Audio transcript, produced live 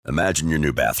Imagine your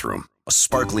new bathroom. A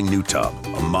sparkling new tub,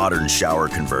 a modern shower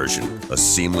conversion, a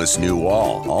seamless new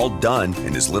wall, all done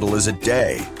in as little as a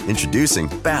day. Introducing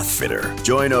Bath Fitter.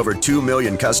 Join over 2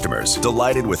 million customers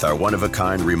delighted with our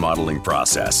one-of-a-kind remodeling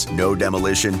process. No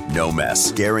demolition, no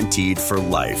mess. Guaranteed for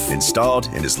life. Installed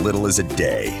in as little as a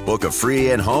day. Book a free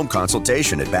in-home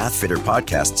consultation at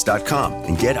bathfitterpodcasts.com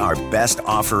and get our best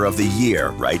offer of the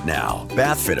year right now.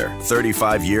 Bath Fitter,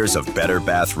 35 years of better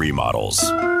bath remodels.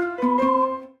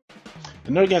 The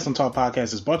Nerdgasm Talk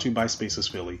podcast is brought to you by Spaces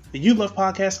Philly. If you love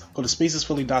podcasts, go to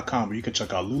spacesphilly.com where you can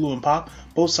check out Lulu and Pop,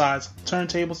 Both Sides,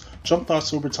 Turntables, Jump Thought,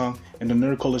 Sober Tongue, and the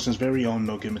Nerd Coalition's very own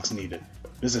No Gimmicks Needed.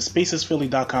 Visit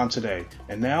spacesphilly.com today.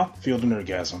 And now, feel the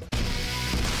Nerdgasm.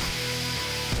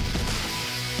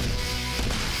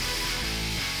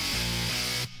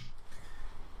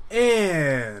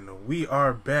 And we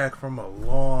are back from a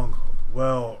long,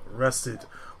 well-rested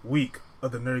week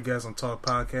of the Nerdgasm Talk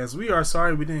podcast. We are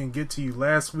sorry we didn't get to you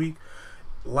last week.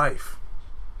 Life.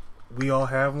 We all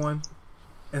have one.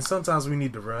 And sometimes we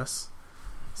need to rest.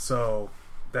 So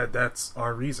that's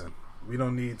our reason. We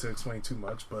don't need to explain too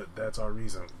much, but that's our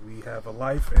reason. We have a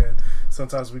life and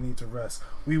sometimes we need to rest.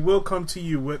 We will come to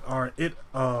you with our It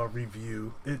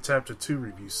review, It Chapter 2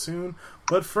 review soon.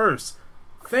 But first,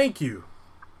 thank you.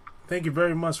 Thank you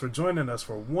very much for joining us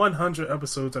for 100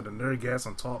 episodes of the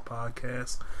Nerdgasm Talk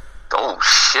podcast. Oh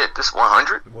shit, this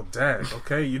 100? Well, dag,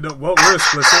 okay. You know, well, we're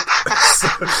explicit.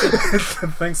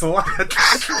 Thanks a lot.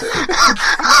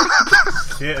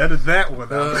 Can't edit that one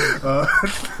out.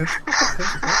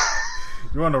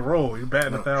 You're on a roll. You're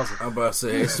batting 1,000. I'm about to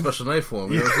say, it's a special night for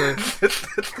him. You know what I'm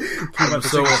saying?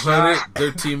 Episode 100,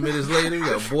 13 minutes later, we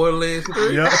got Borderlands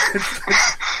 3. Yep.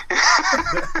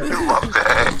 My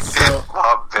bad.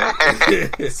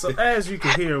 So as you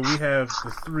can hear, we have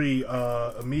the three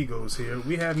amigos here.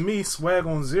 We have me, Swag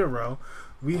on Zero.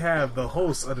 We have the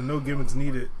host of the No Gimmicks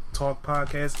Needed Talk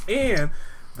podcast and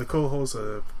the co-host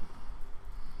of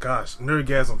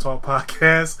Nerdgasm Talk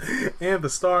podcast and the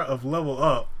star of Level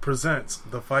Up presents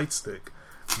the Fight Stick,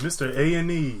 Mr.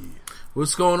 A&E.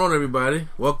 What's going on, everybody?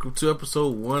 Welcome to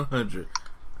episode 100.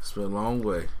 It's been a long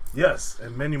way. Yes,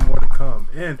 and many more to come.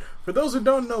 And for those who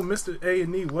don't know, Mr.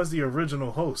 A&E was the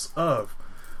original host of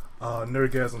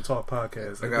Nerdgasm Talk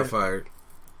podcast. I got fired.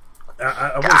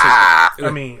 I wouldn't say. I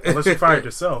mean, unless you fired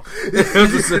yourself.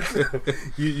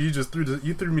 you just threw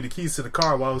me the keys to the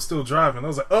car while I was still driving. I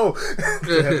was like, oh,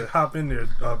 I had to hop in there,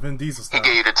 Vin Diesel style. He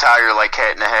gave you the tire like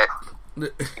Cat in the Hat. He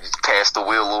just passed the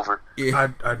wheel over.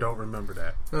 Yeah. I don't remember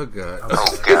that. Oh God.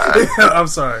 God. I'm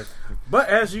sorry. But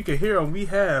as you can hear, we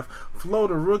have Flo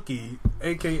the Rookie,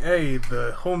 a.k.a.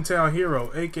 the hometown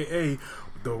hero, a.k.a.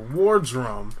 the War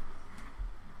Drum.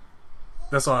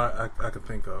 That's all I could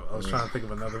think of. I was trying to think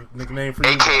of another nickname for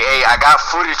you. AKA, I got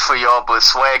footage for y'all, but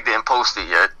Swag didn't post it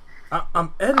yet.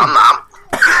 I'm editing.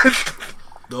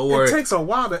 Don't worry. It takes a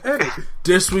while to edit.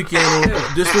 This weekend,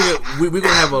 we're going to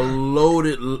have a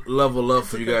loaded Level Up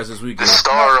for you guys this weekend. The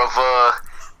star of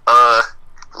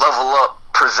Level Up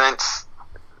presents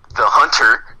The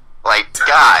Hunter. Like,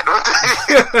 God.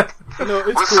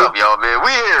 What's cool. up, y'all, man?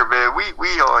 We here, man.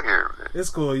 We all here, man. It's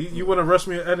cool. You want to rush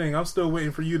me in editing? I'm still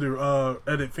waiting for you to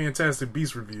edit Fantastic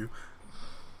Beasts review.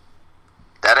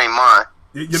 That ain't mine.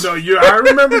 I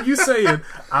remember you saying,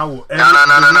 I will edit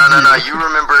No. You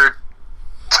remember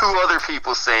two other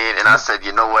people saying, and I said,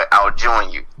 you know what? I'll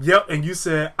join you. Yep, and you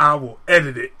said, I will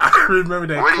edit it. I remember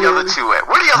that. Where the other two at?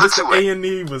 Where the other two at?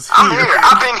 A&E was here. I'm here.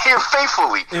 I've been here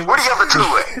faithfully. Where the other two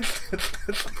at?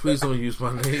 Please don't use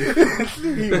my name.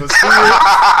 He was here.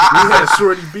 We had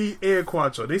Shorty B and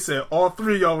Quattro. They said all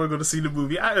three of y'all were going to see the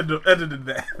movie. I edited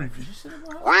that review.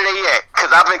 Where they at?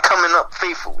 Because I've been coming up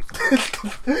faithfully.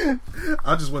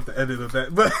 I just want the edit of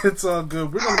that. But it's all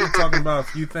good. We're going to be talking about a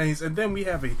few things. And then we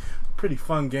have a pretty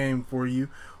fun game for you.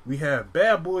 We have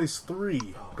Bad Boys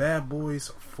 3, Bad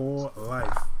Boys for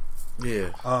Life.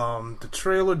 Yeah. The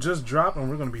trailer just dropped, and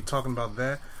we're going to be talking about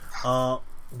that. What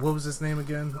was his name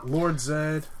again? Lord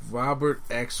Zed. Robert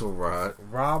Axelrod.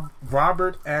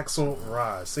 Robert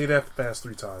Axelrod. Say that fast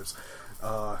 3 times.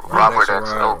 Robert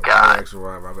Axelrod. Oh, God.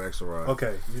 Robert Axelrod.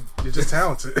 Okay, you're just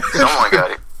talented. Someone got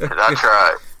it. I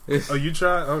tried. Oh, you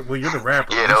tried? Oh, well, you're the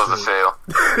rapper. Yeah, that was a fail.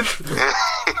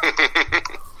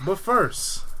 But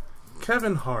first,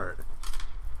 Kevin Hart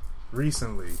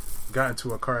recently got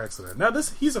into a car accident. Now,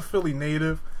 he's a Philly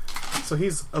native, so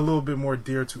he's a little bit more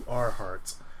dear to our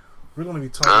hearts. We're going to be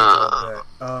talking about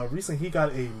that. Recently, he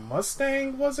got a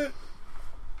Mustang, was it?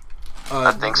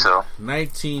 I think so.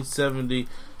 1970,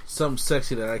 something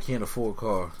sexy that I can't afford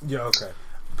car. Yeah, okay.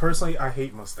 Personally, I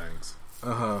hate Mustangs.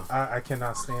 Uh-huh. I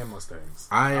cannot stand Mustangs.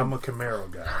 I'm a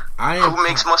Camaro guy. Who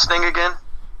makes Mustang again?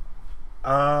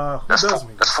 Who does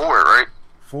me? That's Ford, right?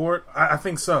 Ford? I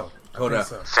think so. Hold up.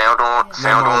 Found on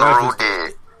the road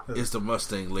dead. It's the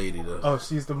Mustang lady, though. Oh,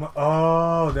 she's the...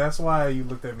 Oh, that's why you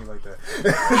looked at me like that.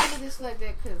 I just like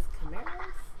that because Camaros?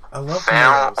 I love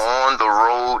Found Camaros. on the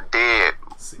road dead.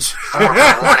 Ford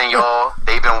been warning y'all.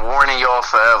 They've been warning y'all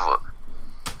forever.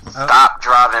 Stop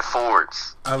driving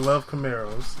Fords. I love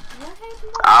Camaros.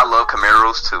 I love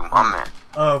Camaros too, my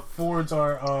man. Fords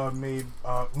are made...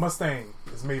 Mustang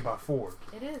is made by Ford.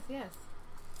 It is, yes.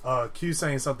 Q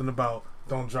saying something about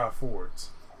don't drive Fords.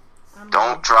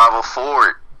 Don't drive a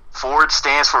Ford. Ford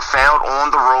stands for found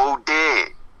on the road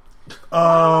dead.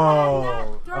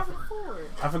 Oh. Drive a Ford.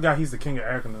 I forgot he's the king of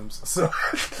acronyms. So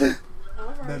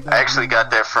Alright. I actually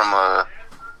got that from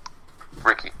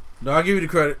Ricky. No, I'll give you the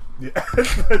credit. Yeah.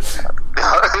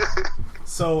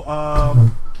 So,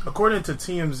 according to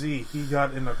TMZ, he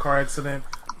got in a car accident.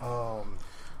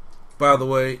 By the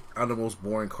way, I'm the most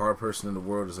boring car person in the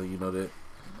world, so you know that.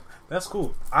 That's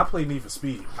cool. I play Need for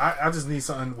Speed. I just need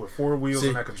something with four wheels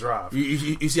and I can drive.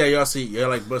 You see how y'all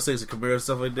like Mustangs and Camaros and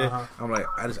stuff like that? I'm like,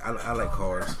 I like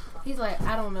cars. He's like,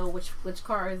 I don't know which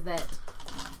car is that.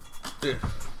 Yeah.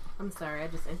 I'm sorry, I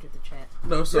just entered the chat.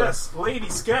 No, so Yes, Lady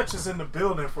Sketch is in the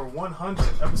building for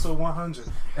 100, episode 100.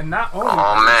 And not only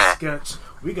man. Sketch,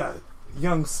 we got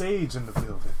Young Sage in the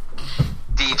building.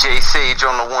 DJ Sage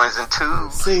on the ones and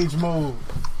twos. Sage mode.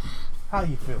 How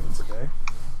you feeling today?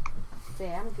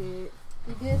 Say, I'm good.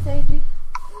 You good, Sagey?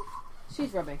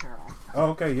 She's rubbing her off. Oh,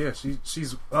 okay, yeah,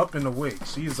 she's up and awake.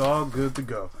 She's all good to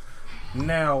go.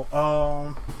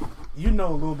 Now, you know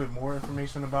a little bit more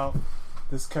information about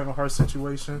this Kevin Hart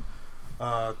situation.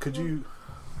 Could you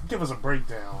give us a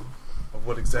breakdown of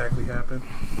what exactly happened?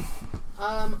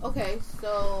 Okay,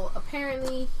 so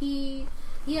apparently he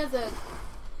has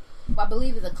I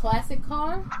believe it's a classic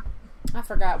car. I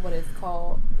forgot what it's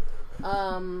called.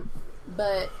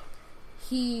 But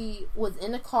he was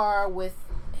in a car with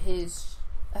his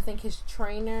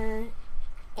trainer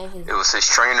and his... It was his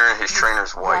trainer and his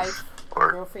trainer's wife.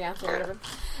 Or girl, fiance, or whatever.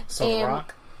 So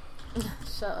Rock?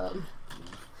 Shut up.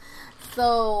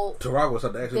 So... Tarago was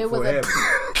at the accident before it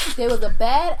happened. There was a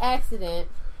bad accident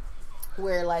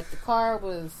where, like, the car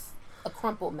was a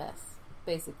crumpled mess,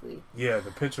 basically. Yeah,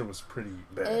 the picture was pretty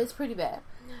bad. It's pretty bad.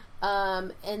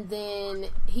 And then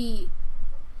he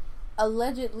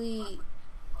allegedly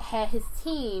had his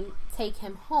team take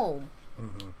him home.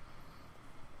 Mm-hmm.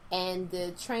 And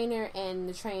the trainer and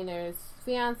the trainer's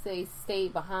fiance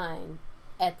stayed behind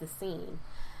at the scene.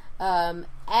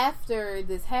 After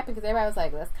this happened, because everybody was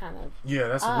like, that's kind of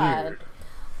that's odd. weird.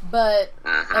 But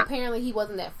apparently he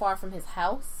wasn't that far from his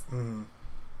house. Mm-hmm.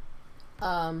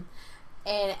 And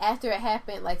after it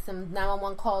happened, like, some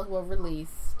 911 calls were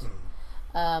released,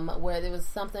 where there was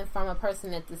something from a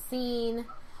person at the scene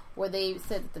where they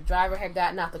said that the driver had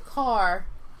gotten out the car,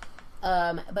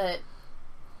 but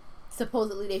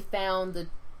supposedly they found the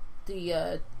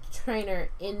trainer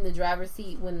in the driver's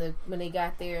seat when they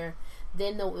got there.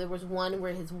 Then there was one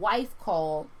where his wife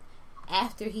called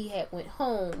after he had went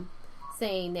home,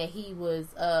 saying that he was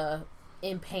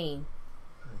in pain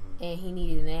and he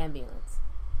needed an ambulance.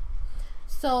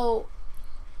 So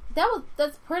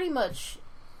that's pretty much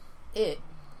it.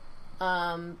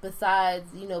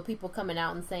 Besides, people coming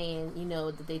out and saying,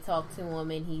 that they talked to him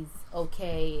and he's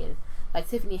okay, and like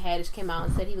Tiffany Haddish came out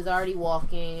and said he was already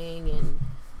walking, and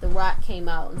The Rock came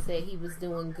out and said he was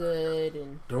doing good,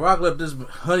 and The Rock left this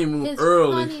honeymoon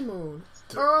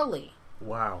early.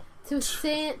 Wow. To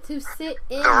sit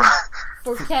in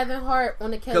for Kevin Hart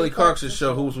on the Kelly Clarkson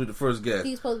show. Who was with the first guest?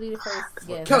 He's supposed to be the first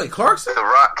guest. Kelly Clarkson? The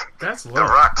Rock. That's The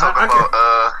Rock talking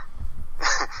about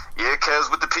yeah,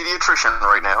 Kev's with the pediatrician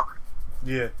right now.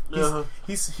 Yeah.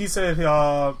 He said,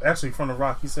 actually from The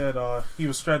Rock, he said he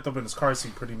was strapped up in his car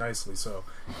seat pretty nicely, so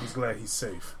he's glad he's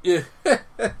safe. Yeah.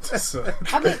 So,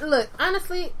 I mean, look,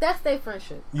 honestly, that's their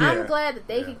friendship. Yeah. I'm glad that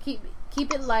they can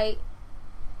keep it light.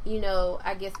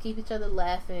 I guess keep each other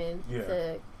laughing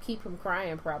to keep him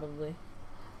crying, probably.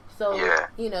 So,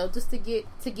 just to get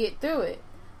through it.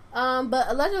 But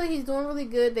allegedly he's doing really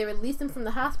good. They released him from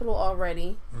the hospital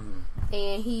already,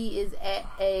 and he is at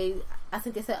I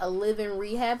think they said a live-in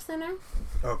rehab center.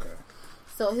 Okay.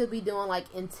 So he'll be doing like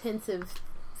intensive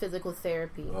physical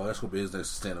therapy. Oh, that's gonna be his next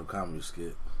stand-up comedy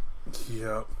skit.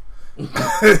 Yep.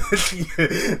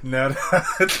 Now,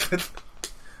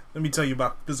 let me tell you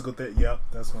about physical therapy. Yep,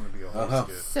 that's gonna be a whole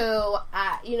skit. So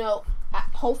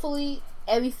hopefully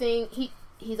everything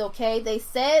he's okay. They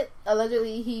said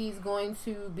allegedly he's going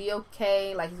to be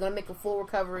okay. Like, he's gonna make a full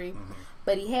recovery,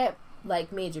 but he had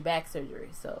like major back surgery.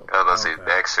 So I was gonna say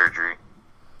back surgery.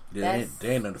 Yeah,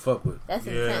 they ain't nothing to fuck with. That's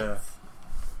intense.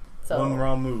 So one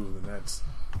wrong move, and that's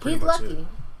pretty he's much lucky. it.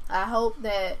 I hope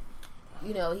that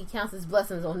he counts his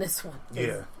blessings on this one.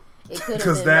 Yeah, it could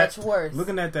have been much worse.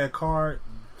 Looking at that card,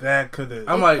 that could have.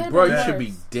 I'm like, bro, you should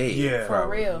be dead. Yeah, for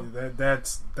real.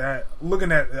 That's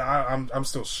looking at, I'm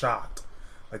still shocked.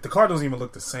 Like the car doesn't even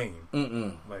look the same.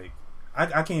 Like I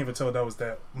can't even tell that was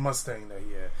that Mustang that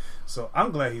he had. So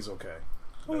I'm glad he's okay.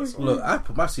 Look, I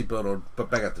put my seatbelt on, but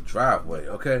back at the driveway.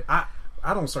 Okay, I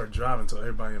don't start driving until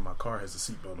everybody in my car has a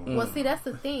seatbelt on. Well, see, that's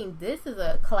the thing. This is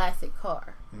a classic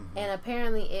car, and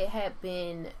apparently it had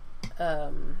been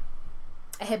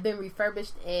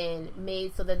refurbished and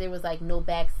made so that there was like no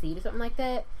back seat or something like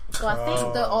that. So I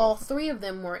think that all three of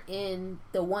them were in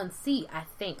the one seat. I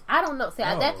think, I don't know. See,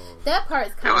 that part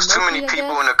is kind of. There was too many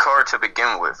people in the car to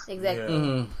begin with. Exactly.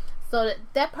 Yeah. So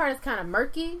that part is kind of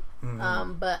murky.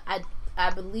 But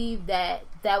I believe that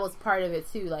was part of it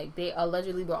too. Like they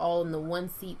allegedly were all in the one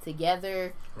seat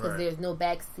together because there's no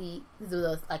back seat. This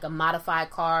was like a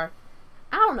modified car.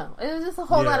 I don't know. It was just a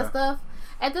whole lot of stuff.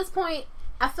 At this point,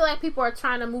 I feel like people are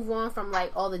trying to move on from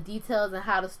like all the details and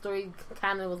how the story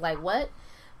kind of was like what,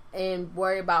 and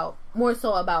worry about more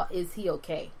so about is he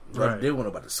okay? Right. They want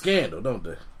about the scandal, don't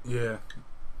they? Yeah.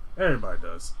 Everybody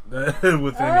does. That's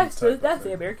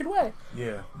the American way.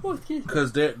 Yeah.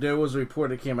 Because there was a report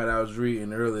that came out I was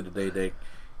reading earlier today that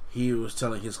he was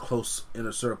telling his close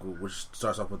inner circle, which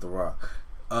starts off with The Rock,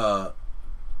 to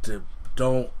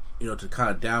kind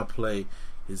of downplay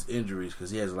his injuries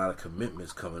because he has a lot of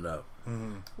commitments coming up.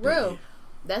 Real.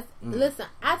 Listen,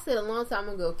 I said a long time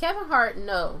ago, Kevin Hart,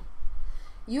 no.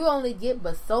 You only get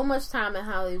but so much time in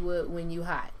Hollywood when you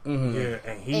hot. Yeah,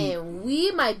 and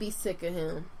we might be sick of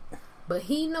him, but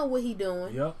he know what he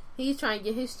doing. Yep. He's trying to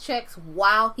get his checks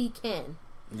while he can.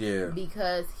 Yeah.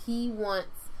 Because he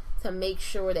wants to make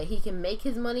sure that he can make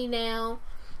his money now,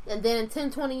 and then in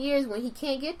 10, 20 years when he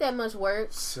can't get that much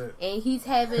work, and he's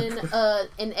having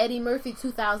an Eddie Murphy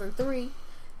 2003,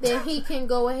 then he can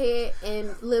go ahead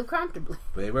and live comfortably.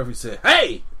 But Eddie Murphy said,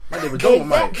 "Hey, my name was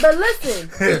Dolomite." But listen,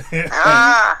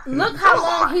 look how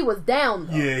long he was down.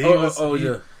 Though. Yeah,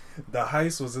 yeah. The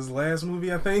Heist was his last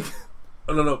movie, I think.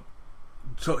 Oh, no.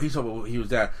 So he told me he was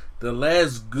down. The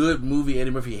last good movie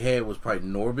Eddie Murphy had was probably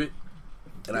Norbit.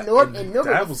 And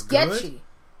Norbit was sketchy.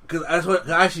 Because I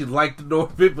actually liked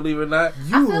Norbit, believe it or not.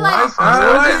 I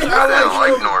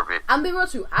like Norbit. I'm being real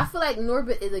true. I feel like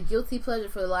Norbit is a guilty pleasure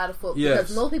for a lot of folks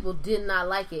because most people did not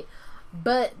like it.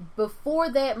 But before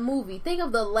that movie, think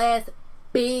of the last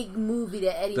big movie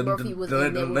that Eddie Murphy was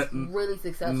in that was really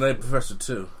successful. The Professor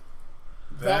 2.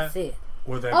 That's it.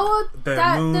 Or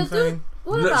that moon thing.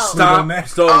 What about Stop.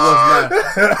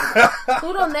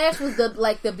 Pluto Nash was the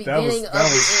beginning of the end.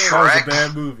 That was a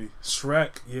bad movie.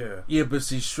 Shrek, yeah. Yeah, but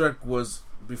see, Shrek was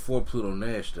before Pluto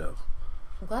Nash, though.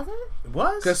 Was it? It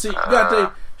was? Because see, you got to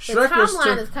think, Shrek the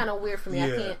timeline is kind of weird for me. Yeah.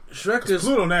 I can't. Shrek is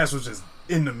Pluto Nash was just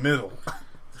in the middle.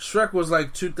 Shrek was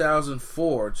like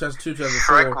 2004. Just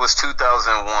 2004. Shrek was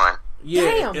 2001. Yeah,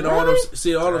 damn, and really?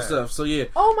 all the stuff. So yeah.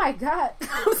 Oh my god!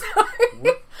 I'm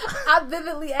sorry. I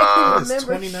vividly actually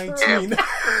remember 2019.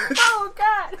 Oh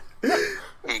god.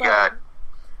 He got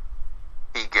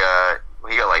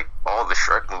like all the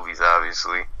Shrek movies.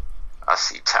 Obviously, I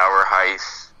see Tower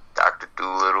Heist, Dr.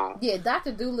 Dolittle. Yeah,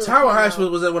 Dr. Dolittle. Tower Heist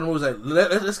was that one that was like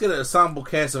let's get an ensemble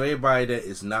cast of everybody that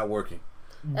is not working.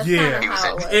 That's He was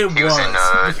in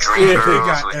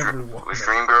Dreamgirls. Was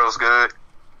Dreamgirls good?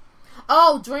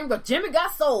 Oh, Dreamgirls. Jimmy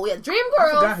Got Soul. Yeah, Dreamgirls.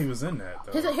 I forgot he was in that,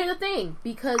 though. Here's the thing.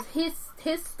 Because his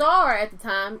star at the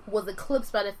time was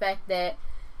eclipsed by the fact that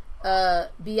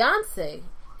Beyonce,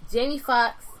 Jamie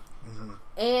Foxx,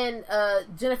 and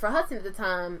Jennifer Hudson at the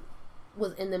time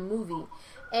was in the movie.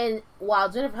 And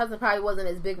while Jennifer Hudson probably wasn't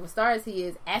as big of a star as he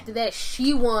is, after that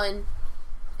she won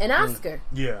an Oscar.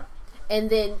 Yeah. And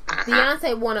then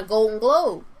Beyonce won a Golden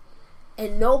Globe.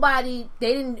 And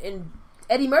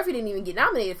Eddie Murphy didn't even get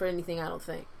nominated for anything, I don't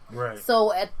think. Right.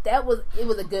 So it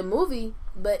was a good movie,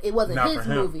 but it wasn't his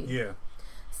movie. Yeah.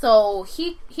 So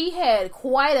he had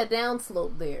quite a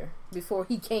downslope there before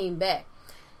he came back.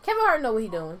 Kevin Hart know what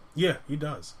he's doing. Yeah, he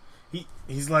does.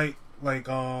 He's like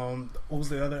who's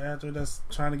the other actor that's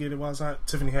trying to get it while it's hot?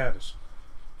 Tiffany Haddish.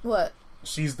 What?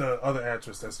 She's the other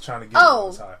actress that's trying to get it while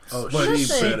it's hot. Oh, but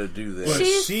she better do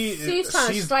that. She's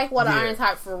trying to strike while the iron's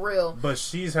hot for real. But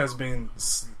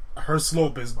her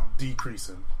slope is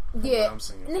decreasing. Yeah. I'm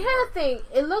seeing. And here's the thing.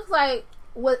 It looks like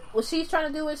what she's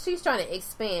trying to do is she's trying to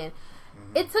expand.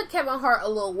 It took Kevin Hart a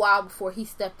little while before he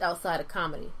stepped outside of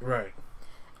comedy. Right.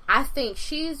 I think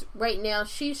she's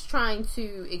trying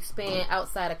to expand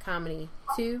outside of comedy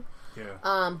too.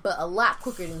 Yeah. But a lot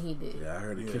quicker than he did. Yeah, I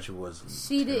heard the kitchen was.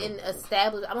 She didn't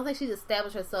establish. I don't think she's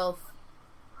established herself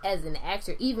as an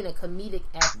actor, even a comedic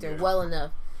actor, well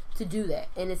enough to do that,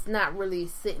 and it's not really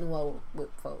sitting well with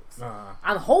folks.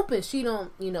 I'm hoping she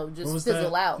don't, just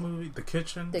fizzle out. Movie? The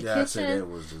Kitchen. The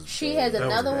Kitchen. She has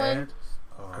another one.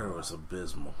 Her was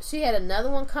abysmal. She had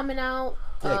another one coming out.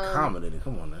 Yeah, comedy.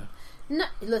 Come on now. No,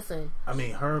 listen. I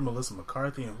mean, her, Melissa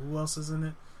McCarthy, and who else is in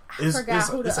it? I forgot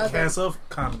who the it's other. a cast of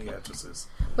comedy actresses.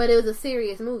 But it was a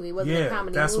serious movie. It wasn't a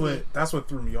comedy movie. That's what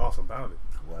threw me off about it.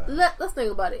 Wow. Let's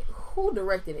think about it. Who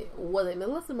directed it? Was it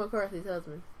Melissa McCarthy's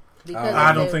husband? Because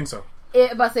I don't think so.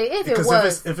 If I say if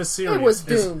it's serious, it was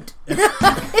doomed.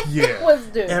 It was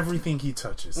doomed. Everything he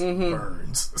touches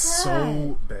burns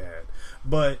so bad.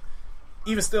 But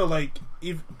even still, like,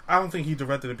 I don't think he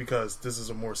directed it because this is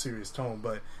a more serious tone.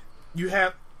 But you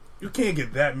can't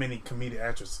get that many comedic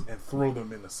actresses and throw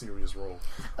them in a serious role.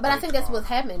 But I think that's what's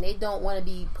happening. They don't want to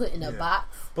be put in a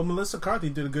box. But Melissa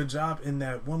McCarthy did a good job in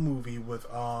that one movie with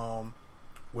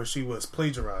where she was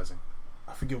plagiarizing.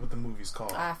 I forget what the movie's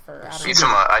called. I forgot. You talking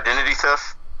about Identity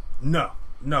Theft? No.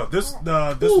 This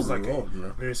was like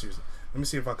very serious. Let me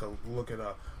see if I can look it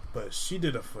up. But she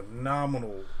did a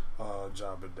phenomenal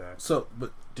job at that. So,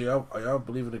 but are y'all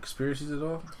believing in conspiracies at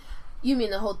all? You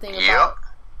mean the whole thing about?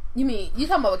 You mean you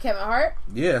talking about with Kevin Hart?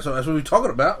 Yeah, so that's what we're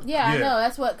talking about. Yeah, I know.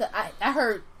 That's what I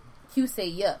heard. Q say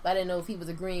yup. I didn't know if he was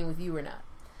agreeing with you or not.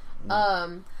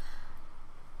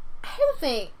 Here's the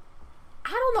thing. I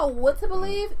don't know what to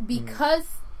believe because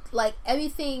like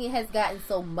everything has gotten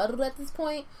so muddled at this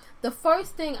point. The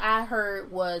first thing I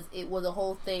heard was it was a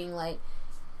whole thing like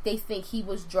they think he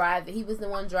was driving. He was the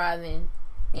one driving,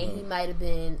 and he might have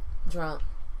been drunk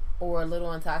or a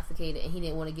little intoxicated, and he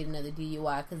didn't want to get another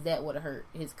DUI because that would have hurt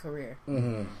his career.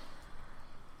 Mm-hmm.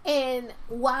 And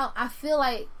while I feel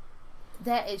like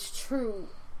that is true,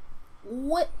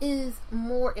 what is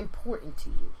more important to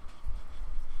you?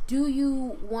 Do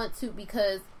you want to?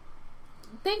 Because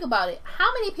think about it.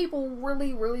 How many people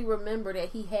really, really remember that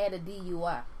he had a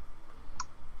DUI?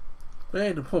 That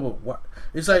ain't the point. But what?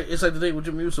 It's like the thing with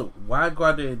Jimmy Uso. Why go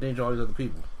out there and endanger all these other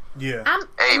people? Yeah.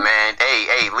 Hey man,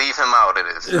 hey, leave him out of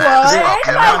this. Anybody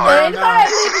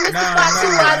leaving Mr. Fatu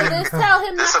out of this, tell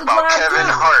him this not to about drive Kevin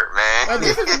drunk. Hart, man. Or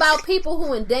this is about people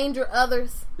who endanger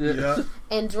others Yeah.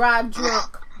 and drive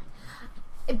drunk.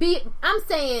 I'm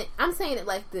saying it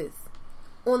like this.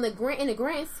 In the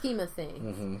grand scheme of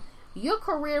things, your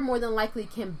career more than likely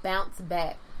can bounce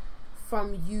back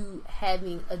from you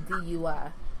having a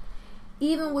DUI,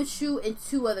 even with you and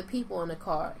two other people in the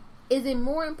car. Is it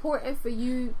more important for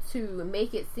you to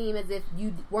make it seem as if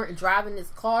you weren't driving this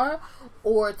car,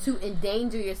 or to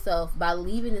endanger yourself by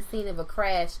leaving the scene of a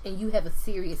crash and you have a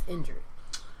serious injury?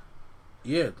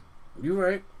 Yeah, you're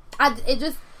right. I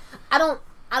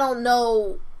don't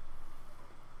know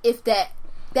if that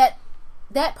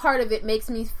part of it makes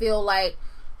me feel like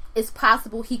it's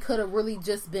possible he could have really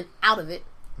just been out of it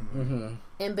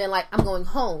and been like, I'm going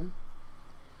home,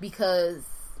 because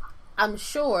I'm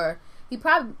sure he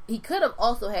could have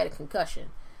also had a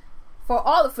concussion for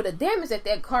the damage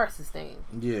that car sustained.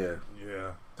 Yeah,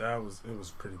 it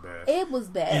was pretty bad. It was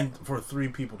bad, and for 3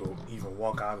 people to even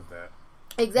walk out of that.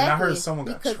 Exactly. And I heard someone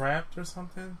got trapped or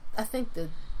something. I think the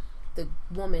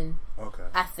woman. Okay.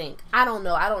 I don't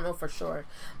know for sure,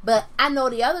 but I know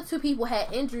the other 2 people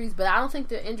had injuries, but I don't think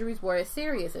their injuries were as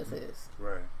serious as his.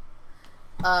 Right.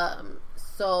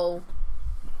 So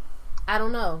I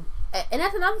don't know. And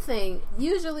that's another thing.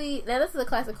 Usually, now this is a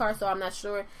classic car, so I'm not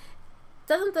sure.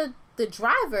 Doesn't the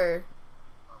driver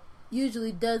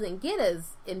usually doesn't get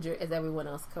as injured as everyone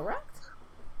else, correct?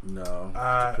 No.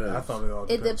 I thought it all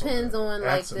depends. It depends on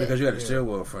like because you got the steering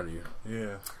wheel in front of you.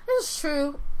 Yeah. This is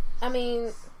true. I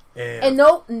mean, and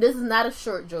no, this is not a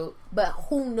short joke, but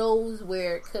who knows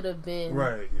where it could have been.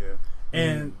 Right, yeah.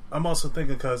 And I'm also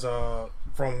thinking because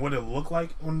from what it looked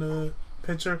like on the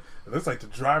picture, it looks like the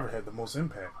driver had the most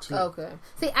impact too. Okay.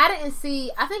 See,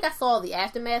 I think I saw the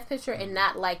aftermath picture and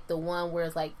not like the one where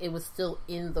it's like it was still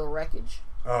in the wreckage.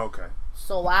 Oh, okay.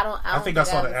 So I think I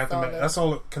saw the aftermath. That's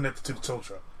all connected to the tow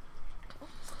truck.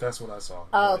 That's what I saw.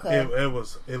 Oh, okay.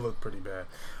 It looked pretty bad,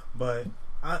 but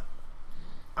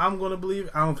I'm gonna believe.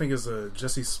 I don't think it's a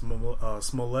Jussie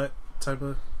Smollett type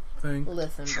of thing.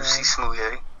 Listen, bro. Jussie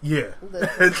Smollett. Yeah.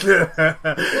 Here's the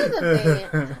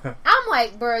thing. I'm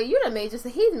like, bro, you done made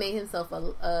he's made himself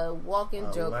a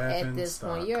walking joke at this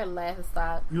point. You're a laughing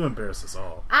stock. You embarrassed us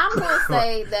all. I'm gonna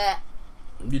say that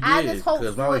you did, I just hope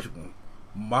because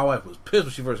my wife was pissed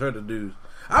when she first heard the news.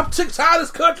 I'm sick tired of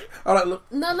this country. I'm like, look.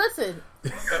 No, listen.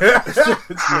 Like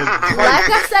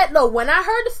I said, no. When I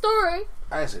heard the story,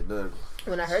 I said, no.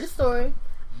 When I heard the story,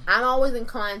 I'm always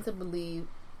inclined to believe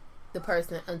the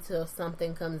person until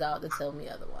something comes out to tell me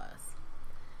otherwise.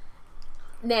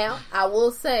 Now, I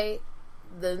will say,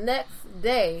 the next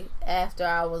day after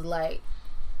I was like,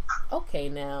 okay,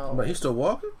 now. But he's still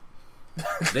walking?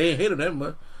 They ain't hate him that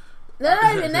much. No,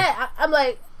 not even that. I'm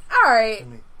like, all right. I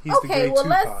mean, he's okay, the gay well,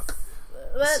 Tupac.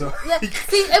 let's So-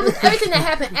 see, it was everything that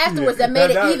happened afterwards that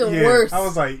made it even worse. I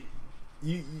was like,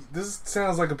 this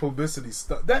sounds like a publicity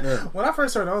stuff. When I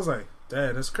first heard it, I was like,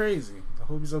 Dad, that's crazy. I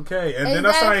hope he's okay. And then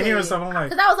I started hearing stuff. I'm like,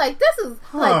 because I was like, this is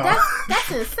like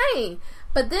that's insane.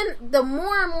 But then the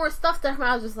more and more stuff that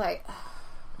I was just like,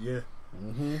 yeah.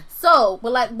 Mm-hmm. so,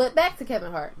 but back to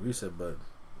Kevin Hart. Reset button.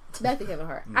 Back to Kevin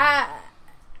Hart. I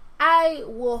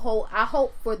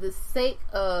hope for the sake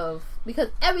of, because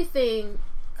everything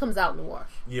comes out in the wash.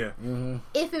 Yeah. Mm-hmm.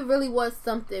 If it really was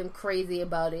something crazy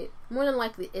about it, more than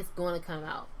likely it's going to come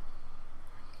out.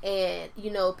 And,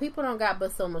 people don't got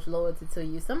but so much loyalty to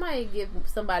you. Somebody give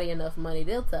somebody enough money,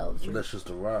 they'll tell the truth. That's just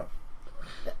a rock.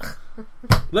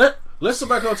 Let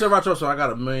somebody come tell Rock, so I got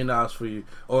 $1 million for you,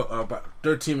 or about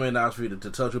 $13 million for you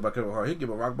to tell you about Kevin Hart. He'll give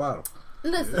a rock bottom.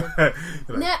 Listen, like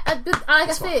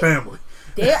I said, family.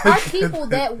 there are people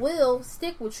that will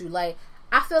stick with you. Like,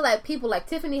 I feel like people like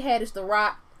Tiffany Haddish, The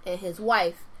Rock, and his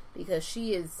wife, because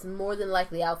she is more than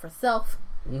likely out for self.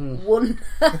 Mm-hmm.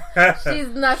 She's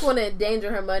not going to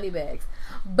endanger her money bags.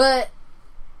 But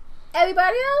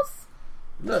everybody else,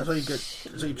 No, so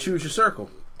you choose your circle.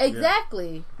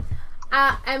 exactly.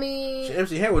 Yeah. I mean,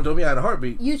 MC Hammer don't be out of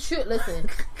heartbeat. you choose. Listen,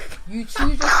 you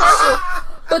choose your circle.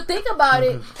 But think about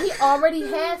it. He already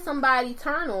had somebody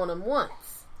turn on him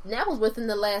once. And that was within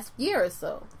the last year or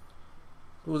so.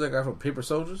 Who was that guy from Paper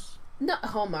Soldiers? No,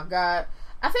 oh my God.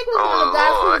 I think it was one of the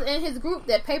guys who was in his group,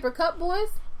 that Paper Cup Boys.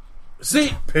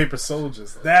 See, Paper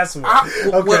Soldiers. That's what.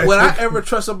 Okay. Would I ever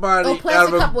trust somebody? Oh,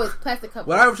 Plastic Cup Boys. Plastic Cup Boys.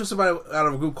 Would I ever trust somebody out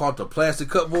of a group called the Plastic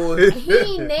Cup Boys?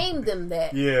 He named them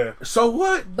that. Yeah. So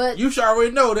what? But you should already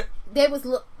know that. They was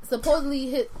supposedly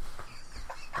hit.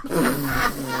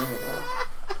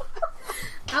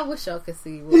 I wish y'all could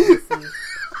see what we see.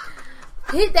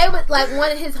 They was like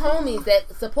one of his homies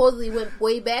that supposedly went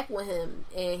way back with him,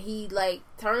 and he like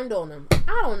turned on him.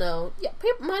 I don't know. Yeah,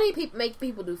 money make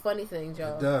people do funny things,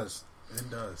 y'all. It does.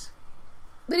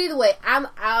 But either way, I'm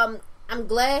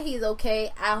glad he's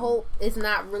okay. I hope it's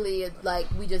not really like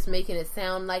we just making it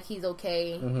sound like he's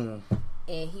okay, and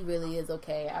he really is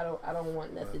okay. I don't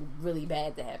want nothing really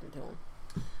bad to happen to him.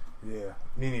 Yeah,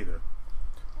 me neither.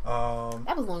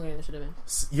 That was longer than it should have been.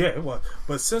 Yeah, it was.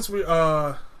 But since we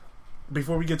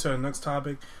before we get to the next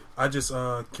topic, I just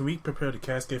can we prepare the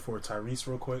casket for Tyrese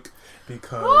real quick,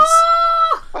 because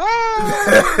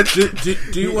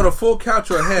do you want a full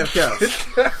couch or a half couch?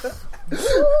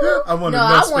 I want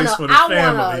enough space for the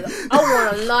family. I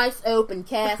want a nice open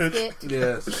casket.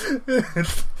 Yes.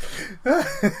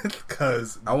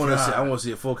 Because I want to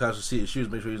see a full couch to see his shoes.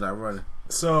 Make sure he's not running.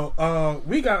 So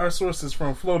we got our sources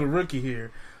from Flo the Rookie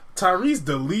here. Tyrese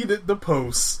deleted the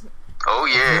post. Oh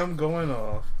yeah. Him going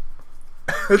off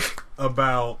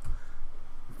about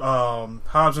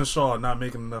Hobbs and Shaw not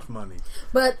making enough money.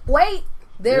 But wait,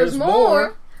 there's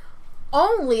more.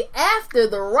 Only after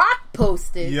The Rock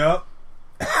posted Yep.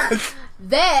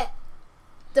 that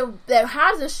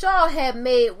Hobbs and Shaw had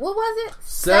made, what was it?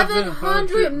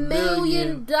 $700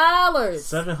 million.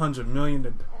 $700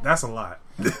 million. That's a lot.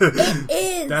 It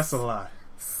is. That's a lot.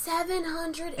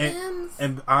 700 M's.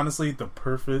 And honestly, the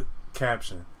perfect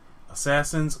caption: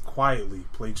 assassins quietly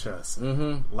play chess.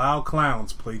 Mm-hmm. Loud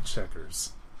clowns play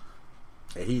checkers.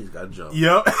 And he's got jump.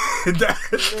 Yep.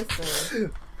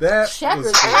 Listen. That Checkers.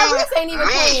 was Tyrese ain't even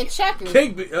playing checkers.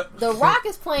 The Rock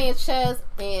is playing chess,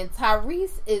 and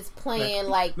Tyrese is playing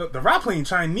no, the Rock playing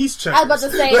Chinese checkers. I was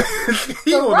about to say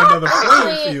he The on Rock another is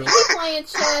playing field. He's playing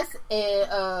chess,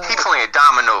 and He playing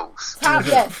dominoes.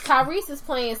 Tyrese is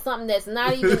playing something that's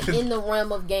not even in the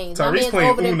realm of games. Tyrese My man's playing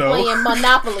over there Uno. playing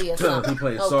Monopoly or something. He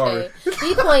playing Sorry.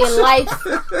 He playing Life.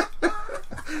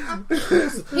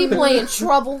 He playing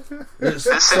Trouble. This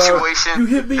situation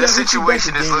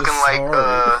is looking like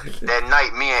that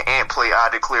night me and Ant played I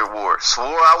Declare War. Swore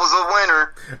I was a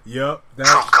winner. Yep.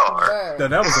 Trump card.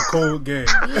 That was a cold game.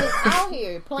 He is out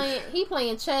here playing. He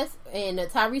playing chess, and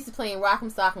Tyrese is playing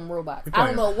Rock'em Sock'em Robots. I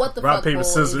don't know what the rock, fuck. paper,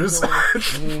 scissors.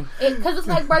 Because it's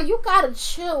like, bro, you gotta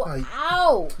chill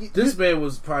out. This man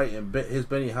was probably in his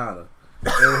Benihana.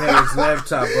 And had his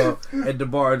laptop up at the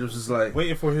bar and was just like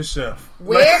waiting for his chef.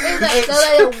 Where is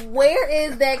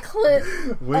that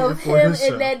clip of him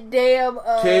in that damn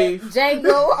cave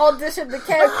Django audition the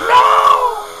cave?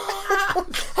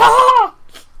 No!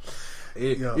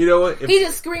 You know what? He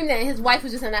just screamed that, and his wife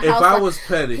was just in the house. If I was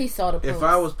petty, he saw the post. If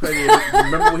I was petty,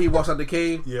 remember when he walks out the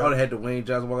cave? Yeah. I would have had Dwayne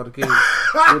Johnson walk out the cave.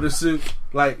 with a suit,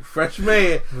 like fresh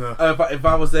man. No. If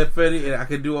I was that petty and I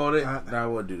could do all that, I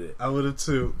wouldn't do that. I would have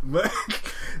too. But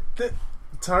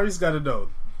Tyrese got to know,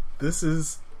 this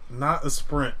is not a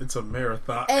sprint; it's a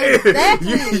marathon.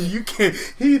 Exactly. you can't.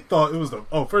 He thought it was the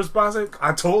first boxing.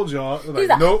 I told y'all. Like, He's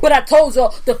like, nope. but I told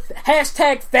y'all the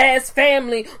hashtag Fast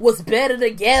Family was better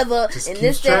together, Just and keep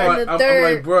this, that, and the I'm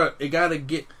third. like, bro, it gotta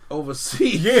get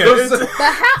overseas. Yeah, You know what I'm saying?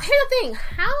 But here's the thing: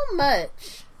 how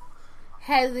much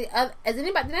has did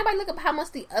anybody look up how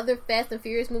much the other Fast and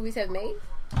Furious movies have made?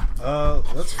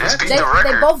 Let's This fact beat They, the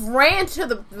they record. both ran to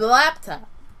the laptop.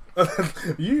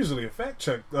 Usually a fact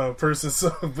check person,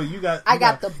 so but you got. I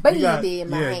got the baby you got- in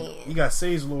my hand. You got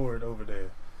Sage Lord over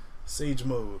there, Sage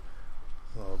Mode,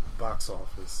 box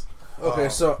office. Okay,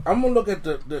 so I'm gonna look at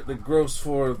the gross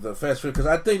for the Fast Furious because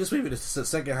I think this may be the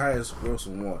second highest gross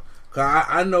one. Cause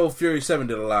I know Fury 7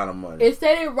 did a lot of money. It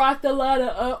said it rocked a lot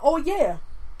of.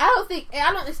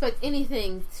 I don't expect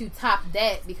anything to top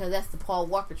that because that's the Paul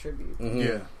Walker tribute. Mm-hmm.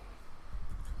 Yeah.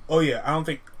 Oh yeah, I don't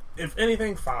think if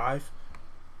anything 5.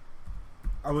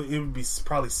 It would be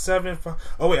probably 7. 5.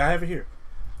 Oh wait, I have it here.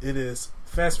 It is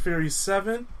Fast and Furious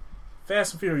 7,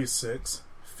 Fast and Furious 6,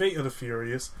 Fate of the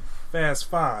Furious, Fast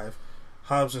 5,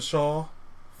 Hobbs and Shaw,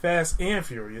 Fast and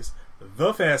Furious,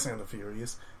 The Fast and the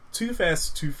Furious, Too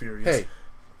Fast, Too Furious. Hey,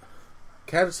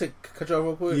 can I just cut you off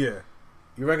real quick? Yeah.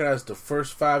 You recognize the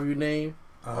first 5 you named?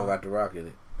 I got The Rock in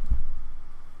it.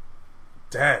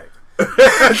 Dag.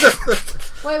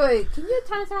 Wait, can you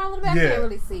turn this around a little bit? I Yeah. can't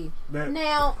really see.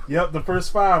 Now, Yep, the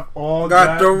first 5 all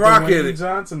Got The Rock in Dwayne it.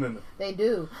 Johnson in it. they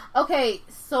do. Okay,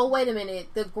 so wait a minute.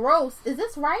 The gross, is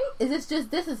this right? This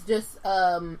is just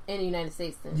in the United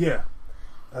States then? Yeah.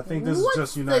 I think this is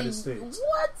just United States.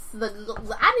 What's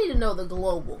I need to know the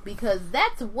global because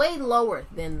that's way lower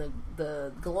than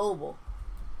the global.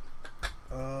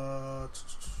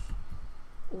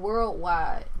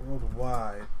 Worldwide.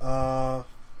 Worldwide.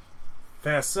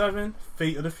 Fast 7,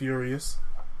 Fate of the Furious.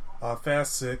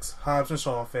 Fast 6, Hobbs and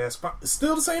Shaw. Fast 5. It's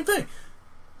still the same thing.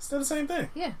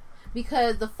 Yeah,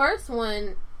 because the first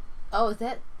one, is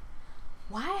that?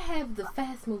 Why have the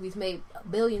Fast movies made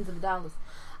billions of dollars?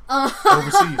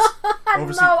 Overseas.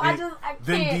 I can't.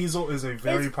 Vin Diesel is a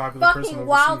very It's popular person fucking overseas.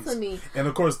 wild to me. And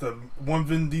of course, the one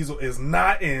Vin Diesel is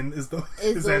not in is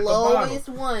It's the at lowest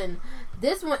the bottom. one.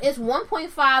 This one is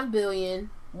 1.5 billion,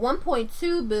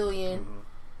 1.2 billion,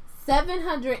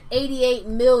 788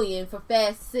 million for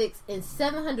Fast 6, and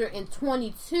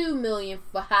 722 million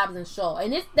for Hobbs and Shaw,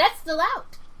 and that's still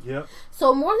out. Yep.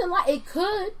 So more than likely, it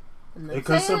could. It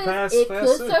could surpass It Fast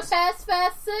could 6. surpass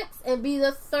Fast 6 and be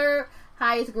the third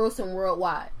highest grossing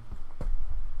worldwide.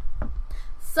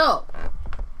 So,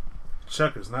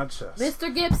 Checkers, not chess.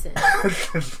 Mr. Gibson,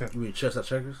 You mean chess at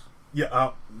checkers?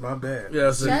 Yeah, my bad.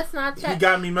 Yeah, so chestnut. He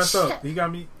got me messed up. He got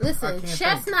me. I Listen, can't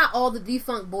chess think. not all the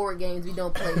defunct board games we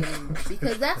don't play anymore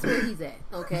because that's where he's at.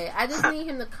 Okay, I just need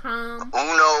him to calm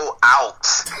Uno out.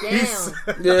 down.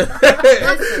 yeah.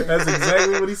 Listen, That's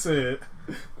exactly what he said.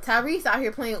 Tyrese out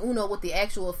here playing Uno with the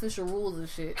actual official rules and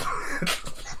shit.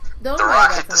 Don't The worry Rock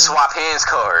about hit the time. swap hands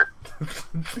card.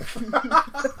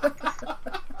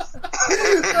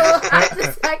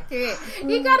 I can't.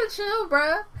 You gotta chill,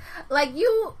 bruh. Like,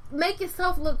 you make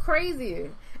yourself look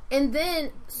crazier. And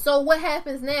then, so what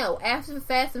happens now? After the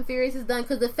Fast and Furious is done,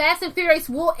 because the Fast and Furious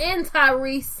will end,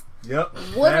 Tyrese. Yep.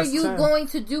 What Fast are you 10. going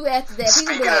to do after that? People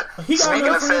be Speaking like, of, He got speaking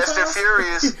enough of Fast and franchise.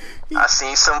 Furious, I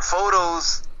seen some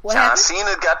photos. What John happened?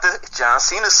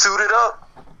 Cena suited up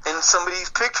in some of these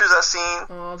pictures I seen.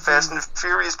 Oh, Fast and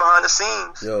Furious behind the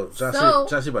scenes. Yo, John So-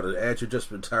 Cena about to add you just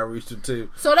for Tyrese too.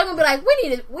 so they're gonna be like, we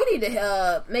need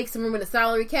to make some room in the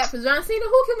salary cap for John Cena.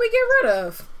 Who can we get rid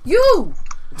of? You.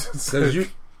 Because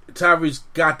Tyrese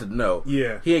got to know.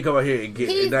 Yeah. He ain't come out here and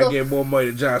He's not the get more money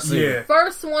than John Cena. Yeah.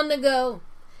 First one to go.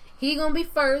 He gonna be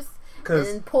first. 'Cause-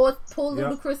 And poor Yep.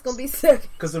 Ludacris gonna be second.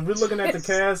 Because if we're looking at the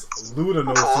cast, Luda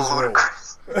knows his role.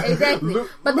 Exactly. Lu-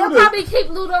 But they'll Luda- probably keep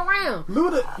Luda around.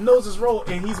 Luda knows his role,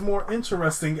 and he's more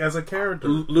interesting as a character.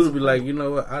 Luda be like, you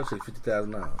know what? I'll take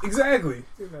 $50,000. Exactly.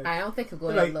 I don't think he'll go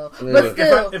Like- that low. Yeah. But If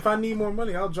still, if I need more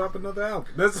money, I'll drop another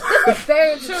album. That's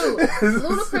very true.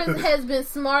 Ludacris has been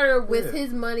smarter with Yeah.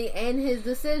 his money and his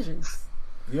decisions.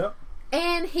 Yep.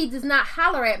 And he does not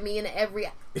holler at me in every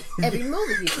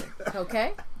movie either.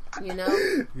 Okay? You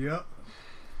know? Yep.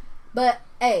 But,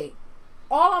 hey,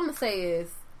 all I'm going to say is,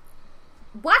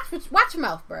 watch your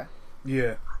mouth, bruh.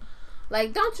 Yeah.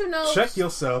 Like, don't you know? Check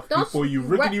yourself Don't before you you-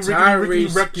 rickety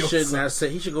Tyrese wreck should yourself. not say.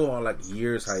 He should go on like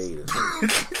years hiatus.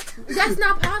 That's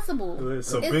not possible. It's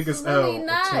the It's biggest really L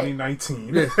not. of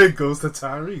 2019. It goes to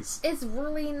Tyrese. It's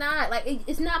really not. Like,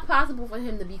 it's not possible for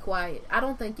him to be quiet. I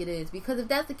don't think it is. Because if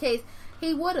that's the case,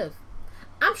 he would have.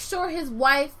 I'm sure his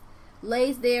wife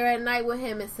lays there at night with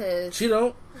him and says, She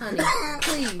don't. honey,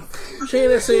 please. She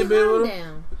ain't that same bed with him.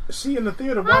 Down. She in the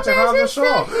theater watching Hobbs and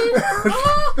Shaw.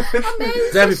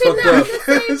 That'd be fucked up.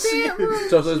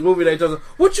 So this movie they told her,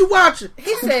 what you watching?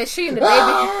 He said she in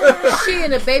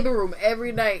the baby room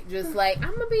every night, just like,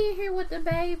 I'm gonna be in here with the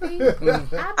baby. I'll be in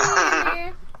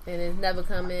here. And it's never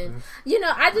come in. You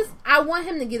know, I want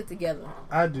him to get it together.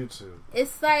 I do too.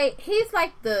 It's like he's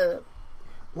like the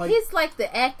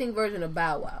acting version of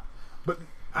Bow Wow. But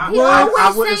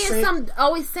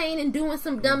always saying and doing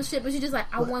some dumb shit, but you're just like,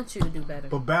 I want you to do better.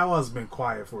 But Bow Wow's been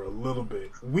quiet for a little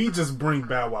bit. We just bring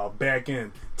Bow Wow back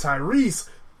in. Tyrese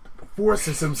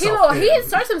forces himself. He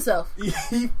inserts himself.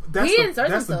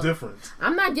 That's the difference.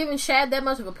 I'm not giving Shad that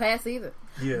much of a pass either.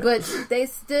 Yeah. But they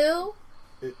still.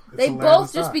 They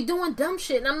both just be doing dumb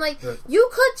shit, and I'm like, you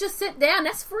could just sit down.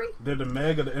 That's free. They're the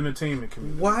Meg of the entertainment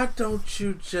community. Why don't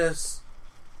you just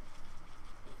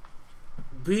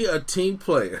be a team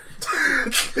player?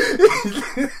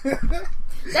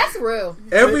 That's real.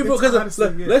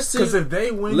 Let's see. Because if they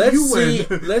win, you win.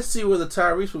 Let's see where the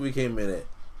Tyrese movie came in at.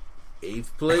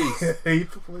 8th place.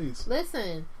 8th place.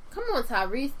 Listen, come on,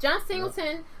 Tyrese. John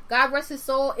Singleton, God rest his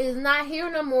soul, is not here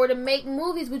no more to make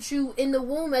movies with you in the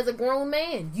womb as a grown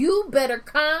man. You better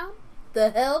calm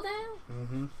the hell down.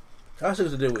 Mm-hmm. I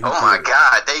should have did what he Oh my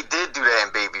God, they did do that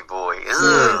in Baby Boy.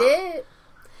 Yeah, they did.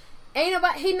 Ain't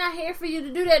nobody. He not here for you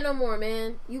to do that no more,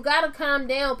 man. You gotta calm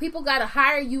down. People gotta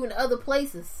hire you in other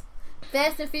places.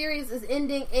 Fast and Furious is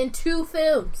ending in 2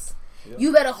 films. Yep.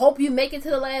 You better hope you make it to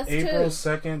the last April 2.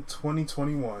 2nd,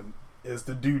 2021 is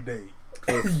the due date.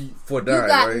 For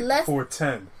 9, right? For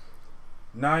 10.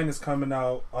 9 is coming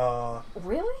out.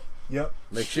 Really? Yep.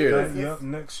 Next year. Yep,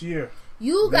 next year.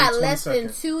 You got less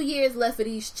than 2 years left of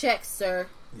these checks, sir.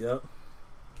 Yep.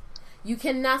 You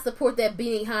cannot support that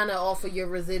Benihana off of your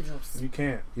residuals. You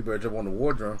can't. You better jump on the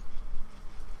wardrobe.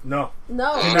 No. You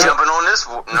jumping on this?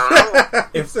 No.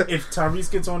 If Tyrese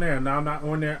gets on there and I'm not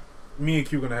on there, me and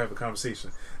Q gonna have a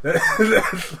conversation.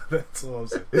 That's all I'm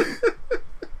saying.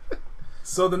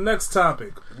 So the next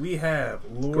topic we have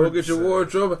Lord. Go get your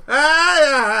wardrobe. He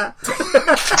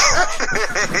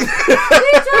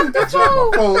dropped the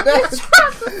phone.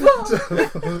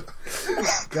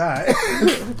 God.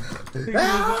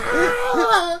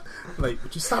 Like,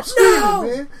 would you stop screaming,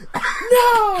 man?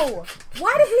 No.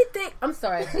 Why did he think? I'm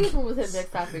sorry. Please move to the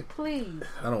next topic, please.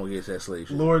 I don't want to get that slave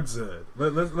shit. Lord Zed.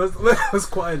 Let's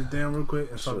quiet it down real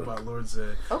quick and talk about Lord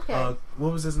Zed. Okay.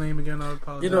 What was his name again? I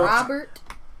apologize. Robert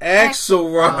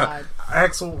Axelrod.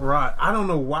 Axelrod. I don't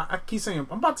know why. I keep saying.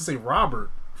 I'm about to say Robert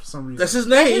for some reason. That's his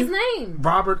name. His name.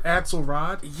 Robert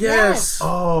Axelrod. Yes.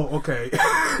 Oh, okay.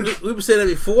 We been saying that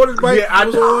before this mic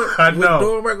was on. I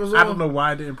know. I don't know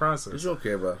why I didn't process. You don't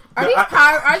care about.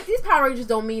 These Power Rangers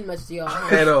don't mean much to y'all.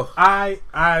 Huh? At all.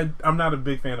 I'm not a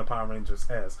big fan of Power Rangers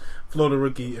as Flo the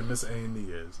Rookie and Miss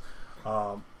A&E is.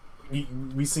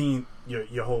 We seen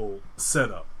your whole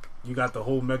setup. You got the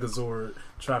whole Megazord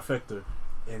trifecta.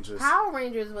 And just Power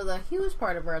Rangers was a huge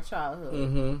part of our childhood.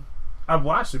 Mm-hmm. I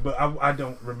watched it, but I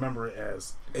don't remember it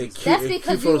as. That's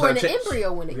because you were in an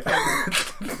embryo when it came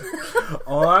out.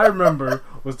 All I remember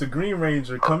was the Green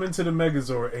Ranger coming to the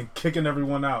Megazord and kicking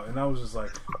everyone out, and I was just like,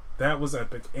 that was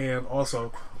epic. And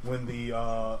also when the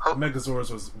Megazords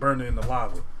was burning in the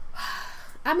lava.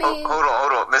 I mean,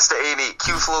 hold on, Mr. A&E,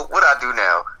 Q-Flow, what I do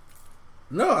now?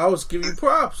 No, I was giving you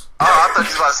props. Oh, I thought you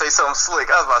was about to say something slick.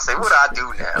 I was about to say, what I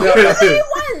do now? He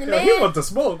wasn't, man. He want to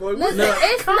smoke. Like, listen,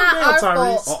 it's not our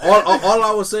fault. All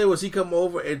I would say was he come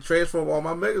over and transform all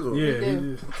my Megazords.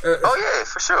 Yeah. Oh yeah,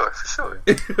 for sure.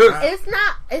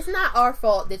 It's not our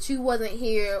fault that you wasn't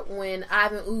here when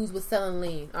Ivan Ooze was selling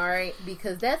lean. All right,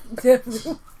 because that's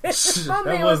definitely. My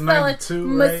man was selling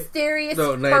mysterious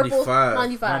no, 95. purple.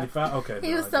 95? Okay.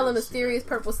 He was selling mysterious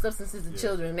purple substances to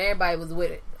children, and everybody was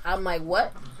with it. I'm like,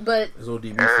 what? But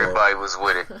everybody was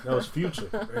with it. That was Future.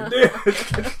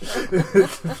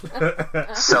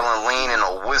 Selling lean in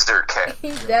a wizard cap.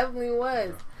 He definitely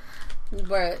was.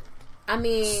 But I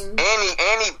mean,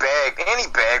 Annie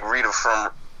bagged Rita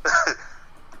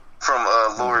from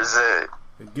Lord Zed.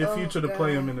 Get Future to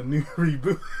play him in the new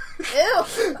reboot. Ew!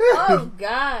 Oh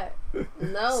God,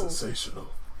 no! Sensational.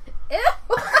 Ew!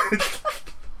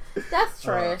 That's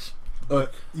trash.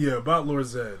 Yeah, about Lord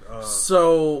Zed.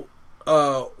 So,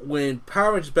 when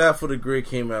Power Rangers Battle for the Grid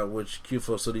came out, which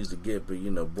Q4 still needs to get, but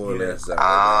Borderlands out.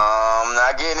 I'm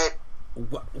not getting it.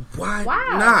 Why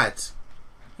not?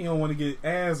 He don't want to get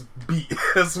ass beat.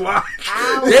 That's why.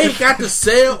 They got the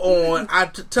sale on. I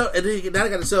got the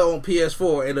sale on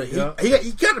PS4, and he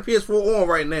got the PS4 on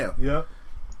right now. Yep.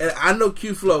 And I know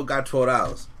Q Flow got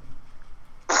 $12.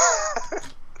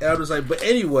 And I was like, but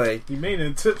anyway, he made it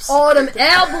in tips. All them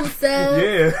album sales.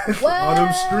 Yeah, What? all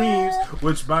them streams.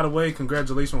 Which, by the way,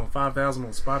 congratulations on 5,000 on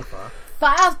Spotify.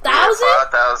 5,000?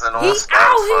 5,000 on He's Spotify.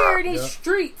 out here in these Yep.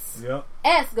 streets. Yep,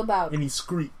 Ask about it. and he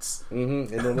screets. and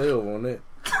then they over on it.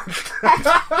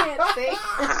 I can't say.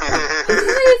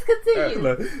 Please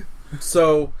continue.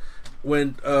 So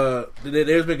when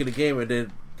they was making the game, and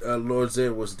then Lord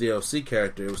Zed was the DLC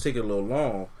character, it was taking a little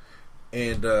long,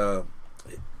 and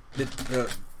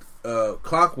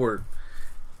Clockwork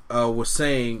was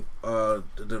saying the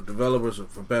developers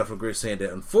from Battlefield Grid saying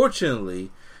that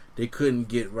unfortunately they couldn't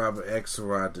get Robert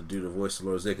Axelrod to do the voice of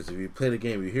Lord Zed, because if you play the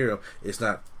game, you hear him, it's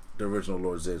not the original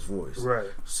Lord Zed's voice. Right.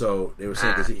 So they were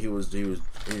saying because he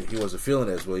wasn't feeling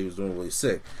as well, he was doing really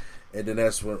sick, and then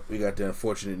that's when we got the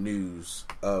unfortunate news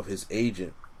of his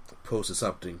agent posted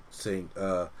something saying,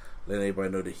 letting everybody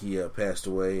know that he passed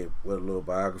away with a little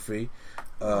biography.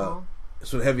 So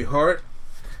Heavy Heart,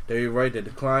 they write that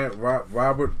the client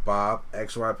Robert Bob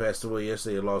Axelrod passed away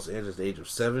yesterday in Los Angeles at the age of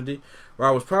 70.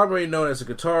 Rob was primarily known as a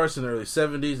guitarist in the early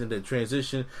 70s and then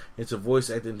transitioned into voice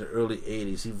acting in the early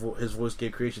 80s. His voice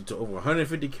gave creation to over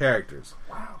 150 characters,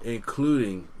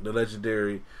 including the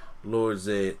legendary Lord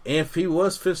Zed. And he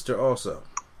was Finster also.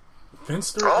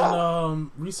 Finster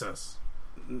and Recess.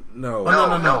 No.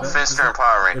 No, Finster and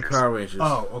Power Rangers. And Power Rangers.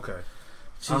 Oh, okay. I'm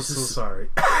so Jesus. sorry.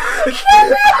 I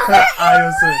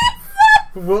was saying,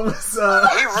 what was He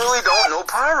really don't know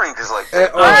Power Rangers like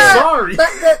that. I'm sorry. But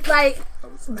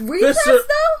Recess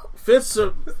though?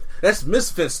 Finster, that's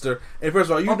Miss Finster. And first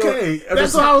of all, you Okay, know,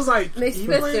 that's why I was like, Miss you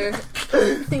Finster.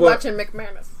 He But- watching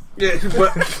McManus. Yeah,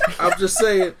 but I'm just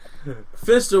saying,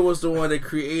 Finster was the one that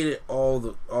created all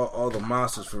the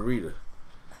monsters for Rita.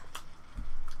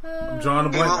 I'm drawing a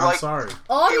blank. look I'm like- sorry.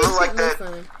 All He these look like people, that-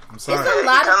 listen, I'm it's sorry. a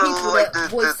lot He of kinda people look like that the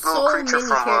voice little so creature many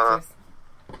from, characters.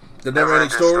 The Never Ending Never-Ending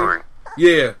Story.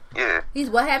 Yeah, Yeah. He's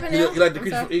what happened he now? like the I'm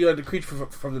creature. sorry. He like the creature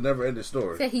from the Never Ending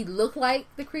Story. Said he looked like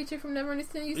the creature from Never Ending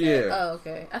Story. You said, Yeah. Oh,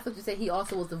 okay. I thought you said he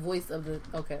also was the voice of the.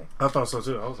 Okay. I thought so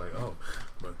too. I was like, oh.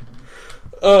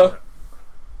 But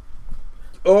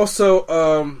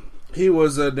Also, he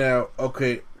was now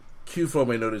okay. Q-Flow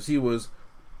may notice he was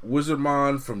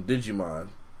Wizardmon from Digimon.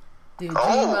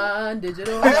 Digimon,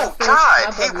 digital. Oh,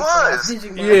 God, he was.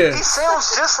 Digimon. Yeah, He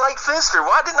sounds just like Finster.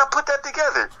 Why didn't I put that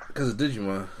together? because of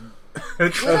Digimon.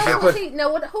 What else was he?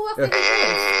 No, who else did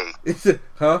he voice? Hey.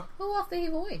 Huh? Who else did he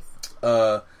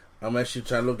voice? I'm actually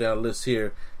trying to look down the list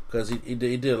here because he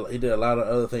did a lot of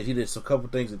other things. He did some couple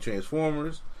things in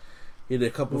Transformers. He did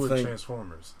a couple who were things.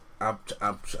 Transformers? I'm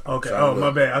Okay. trying Oh, to my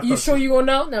look. bad. I You thought sure you gonna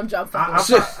know? No, I'm jumping. I was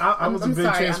a I'm big sorry,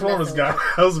 I'm Transformers messing guy. with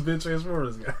I was a big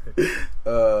Transformers guy.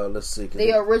 Let's see.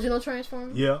 The original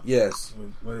Transformers. Yeah. Yes.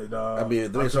 When I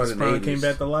mean, they Optimus started in the Prime came 80s.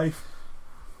 back to life.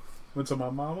 Went to my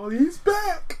mama. He's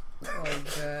back. Oh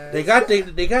god. They got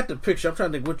the picture. I'm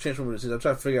trying to think what Transformer this is. I'm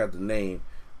trying to figure out the name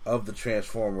of the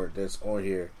Transformer that's on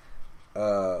here.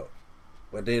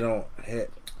 But they don't have.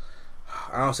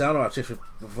 I don't know how to check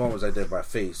performers like that by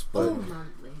face, but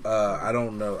I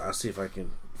don't know. I'll see if I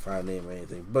can find a name or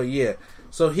anything. But yeah,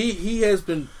 so he has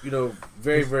been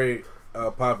very very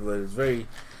popular. It's very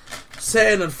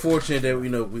sad and unfortunate that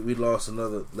we lost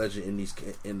another legend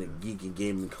in the geek and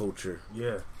gaming culture.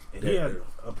 Yeah. And he had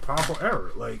a powerful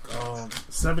era, like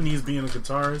 70s being a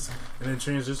guitarist, and then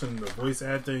transitioning to voice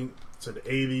acting to the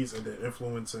 80s, and then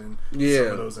influencing some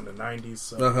of those in the 90s.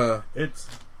 So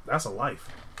that's a life.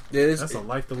 Yeah, that's a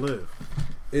life to live.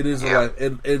 It is a life,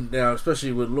 and now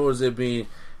especially with Lord Zed being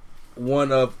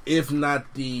one of, if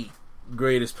not the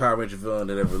greatest Power Ranger villain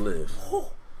that ever lived.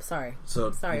 Sorry.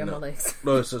 So sorry on my legs.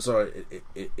 No, it's so sorry.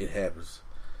 It happens.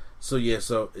 So yeah,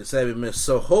 so it's having missed.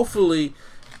 So hopefully,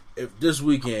 if this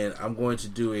weekend I'm going to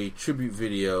do a tribute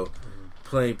video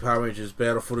playing Power Rangers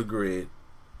Battle for the Grid,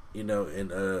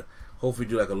 and hopefully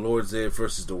do like a Lord Zed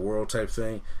versus the world type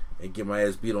thing, and get my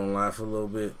ass beat online for a little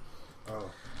bit.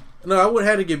 Oh. No, I wouldn't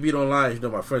have to get beat online.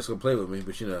 My friends gonna play with me,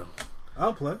 but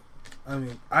I'll play. I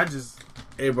mean,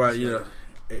 everybody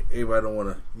don't want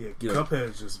to. Yeah,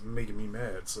 Cuphead's just making me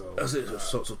mad. So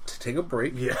so take a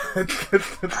break. Yeah.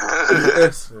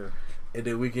 Yes. And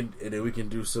then we can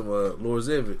do some Lord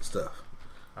Zed stuff.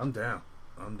 I'm down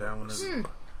whenever.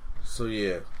 So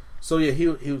yeah, he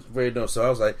was very dope. So I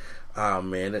was like, oh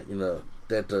man,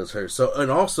 that does hurt. So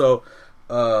and also,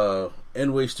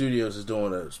 Endway Studios is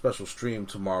doing a special stream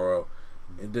tomorrow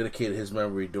and dedicated his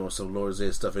memory doing some Lord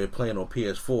Zed stuff. They're playing on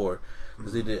PS4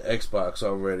 because they did Xbox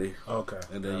already. Okay,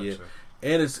 and then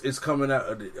and it's coming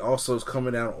out. Also, it's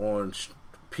coming out on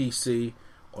PC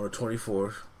on the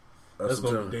 24th. That's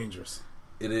going to be dangerous.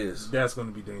 It is. That's going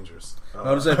to be dangerous.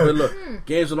 I was saying, but look,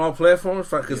 games on all platforms.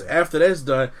 Because after that's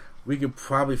done, we could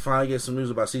probably finally get some news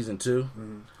about season 2.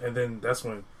 And then that's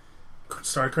when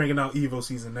start cranking out Evo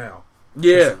season now.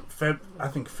 Yeah. I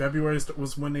think February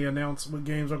was when they announced what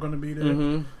games are going to be there.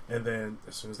 And then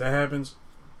as soon as that happens,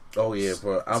 oh yeah,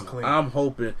 bro. I'm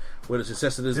hoping with the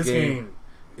success of this game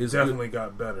is definitely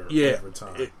got better over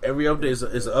time. Every update is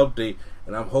an update,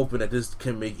 and I'm hoping that this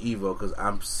can make Evo because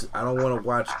I don't want to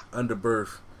watch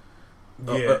Underbirth,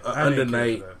 Under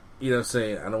Night. You know what I'm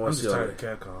saying? I don't want to see all that. I'm just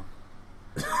tired of Capcom.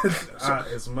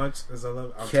 As much as I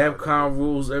love Capcom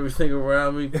rules everything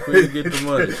around me. Please get the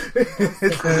money.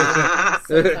 I'm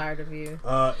so tired of you.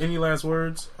 Any last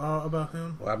words about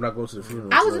him? Well, I'm not going to the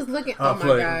funeral. I was just looking. Oh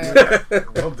my god!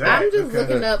 I'm just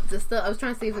looking up the stuff. I was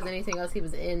trying to see if there's anything else he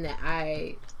was in that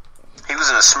He was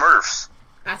in the Smurfs.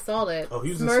 I saw that. Oh, he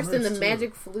was Smurfs in the too.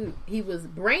 Magic Flute. He was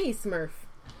Brainy Smurf.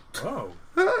 Oh,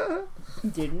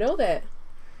 Didn't know that.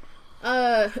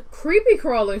 Creepy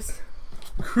Crawlers.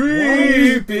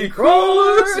 Creepy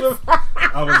Crawlers.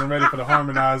 I wasn't ready for the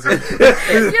harmonizer.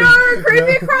 You remember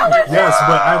Creepy Crawlers? Yes,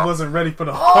 but I wasn't ready for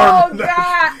the Oh harmonizer.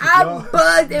 god, I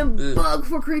bugged and bugged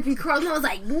for Creepy Crawlers. I was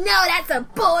like, no, that's a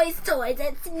boy's toy.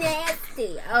 That's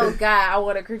nasty. Oh god, I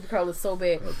want a Creepy Crawler so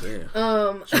bad.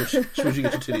 Oh damn. Should you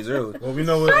get your titties early? Well, we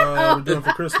know what we're doing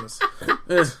for Christmas.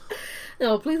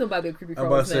 No, please don't buy me a Creepy I'm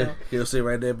about Crawler to say he'll say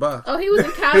right there, bye. Oh, he was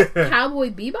in Cowboy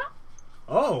Bebop?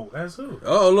 Oh, that's who?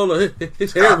 Oh, look,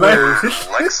 his hair grows.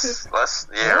 Lex,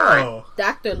 yeah, right. Oh.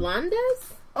 Dr. Londes?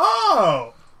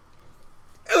 Oh.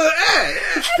 Hey,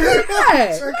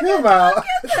 Check him out.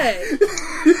 hey.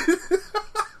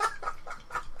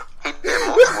 He did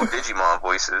multiple Digimon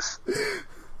voices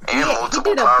and multiple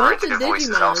did a Power bunch of Ranger voices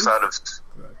Digimons. outside of.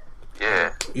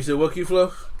 Yeah, You said what,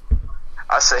 Q-Flow?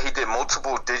 I said he did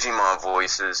multiple Digimon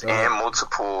voices and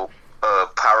multiple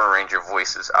Power Ranger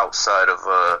voices outside of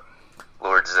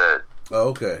Lord Zed. Oh,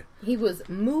 okay. He was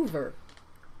Mover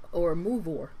or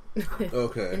Movor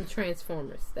Okay. in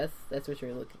Transformers. That's what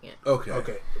you're looking at. Okay.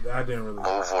 Okay, I didn't really.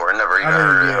 Over, I never even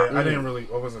heard of him. I didn't really.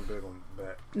 I wasn't big on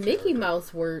that. Mickey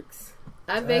Mouse works.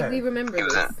 I vaguely remember He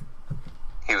was this.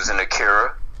 He was in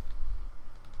Akira.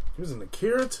 He was in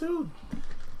Akira too.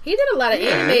 He did a lot of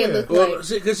anime. It looked Well, like.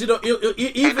 because He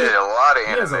even did a lot of He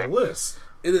has a anime. list.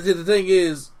 the thing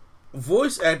is,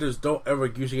 voice actors don't ever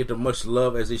usually get the much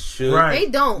love as they should. Right. They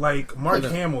don't. Like Mark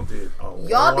Hamill did. Y'all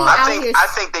be lot. out here. I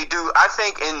think they do. I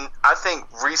think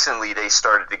recently they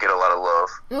started to get a lot of love.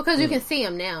 Well, because you can see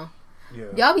him now. Yeah.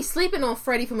 Y'all be sleeping on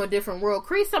Freddie from a different world.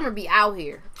 Cree Summer be out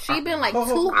here. She been like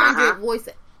 200 voice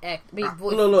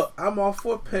voice. Look, I'm all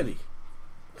for Penny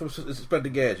from Inspector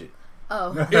Gadget.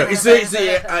 Oh, Yeah, you see,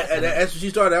 as she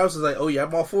started, I was just like, oh yeah,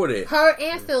 I'm all for that. her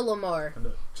and Phil Lamar.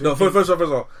 No, first of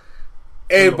all,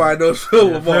 everybody knows Phil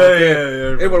Lamar.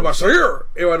 Okay? Everybody about Sir.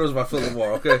 Everybody knows about Phil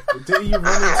Lamar. Okay. Didn't you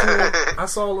run into him? I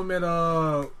saw him at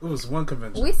it was one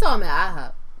convention. We saw him at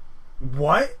IHOP.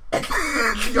 What?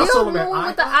 You don't know him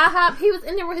with the IHOP? He was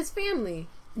in there with his family.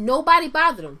 Nobody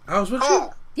bothered him. I was with Who? you.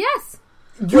 Yes.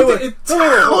 Hold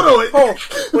on.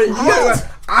 Wait,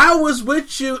 I was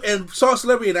with you and saw a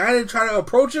celebrity, and I didn't try to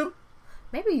approach him.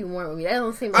 Maybe you weren't with me. That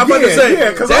don't seem I'm like about to say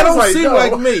Yeah, 'cause that I was don't like, seem no.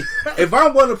 like me. If I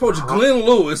want to approach Glenn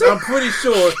Lewis, I'm pretty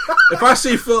sure if I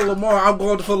see Phil Lamar, I'm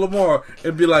going to Phil Lamar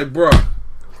and be like, "Bruh,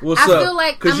 what's I up?" feel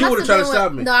like Because you would have tried to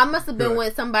stop me. No, I must have been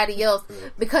with somebody else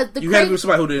because the You had to be crazy. with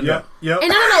somebody who didn't know. Yep.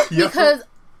 And I don't know Yep. because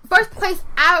first place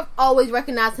I've always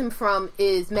recognized him from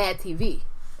is Mad TV.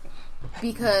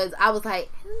 Because I was like,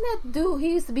 isn't that dude?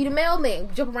 He used to be the mailman,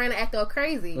 jump around and act all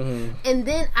crazy. And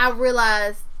then I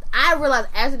realized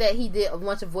after that he did a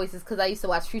bunch of voices because I used to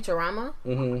watch Futurama.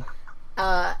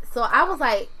 So I was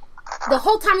like, the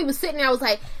whole time he was sitting there, I was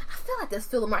like, I feel like that's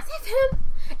Phil Lamar. Is that him?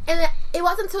 And then it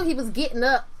wasn't until he was getting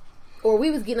up, or we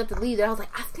was getting up to leave, that I was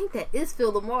like, I think that is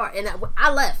Phil Lamar. And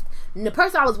I left. And the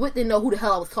person I was with didn't know who the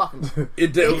hell I was talking to.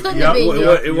 It couldn't have been you.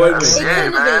 It wasn't me. It Yeah,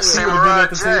 couldn't man, have been Samurai At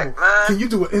the Jack, table. man. Can you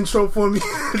do an intro for me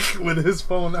with his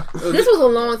phone out? This was a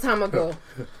long time ago.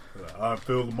 I'm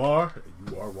Phil Lamar, and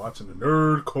you are watching the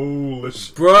Nerd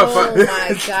Coalition. Bro, Oh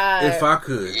my god. if I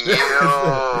could, Yo,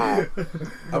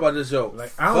 how about this, yo?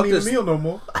 Like, I Fuck don't need a this. meal no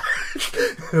more.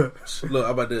 Look,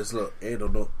 how about this? Look, Ed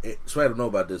don't know. Swag don't know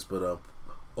about this, but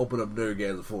open up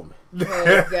Nerdgasm for me.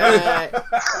 Oh god.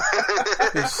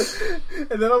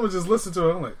 And then I'm gonna just listen to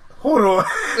it. I'm like, hold on. What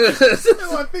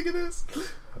I think it is.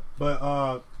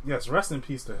 But yes, rest in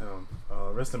peace to him.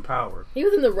 Rest in power. He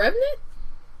was in The Revenant?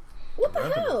 What the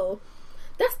Revenant. hell?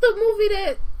 That's the movie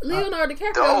that Leonardo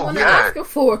DiCaprio Oh, won an yeah. Oscar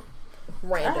for.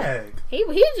 Random. Dang. He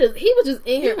was just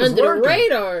in here was under working. the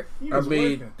radar. He I was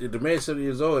mean, working. the man's 70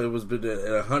 years old. It was been at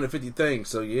 150 things.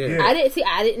 So yeah. Yeah.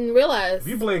 I didn't realize. If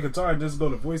you play guitar and just go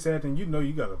to voice acting, you know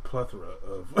you got a plethora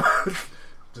of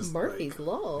Just Murphy's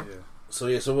Law. Yeah.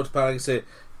 So what's Power Rangers said?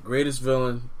 Greatest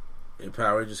villain in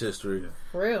Power Rangers history. Yeah.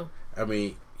 For real. I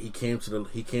mean, he came to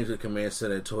the command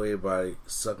center and told everybody,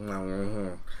 "Suck my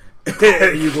horn."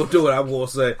 You gonna do it? I'm gonna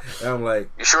say. And I'm like,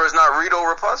 You sure it's not Rito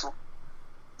Rapunzel?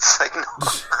 It's like, no.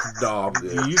 dog.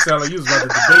 Yeah. You sound like you was about to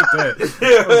debate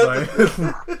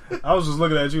that. I was just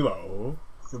looking at you like, oh.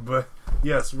 But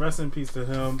yes, rest in peace to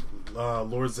him.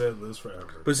 Lord Zed lives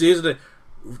forever. But see, here's the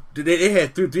thing. They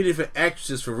had three different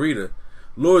actresses for Rita.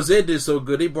 Lord Zed did so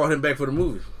good, they brought him back for the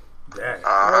movie. Dang.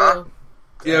 Uh-huh. Real.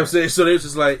 You know what I'm saying? So they was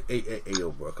just like, hey,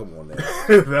 yo, bro, come on now.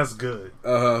 That's good.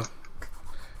 Uh-huh.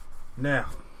 Now,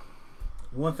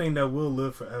 one thing that will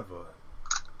live forever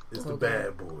is the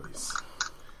Bad Boys.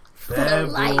 Bad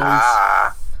life. Boys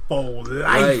Ah. for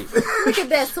life. Right. Look at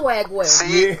that swag wear.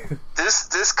 See, Yeah.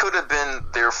 this could have been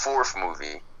their fourth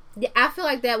movie. Yeah, I feel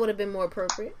like that would have been more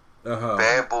appropriate. Uh-huh.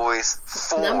 Bad Boys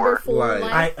 4. Number 4, Like-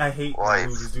 life. I hate when Life.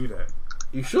 movies do that.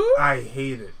 You sure? I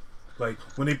hate it. Like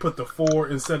when they put the 4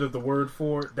 instead of the word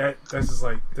 4. That's just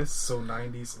like, this is so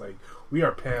 90s. Like, we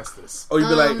are past this. Oh, you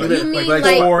be like, you mean like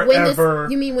forever. when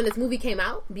this? You mean when this movie came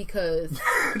out? Because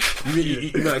you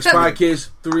mean like Spy Kids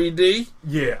 3D?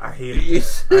 Yeah, I hated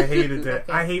that. I hated that.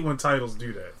 Okay. I hate when titles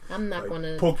do that. I'm not Like,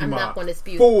 gonna. Pokemon I'm not gonna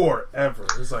dispute. forever.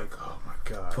 It's like, oh my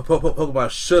god. Pokemon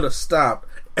should have stopped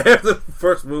after the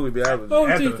first movie. Be honest.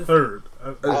 After the third.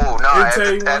 Oh, no, I'll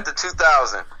tell you what, after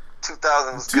 2000.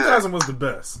 2000 was 2000 good. was the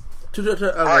best.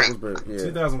 Right.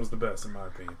 2000 was the best in my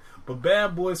opinion. But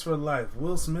Bad Boys for Life,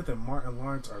 Will Smith and Martin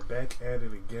Lawrence are back at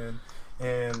it again,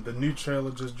 and the new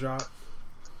trailer just dropped.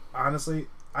 Honestly,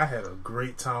 I had a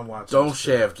great time watching. Don't this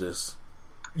trailer. shaft this.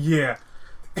 Yeah.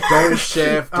 Don't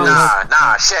shaft this.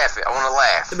 Nah, Shaft it. I want to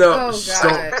laugh. No, Oh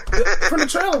God! From the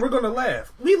trailer, we're gonna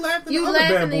laugh. We laughed in You the other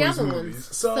laughed Bad in the Boys other movies,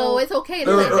 ones, so it's okay to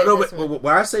No, laugh at no, this but one.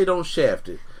 when I say don't shaft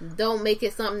it, Don't make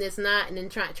it something that's not, and then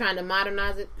trying to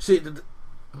modernize it. see,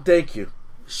 thank you.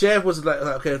 Shaft was like,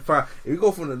 okay, fine. If you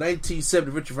go from the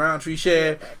 1970 Richard Roundtree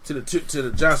Shaft to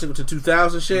the John Singleton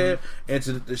 2000 Shaft, and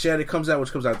to the Shaft that comes out,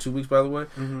 which comes out in 2 weeks, by the way,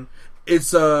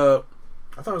 it's I thought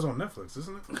it was on Netflix,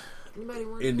 isn't it? Anybody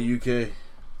want in the UK.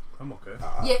 I'm okay.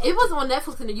 Yeah, it was on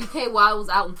Netflix in the UK while it was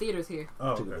out in theaters here.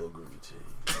 Oh, Take a okay. little groovy tea.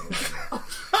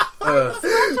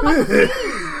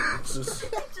 Just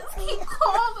keep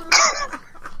calling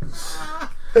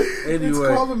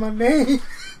Anyway, my name.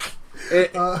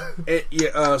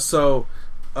 So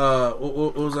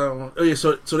what was I on? Oh yeah,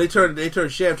 so they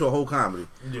turned Shaft to a whole comedy,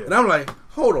 Yeah. and I'm like,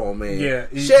 hold on, man. Yeah,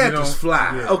 Shaft is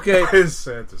fly, yeah. okay. It's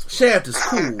sad as fuck. Shaft is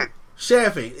cool.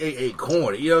 Shaft ain't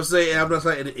corny. You know what I'm saying? I'm just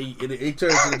like, it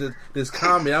turns into this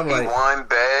comedy. I'm like, One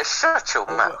bad, shut your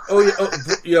mouth. oh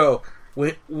yeah, yo,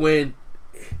 when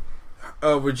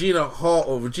Regina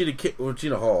Hall,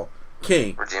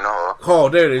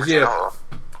 there it is, Regina yeah, Hall.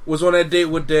 was on that date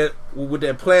with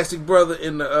that plastic brother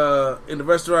in the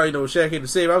restaurant. You know, Shaq had to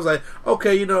save. I was like,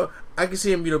 okay, you know, I can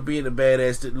see him, you know, being a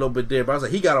badass a little bit there. But I was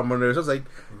like, he got on my nerves. I was like,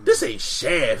 this ain't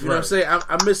Shaft. You know what I'm saying?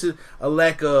 I'm missing a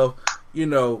lack of, you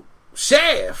know,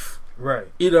 Shaft. Right.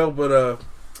 You know, but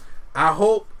I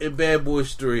hope in Bad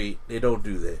Boys 3 they don't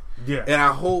do that. Yeah. And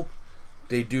I hope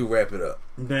they do wrap it up.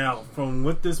 Now, from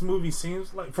what this movie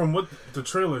seems like, from what the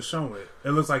trailer is showing, it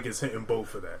looks like it's hitting both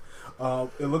for that.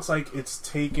 It looks like it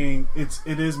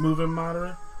is moving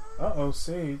modern.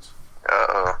 Sage.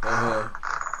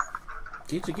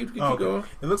 Keep Okay. going.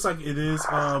 It looks like it is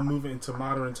moving into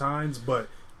modern times, but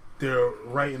they're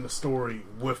writing the story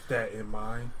with that in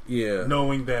mind, Yeah.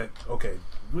 knowing that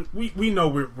we know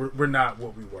we're not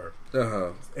what we were,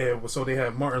 and so they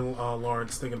have Martin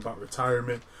Lawrence thinking about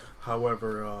retirement.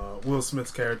 However, Will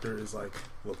Smith's character is like,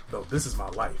 well, no, this is my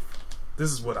life.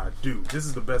 This is what I do. This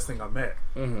is the best thing I'm at,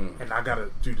 and I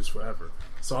gotta do this forever.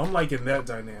 So I'm liking that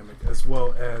dynamic, as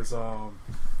well as I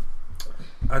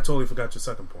totally forgot your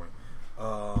second point.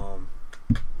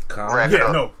 Wrap it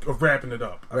up. Wrapping it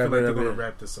up. I feel Wrapping like it they're up, gonna yeah.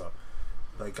 wrap this up.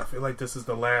 Like, I feel like this is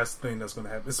the last thing that's gonna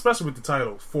happen, especially with the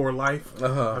title "For Life."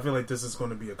 I feel like this is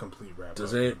gonna be a complete wrap.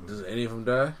 Does any of them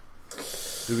die?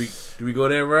 Do we go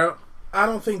that route? I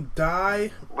don't think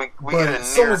die, We get but a near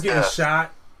someone's getting death.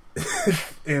 shot,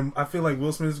 and I feel like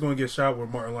Will Smith is gonna get shot where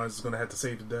Martin Lawrence is gonna have to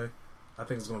save the day. I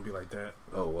think it's gonna be like that.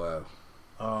 Oh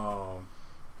wow.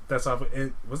 That's how.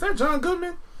 Was that John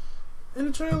Goodman in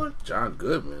the trailer? John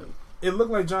Goodman. It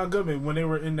looked like John Goodman when they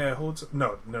were in that hotel.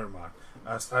 No, never mind.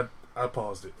 I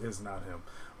paused it. It's not him.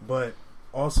 But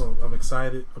also, I'm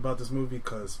excited about this movie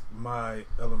because my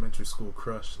elementary school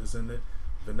crush is in it.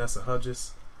 Vanessa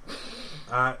Hudgens.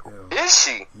 I am. Is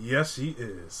she? Yes, she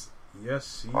is.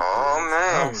 Yes, she is. Oh,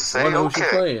 man. I Say Wonder who she okay.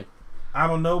 playing. I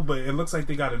don't know, but it looks like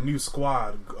they got a new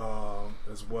squad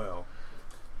as well.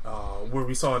 where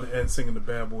we saw the end singing the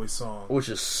Bad Boys song. Which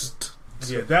is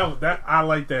Yeah, that I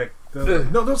like that.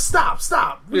 No, stop.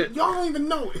 Yeah. Y'all don't even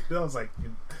know it. I was like,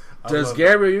 does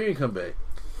Gabrielle Union come back?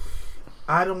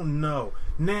 I don't know.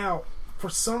 Now, for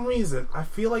some reason, I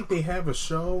feel like they have a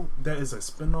show that is a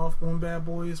spinoff on Bad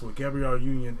Boys with Gabrielle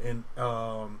Union and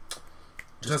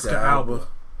Jessica Alba.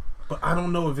 But I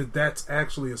don't know if that's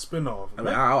actually a spinoff. I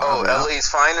mean, LA's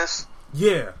Finest?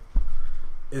 Yeah.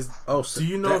 Do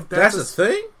you know if that's a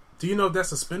thing? Do you know if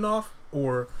that's a spinoff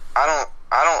or? I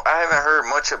haven't heard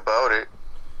much about it.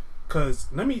 Cause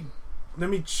let me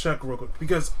check real quick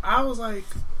because I was like,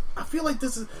 I feel like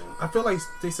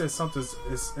they said something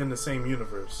is in the same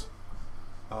universe,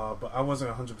 but I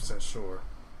wasn't 100% sure.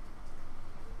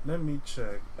 Let me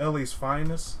check. LA's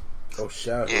Finest. Oh,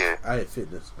 shout! Yeah, I had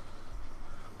fitness.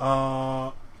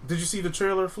 Did you see the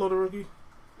trailer, Flo the Rookie?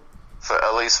 For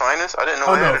LA's Finest? I didn't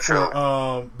know they had a trailer.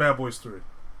 For Bad Boys 3.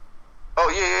 Oh,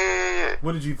 yeah.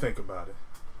 What did you think about it?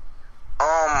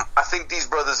 I think these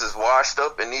brothers is washed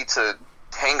up and need to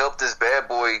hang up this bad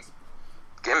boy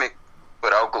gimmick,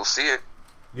 but I'll go see it.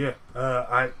 Yeah,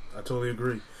 I totally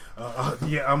agree.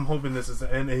 Yeah, I'm hoping this is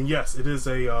and yes, it is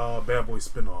a Bad Boy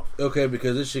spinoff. Okay,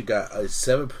 because this shit got a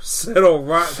 7% on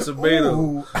Rotten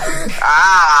Tomatoes.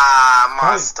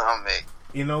 My stomach.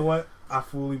 You know what? I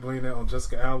fully blame that on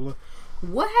Jessica Alba.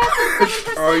 What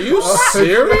happened? Are you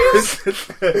serious?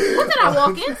 What did I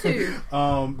walk into?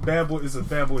 Bad Boy is a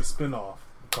Bad Boy spinoff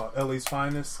called LA's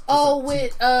Finest.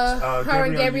 With her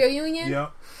and Gabrielle Union.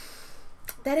 Yep.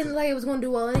 That didn't look like it was going to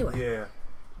do well anyway. Yeah.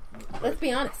 Let's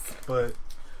be honest. But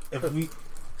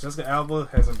Jessica Alba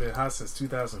hasn't been hot since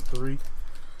 2003,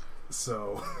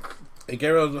 so. And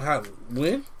Gabrielle hot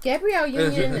when? Gabrielle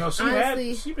Union. No,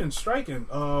 honestly, she been striking.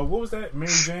 What was that?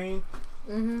 Mary Jane.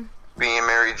 Mm-hmm. Being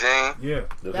Mary Jane. Yeah,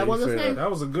 that was a thing. That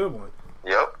was a good one.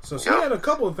 Yep. So she had a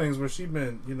couple of things where she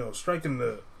been, striking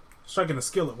the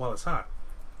skillet while it's hot.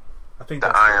 I think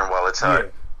the iron while it's hot.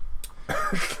 Yeah.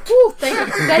 Ooh, thank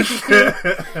you,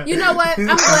 Steve. You know what? I'm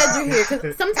glad you're here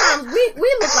because sometimes we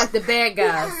look like the bad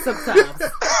guys sometimes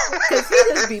because he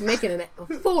just be making a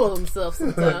fool of himself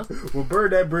sometimes. We'll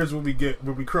burn that bridge when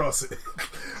we cross it.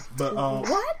 But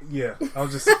what? Yeah, I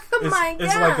was just. My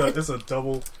it's God. like it's a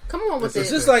double. Come on with Is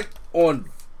this. this like on,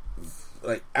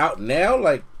 like out now,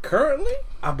 like currently?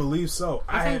 I believe so.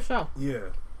 I think so.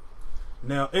 Yeah.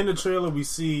 Now in the trailer we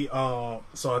see.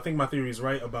 So I think my theory is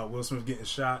right about Will Smith getting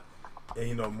shot.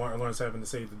 And Martin Lawrence having to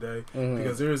save the day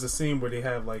because there is a scene where they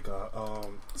have like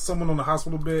someone on the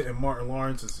hospital bed and Martin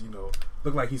Lawrence is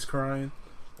look like he's crying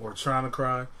or trying to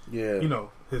cry. Yeah,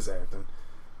 his acting.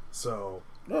 So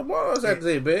no, Martin Lawrence had to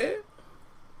say bad.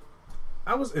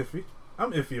 I was iffy.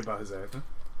 I'm iffy about his acting.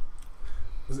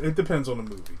 It depends on the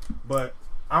movie, but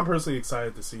I'm personally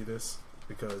excited to see this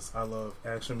because I love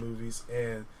action movies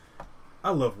and I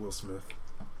love Will Smith.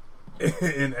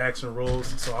 In action roles,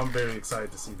 so I'm very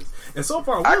excited to see this. And so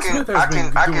far, Will Smith has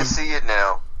been I can see it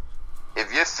now.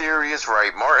 If your theory is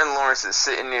right, Martin Lawrence is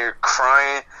sitting there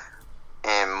crying,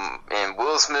 and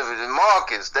Will Smith is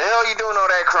Marcus. The hell you doing all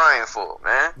that crying for,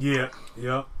 man? Yeah,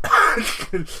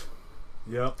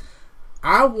 yep.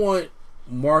 I want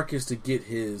Marcus to get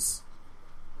his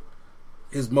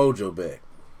mojo back.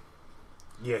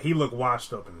 Yeah, he looked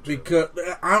washed up in the trailer.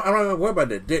 Because I'm not worried about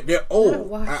that. They're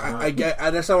old.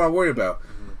 That's all I worry about.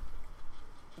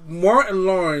 Mm-hmm. Martin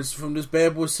Lawrence from this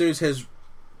Bad Boy series has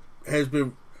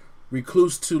been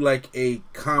recluse to like a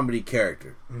comedy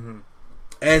character,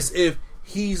 as if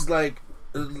he's like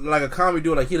a comedy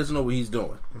dude, like he doesn't know what he's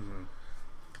doing. Mm-hmm.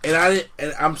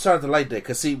 And I'm starting to like that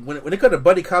because see, when it comes to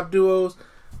buddy cop duos,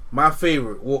 my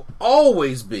favorite will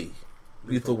always be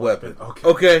Lethal Weapon.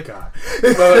 Okay. God.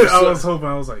 I was hoping.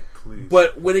 I was like, please.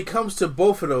 But when it comes to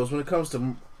both of those, when it comes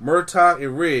to Murtaugh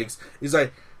and Riggs, it's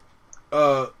like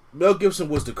Mel Gibson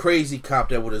was the crazy cop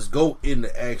that would just go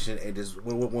into action and just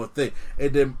one thing,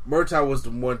 and then Murtaugh was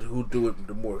the one who do it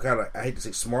the more kind of, I hate to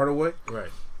say, smarter way. Right.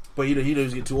 But he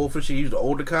doesn't get too old for shit. He was the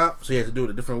older cop, so he had to do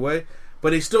it a different way. But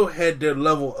they still had their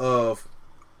level of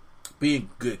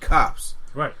being good cops.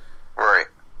 Right. Right.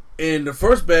 In the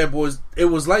first Bad Boys, it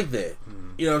was like that.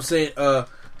 You know what I'm saying?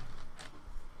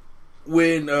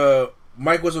 When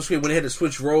Mike was on screen, when they had to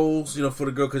switch roles, for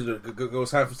the girl, because the girl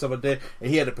was hiding from stuff like that, and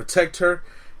he had to protect her,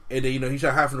 and then, he tried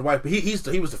to hide from the wife, but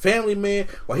he was the family man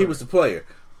while he was the player.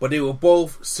 But they were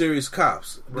both serious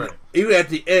cops. Right. Even at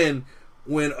the end,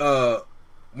 when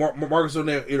Marcus on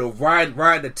there,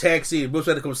 riding the taxi, and Bush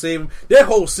had to come save him, that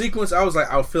whole sequence, I was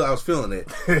feeling it.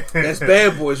 That's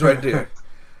Bad Boys right there.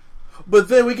 But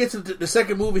then we get to the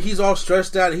second movie. He's all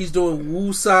stressed out. And he's doing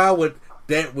woosah with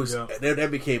that was that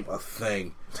became a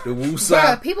thing. The Bruh,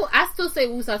 woosah. people, I still say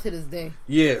woosah to this day.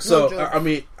 Yeah, so joke. I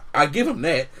mean, I give him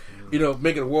that. You know,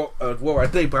 making a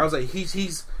worldwide thing. But I was like,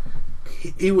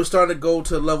 he was starting to go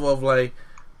to the level of like,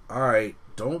 all right,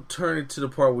 don't turn it to the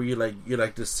part where you're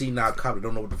like this senile cop that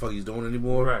don't know what the fuck he's doing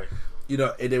anymore. Right. You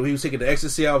know, and then when he was taking the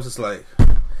ecstasy, I was just like,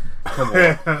 come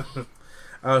on.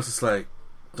 I was just like,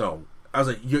 don't. I was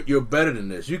like, you're better than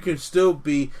this. You can still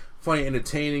be funny,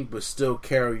 entertaining, but still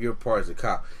carry your part as a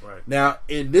cop. Right. Now,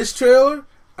 in this trailer,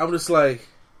 I'm just like,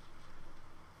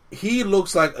 he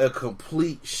looks like a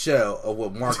complete shell of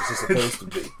what Marcus is supposed to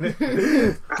be.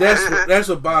 That's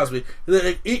what bothers me.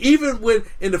 Like, even when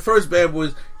in the first Bad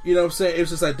Boys, you know what I'm saying? It was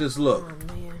just like this look.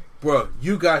 Oh, man. Bro,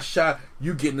 you got shot.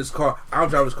 You get in this car. I'm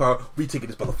driving this car. We taking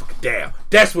this motherfucker down.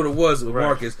 That's what it was with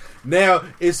Marcus. Now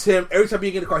it's him. Every time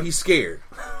he get in the car, he's scared.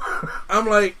 I'm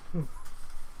like,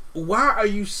 why are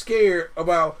you scared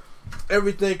about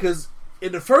everything? Because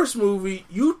in the first movie,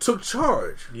 you took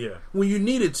charge. Yeah. When you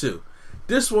needed to.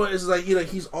 This one is like, you know,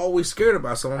 he's always scared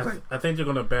about something. I think they're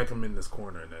gonna back him in this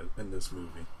corner in this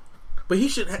movie. But he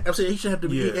should. I'm saying he should have to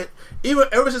be. Yeah. Even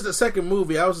ever since the second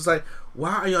movie, I was just like,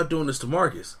 why are y'all doing this to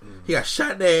Marcus? He got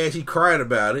shot in the ass. He cried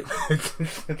about it.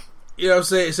 You know what I'm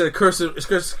saying? Instead of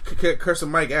cursing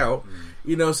Mike out.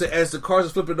 You know what I'm saying? As the cars are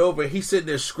flipping over, he's sitting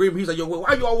there screaming. He's like, yo,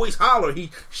 why you always holler?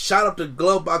 He shot up the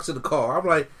glove box of the car. I'm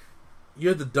like,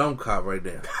 you're the dumb cop right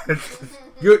now.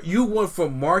 You went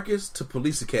from Marcus to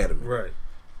Police Academy. Right.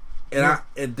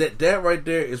 And that right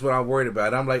there is what I'm worried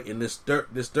about. I'm like, in this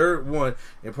third one,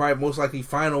 and probably most likely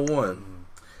final one,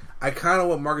 I kind of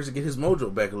want Marcus to get his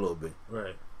mojo back a little bit.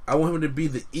 Right. I want him to be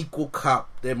the equal cop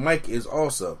that Mike is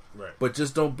also. Right. But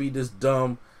just don't be this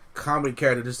dumb comedy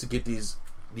character just to get these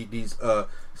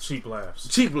cheap laughs.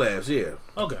 Cheap laughs, yeah.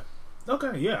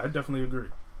 Okay, yeah, I definitely agree.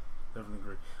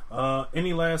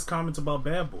 Any last comments about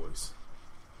Bad Boys?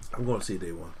 I'm going to see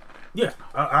day one. Yeah,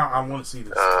 I want to see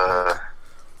this.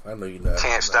 I know you're not.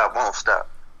 Can't stop, won't stop.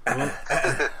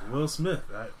 Will Smith,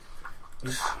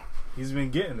 he's been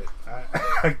getting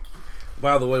it.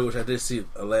 By the way, which I did see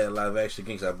a live action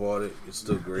Kings. I bought it. It's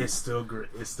still great. It's still great.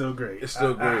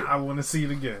 I want to see it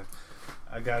again.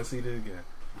 I gotta see it again.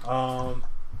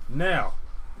 Now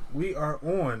we are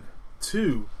on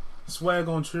to Swag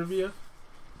on Trivia.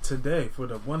 Today for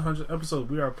the 100th episode,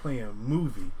 we are playing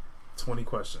movie 20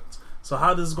 questions. So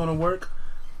how this is going to work?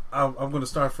 I'm going to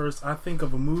start first. I think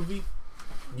of a movie.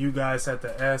 You guys have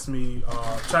to ask me,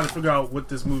 trying to figure out what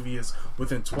this movie is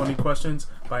within 20 questions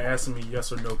by asking me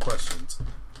yes or no questions.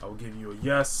 I will give you a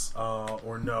yes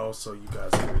or no, so you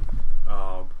guys can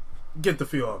get the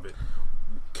feel of it.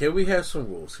 Can we have some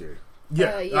rules here?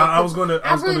 Yeah, I was gonna.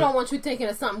 I really don't want you thinking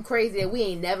of something crazy that we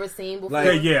ain't never seen before.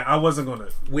 Like, yeah, I wasn't gonna.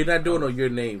 We're not doing on your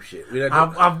name shit. We're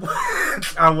not doing,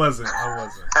 I wasn't. I'm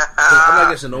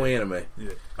not guessing no anime. Yeah,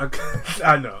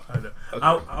 I know. Okay.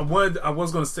 I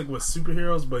was gonna stick with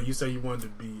superheroes, but you said you wanted to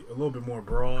be a little bit more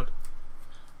broad.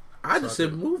 I just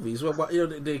said movies. Well, you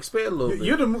know, they expand a little bit.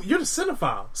 You're the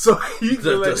cinephile, so you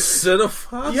the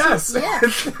cinephile. Yes.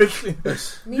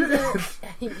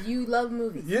 You love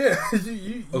movies. Yeah.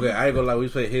 Okay, I ain't gonna lie. We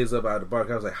played Heads Up out of the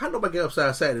bar. I was like, how nobody get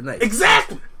upside Saturday night?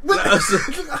 Exactly.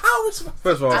 How is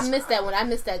first of all, I missed that one. I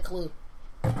missed that clue.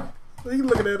 You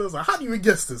looking at us like, how do you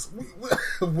guess this?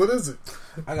 What is it?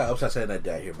 I got Upside Saturday Night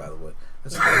down here, by the way.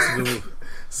 That's a good movie.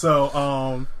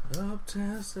 So,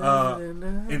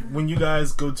 when you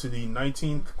guys go to the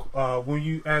 19th, when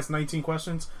you ask 19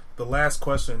 questions, the last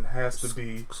question has to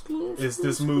be, is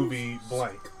this movie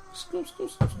blank?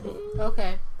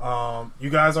 Okay. You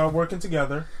guys are working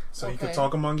together, so you can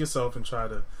talk among yourself and try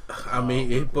to.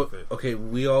 Okay,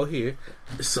 we all here.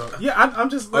 So yeah, I'm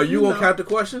just. Are you gonna count the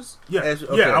questions? Yeah,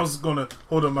 yeah. I was gonna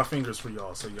hold up my fingers for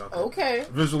y'all so y'all can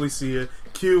visually see it.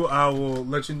 Q, I will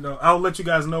let you know. I'll let you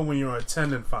guys know when you're at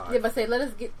 10 and 5. Yeah, but say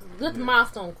let the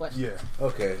milestone question. Yeah.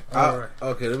 Okay. All right.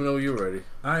 Okay. Let me know when you're ready.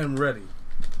 I am ready.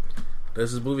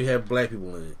 Does this movie have black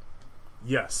people in it?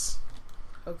 Yes.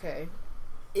 Okay.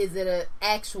 Is it an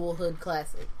actual hood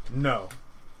classic? No.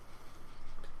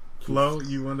 Flo,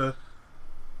 you wanna?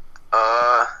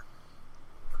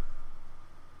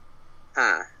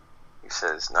 You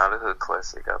said it's not a hood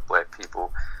classic. Got black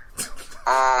people. Is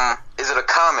it a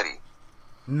comedy?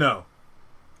 No.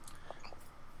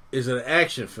 Is it an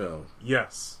action film?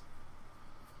 Yes.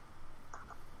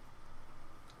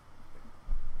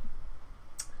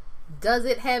 Does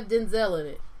it have Denzel in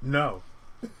it? No.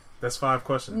 That's 5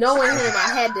 questions. Knowing him,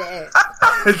 I had to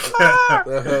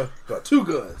ask. Got 2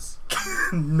 guns.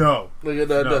 No. Look at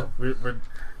that. No.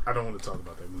 I don't want to talk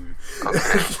about that movie.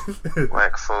 Okay.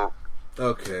 Black folk.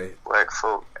 Okay. Black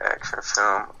folk action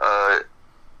film.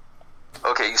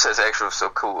 Okay, you said it's actual, so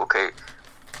cool. Okay.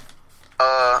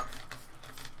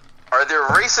 Are there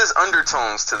racist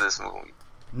undertones to this movie?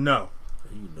 No.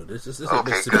 You know this. This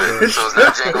Okay, is good. So it's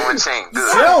not Django Unchained.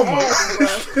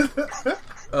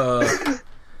 Good.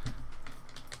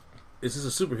 Is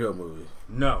this a superhero movie?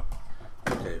 No.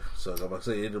 Okay, so I'm about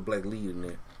to say there's a black lead in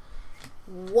there.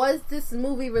 Was this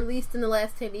movie released in the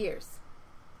last 10 years?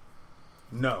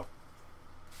 No.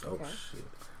 Oh Okay.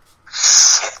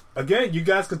 shit. Again, you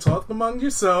guys can talk among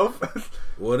yourself.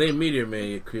 Well, it ain't Meteor Man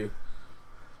yet, Chris.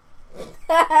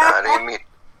 Nah, it ain't me.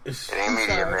 It ain't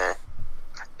media, man.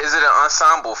 Is it an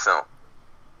ensemble film?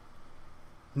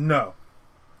 No.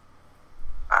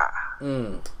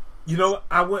 Mm. You know,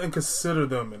 I wouldn't consider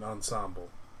them an ensemble.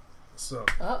 So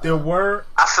Uh-oh. there were.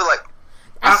 I feel like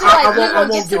I feel like I we're won't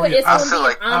gonna get to give it. you- It's I gonna feel be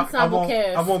like- an ensemble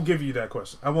cast. I won't give you that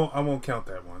question. I won't count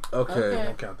that one. Okay. Okay. I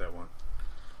won't count that one.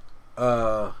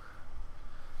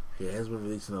 Yeah, it has been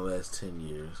released in the last 10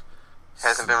 years.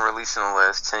 hasn't been released in the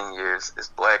last 10 years. It's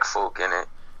black folk in it.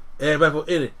 And black people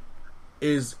in it.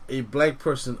 Is a black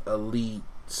person a lead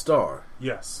star?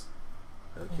 Yes.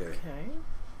 Okay. Okay.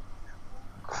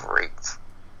 Great.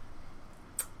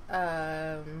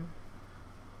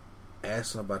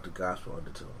 Ask them about the gospel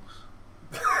undertones.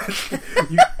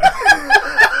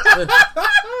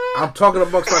 I'm talking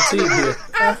amongst my team here.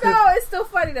 I know, it's still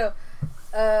funny though.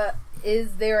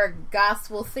 Is there a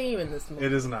gospel theme in this movie?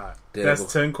 It is not. There That's we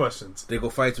go. 10 questions. They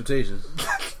go fight Temptations.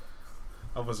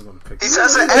 I wasn't going to pick He it.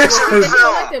 says an I action like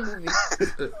that film.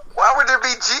 movie. Why would there be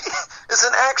It's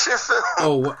an action film.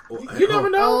 Oh, what? You never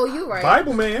know. Oh, you right.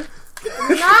 Bible Man.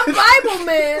 Not Bible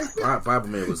Man. Bible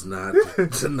Man was not.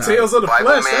 Tales of the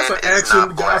Bible Flesh. Man That's an is action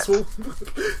not black.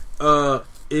 gospel.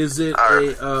 Is it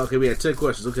Alright. a? Okay, we had 10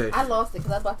 questions. Okay. I lost it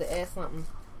because I was about to ask something.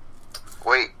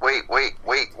 Wait.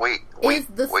 Is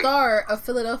the star a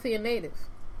Philadelphia native?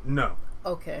 No.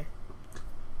 Okay.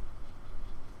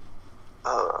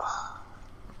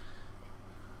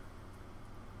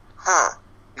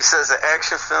 You said it's an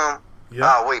action film? Yep.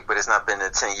 Ah, wait, but it's not been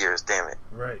in 10 years, damn it.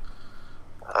 Right.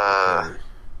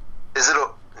 Is it a...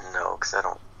 No, because I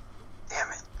don't... Damn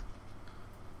it.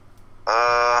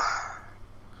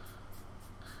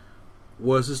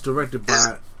 Was this directed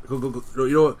by? Go. No,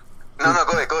 you know what? No,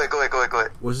 go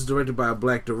ahead. Was this directed by a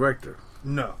black director?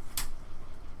 No.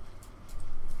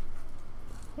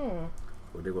 Or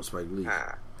they go Spike Lee?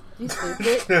 You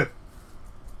stupid.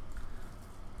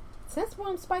 Since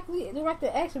when Spike Lee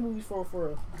directed action movies for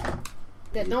real?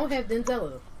 That don't have Denzel in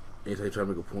them. Anytime trying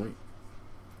to make a point.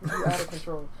 You out of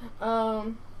control.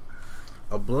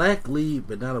 A black lead,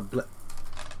 but not a black.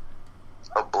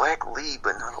 A black lead,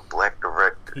 but not a black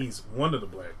director. He's one of the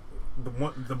black.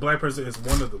 The black person is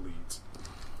one of the leads.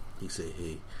 He said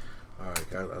he. Alright,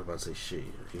 I was about to say she.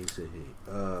 Okay, he said he.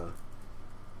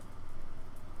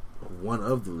 One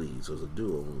of the leads was a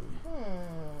duo movie.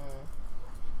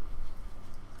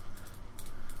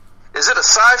 Is it a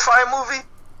sci-fi movie?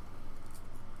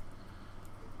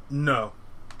 No.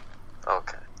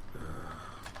 Okay.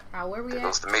 Where we There at?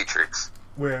 goes the Matrix.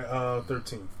 We're at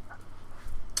 13.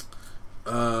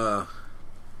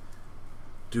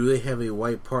 Do they have a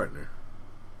white partner?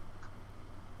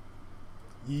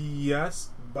 Yes,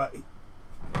 but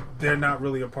they're not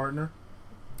really a partner.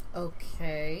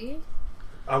 Okay.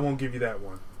 I won't give you that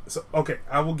one. So okay,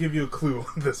 I will give you a clue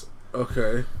on this one.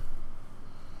 Okay.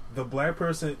 The black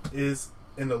person is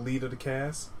in the lead of the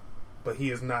cast, but he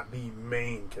is not the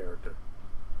main character.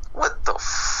 What the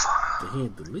fuck? He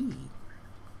ain't the lead.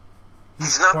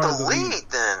 He's not part of the the lead, lead.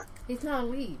 then. He's not a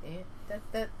lead, man.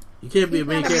 That You can't be a he's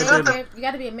main not character. You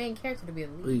got to be a main character to be a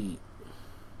lead. Lead.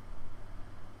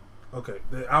 Okay,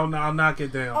 I'll knock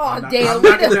it down. Oh I'll knock damn!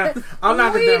 it down. I'll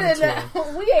knock it down to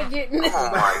 12. We ain't getting this.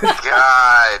 Oh my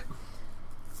god.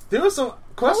 There were some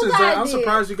questions What that I I'm did?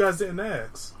 surprised you guys didn't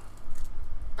ask.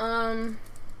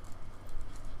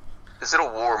 Is it a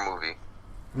war movie?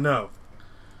 No,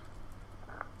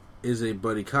 Is a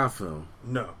buddy cop film.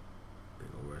 no. They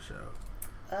go Rush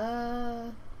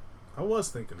Hour. I was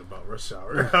thinking about Rush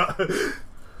Hour.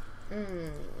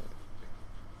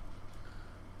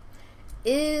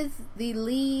 Is the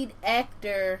lead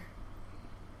actor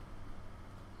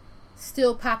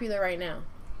still popular right now?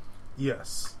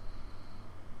 Yes.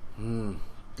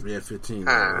 We had 15.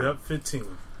 Yep, 15.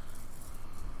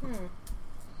 Alright,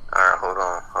 hold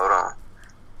on.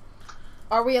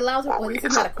 Are we allowed to? Well, Well, this is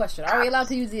it's not a- a question. Are we allowed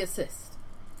to use the assist?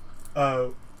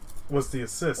 What's the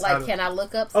assist? Like, can I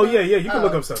look up? Oh Stuff? yeah, you can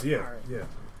look Oh, up stuff. Yeah, alright. yeah.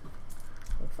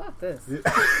 Well, fuck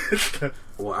this.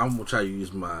 Well, I'm gonna try to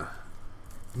use my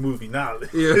movie knowledge.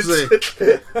 Yeah, I'm saying.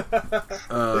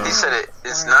 He said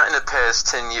it's not in the past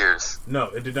 10 years. No,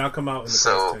 it did not come out in the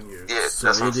past 10 years. Yeah, So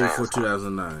that's what I'm anything saying. before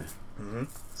 2009. Mm-hmm.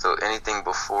 So anything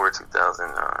before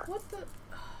 2009. What the?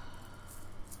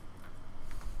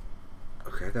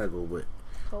 Okay, I gotta go with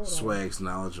Hold on. Swag's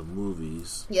knowledge of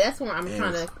movies. Yeah, that's what I'm and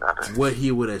trying to. what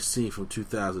he would have seen from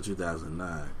 2000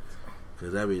 2009.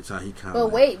 Because that'd be the time he commented.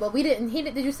 But wait, but we didn't. He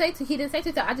did you say? He didn't say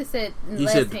 2000. I just said in the He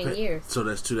last said 10 years. So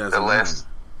that's The 2009. last.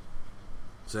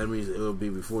 So that means it will be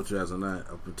before 2009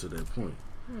 up until that point.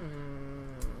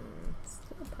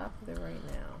 Still popular right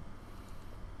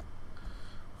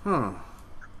now. Huh.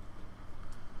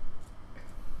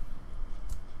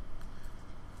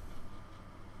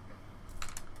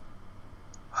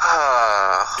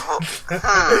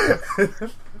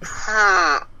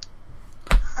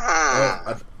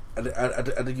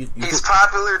 I think you He's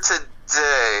popular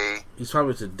today. he's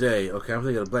probably today. Okay, I'm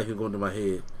thinking of black people going to my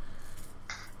head.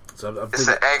 So I'm It's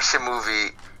thinking. an action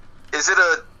movie.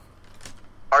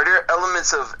 Are there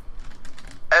elements of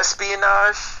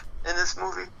espionage in this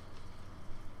movie?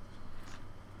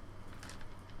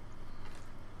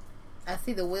 I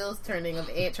see the wheels turning of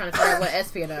Ed trying to figure out what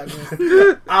espionage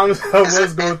is. I was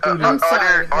going through I'm that.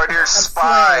 sorry. Are there I'm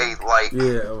spy like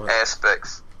Yeah.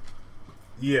 aspects?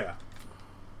 Yeah.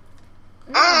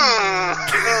 It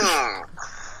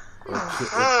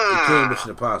can't Mission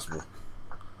Impossible.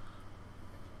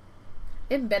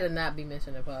 It better not be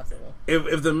Mission Impossible.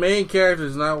 If the main character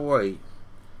is not white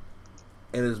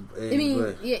and is You mean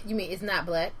black, you mean it's not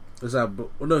black? it's not. Well,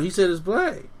 no, he said it's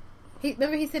black.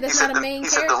 Remember he said that's He said not a main he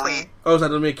said character. the lead. Oh, it's not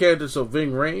the main character. So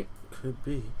Ving Rhames could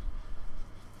be,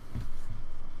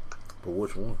 but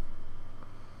which one?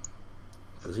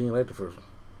 Because he ain't like the first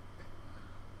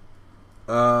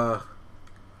one.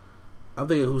 I'm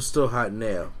thinking who's still hot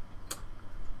now.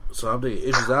 So I'm thinking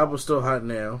Idris Elba's still hot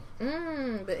now.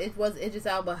 But it was Idris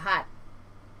Elba hot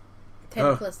 10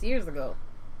 Huh. plus years ago.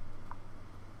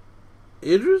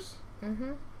 Idris?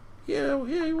 Mm-hmm. Yeah,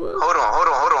 he was. Hold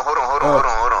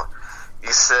on.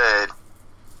 You said,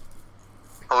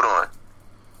 hold on.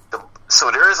 So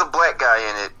there is a black guy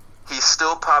in it. He's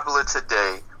still popular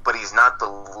today, but he's not the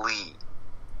lead.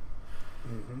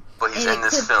 Mm-hmm. But he's And in it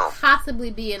this could film. possibly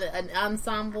be an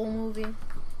ensemble movie.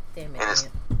 Damn it. And it's-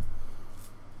 Ed.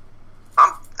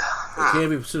 It can't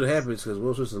be Pursuit of Happiness because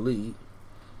Will Smith's the lead.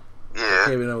 It Yeah.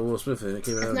 can't be no Will Smith in it. It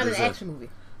can't be It's no not an Denzel. action movie.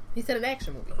 He said an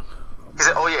action movie. He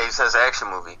said, oh yeah, he says action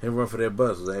movie. Him Run for That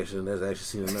Bus was action. That's actually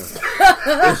seen enough.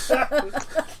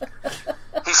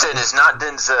 He said it's not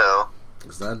Denzel.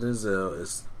 It's not Denzel.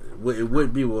 It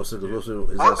wouldn't be Will Smith. Will Smith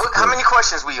is How many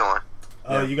questions we on?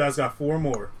 You guys got 4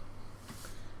 more.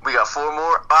 We got 4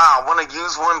 more. I want to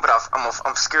use one, but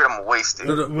I'm scared I'm gonna waste it.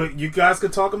 No. Well, you guys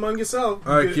could talk among yourself.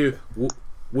 All right, Q.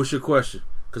 What's your question?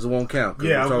 Because it won't count. 'Cause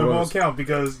Yeah, we're it talking about won't this. count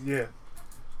because, yeah.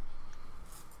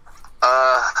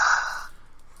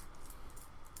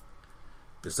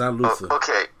 It's not Luther.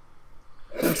 Okay.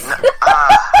 I'm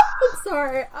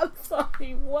sorry.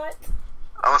 What?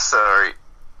 I'm sorry.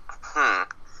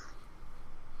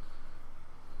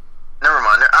 Never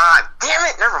mind. Damn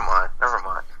it. Never mind.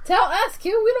 Tell us,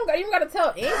 Q. We don't got even got to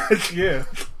tell Ed. Yeah.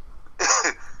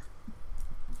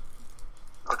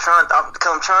 I'm trying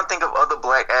to think of other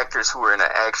black actors who are in an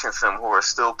action film who are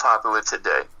still popular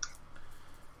today.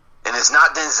 And it's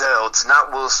not Denzel. It's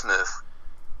not Will Smith.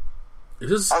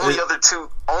 Only other two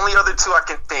I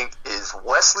can think is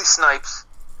Wesley Snipes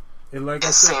And like and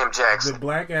I said, Sam Jackson. the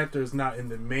black actor is not in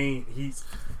the main.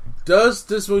 Does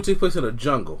this movie take place in a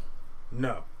jungle?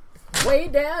 No. Way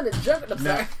down the jungle. I'm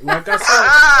Now, sorry. like I said,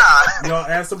 Ah! y'all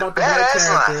asked about the black Badass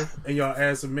character, and y'all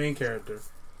asked the main character,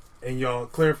 and y'all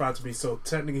clarified to me. So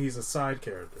technically, he's a side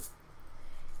character.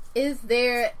 Is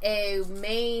there a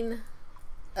main?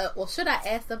 Well, should I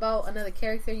ask about another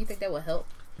character? You think that would help?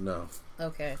 No.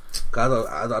 Okay. Cause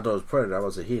I thought it was Predator. I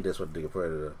was a that's what the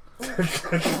Predator.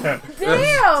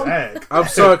 Damn. Dag. I'm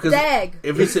sorry, because Dag.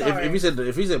 if he said Sorry.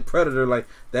 if he said Predator, like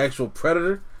the actual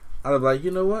Predator, I'd be like,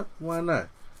 you know what? Why not?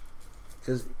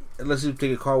 Because unless you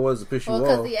think a car was to piss you Well,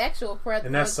 because off, the actual Predator.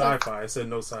 And that's sci-fi. I said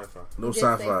no sci-fi. no Did say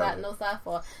sci-fi.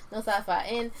 No sci-fi,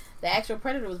 and the actual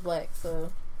Predator was black.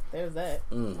 So there's that.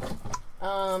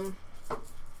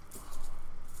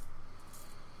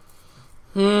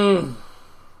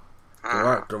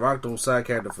 The Rock don't side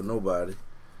character for nobody.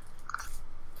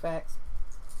 Facts.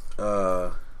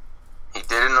 He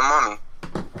did it in The Mummy.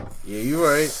 Yeah, you're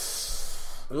right.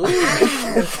 Ooh.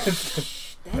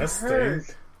 That's hurt.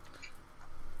 stink.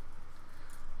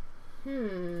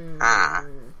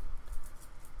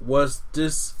 Was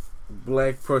this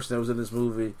black person that was in this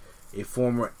movie a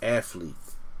former athlete?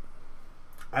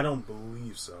 I don't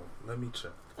believe so. Let me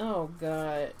check. Oh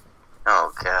God.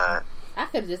 Oh God. I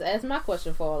could have just asked my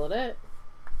question for all of that.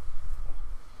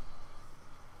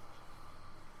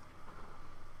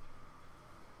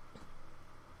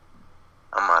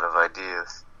 I'm out of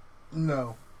ideas.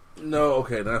 No. No,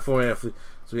 okay, not 4 athletes.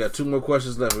 So we got 2 more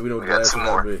questions left. We know what the last one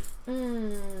will be.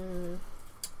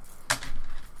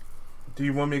 Do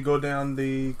you want me to go down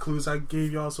the clues I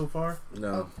gave y'all so far?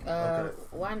 No. Okay.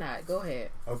 Why not? Go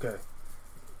ahead. Okay.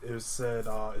 It said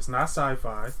it's not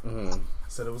sci-fi. Mm-hmm. It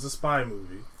said it was a spy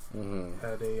movie. Mm-hmm.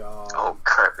 Had a Oh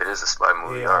crap! It is a spy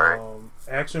movie. All right.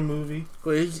 Action movie.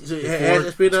 Wait, so it Before has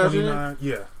espionage in it? 29.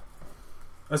 Yeah.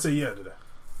 I said yeah to that.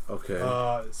 Okay.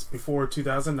 It's before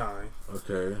 2009.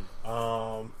 Okay.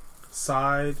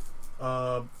 Side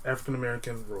African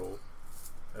American role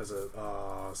as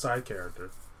a side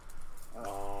character.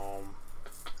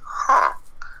 Huh.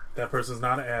 That person's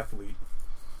not an athlete.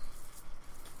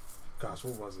 Gosh,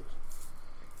 what was it?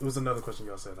 It was another question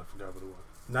y'all said. I forgot what it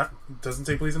was. Doesn't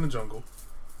take place in the jungle.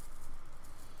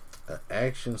 An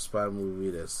action spy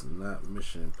movie that's not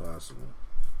Mission Impossible.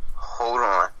 Hold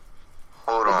on.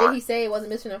 But did he say it wasn't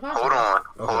Mission Impossible? Hold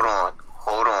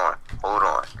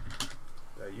on.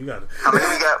 You got it. How many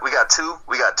we got? We got 2.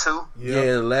 We got 2. Yep.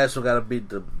 Yeah, the last one got to beat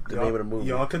the name of the movie.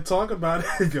 Y'all can talk about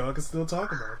it. Y'all can still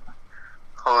talk about it.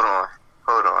 Hold on.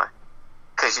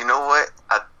 Because you know what?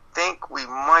 I think we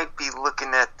might be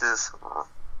looking at this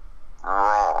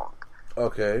wrong.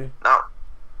 Okay. Not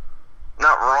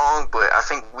wrong, but I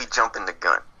think we jumping the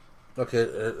gun. Okay,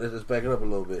 let's back it up a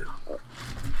little bit.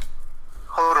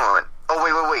 Hold on.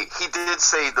 Oh, wait. He did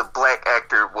say the black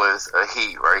actor was a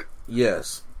he, right?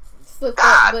 Yes. Slipped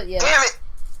God up, but yeah. damn it!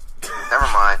 Never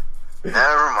mind.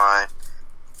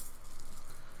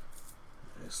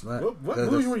 It's not. What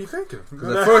movie were you thinking? At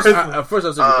first I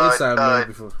was thinking Inside Man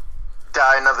before.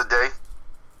 Die Another Day.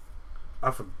 I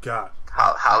forgot.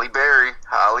 Halle Berry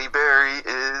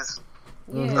is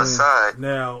Yeah. aside.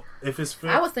 Now, if it's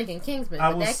fair, I was thinking Kingsman,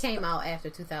 but that came out after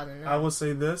 2009. I will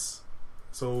say this,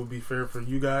 so it will be fair for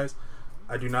you guys.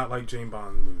 I do not like James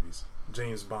Bond movies. I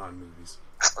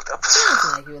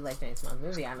like you would like James Bond.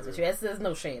 To be honest with you, there's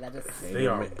no shade. They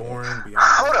are boring beyond.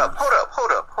 Hold up.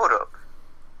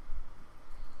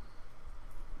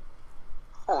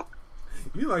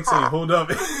 You like saying "hold up"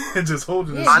 and just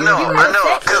holding it. I know.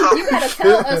 You gotta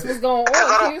tell us what's going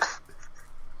on.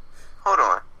 Hold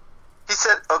on. He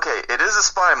said, "Okay, it is a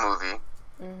spy movie."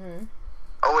 Mm-hmm.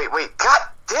 Oh wait! God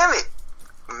damn it!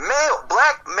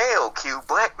 Black male.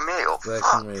 Black male.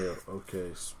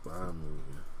 Okay, spy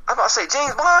movie. I'm about to say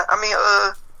James Bond.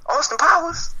 Austin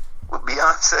Powers with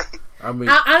Beyonce.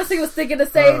 I honestly was thinking the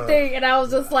same thing, and I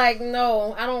was just like,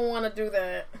 no, I don't want to do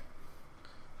that.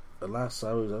 The last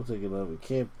spy movie I'm thinking of, it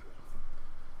can't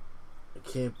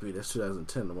be. That's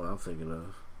 2010. The one I'm thinking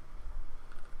of.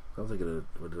 I'm thinking of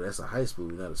that's a heist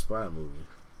movie, not a spy movie.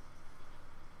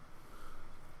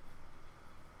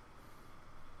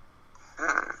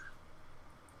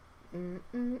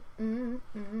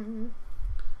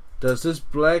 Does this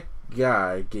black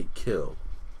guy get killed?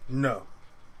 No.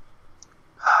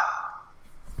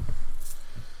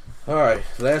 Alright,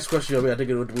 last question. I think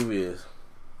I know what the movie is.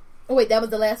 Oh, wait, that was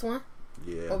the last one?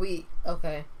 Yeah.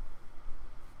 Okay.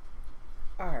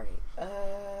 Alright. Damn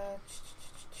it.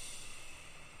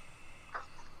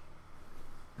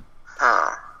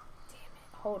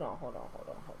 Hold on.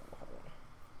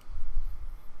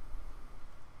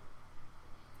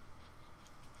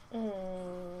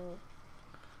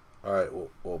 Alright,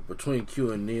 well, between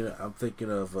Q and Nina, I'm thinking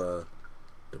of the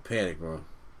Panic Room.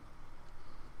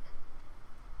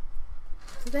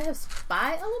 Does that have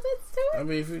spy elements to it? I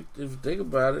mean, if you think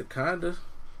about it, kinda.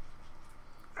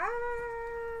 I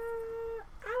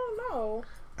don't know.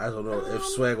 I don't know if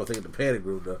Swag will think of the Panic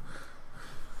Room, though.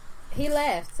 He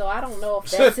laughed, so I don't know if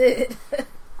that's it.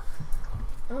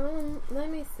 Let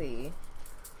me see.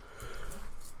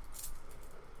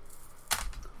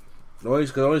 The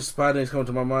only spy things coming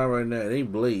to my mind right now, it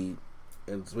ain't Blade.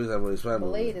 And it's not really a spy movie.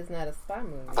 Blade is not a spy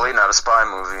movie. Blade not a spy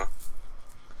movie.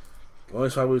 The only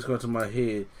spy movie that's coming to my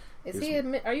head it's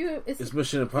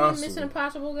Mission Impossible. Mission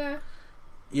Impossible guy?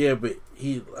 Yeah, but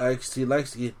he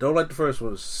don't like the first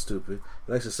one, it's stupid.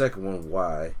 He likes the second one,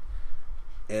 why?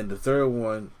 And the third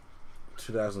one,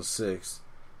 2006,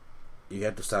 you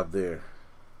have to stop there.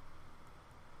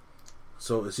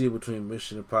 So it's either between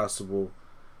Mission Impossible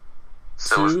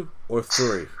 2 or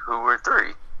 3. 2 or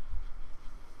 3.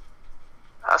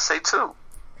 I say 2.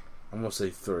 I'm gonna say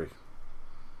 3.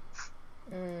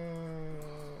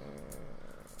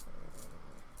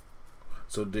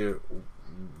 So, dear,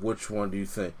 which one do you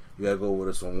think? You gotta go with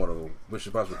us on one of them. Mission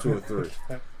Impossible 2 or 3.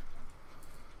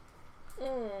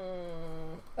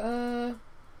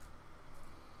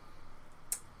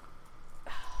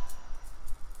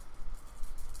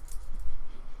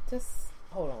 Just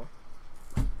hold on.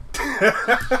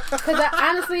 Because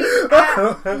honestly,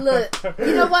 look,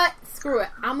 you know what? Screw it.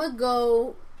 I'm going to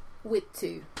go with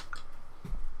 2.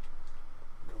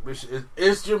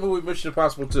 It's your movie Mission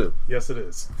Impossible 2. Yes, it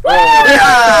is.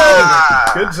 Yeah!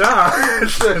 Good job.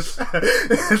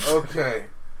 Okay.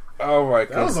 All right.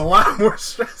 That was a lot more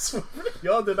stressful.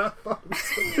 Y'all did not thought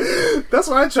it was. That's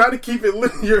why I try to keep it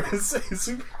linear and say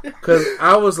superhero. Because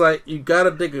I was like, you gotta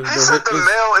think of You said the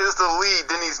male is the lead,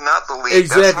 then he's not the lead.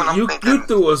 That's what exactly. I'm thinking. You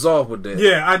threw us off with that.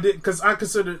 Yeah, I did because I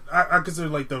considered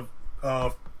like the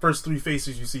first 3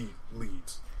 faces you see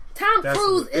leads. Tom That's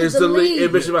Cruise the- is the lead.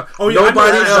 Oh yeah,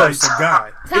 Nobody I know else. the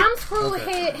guy. Tom Cruise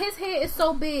his head is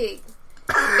so big.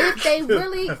 If they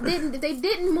really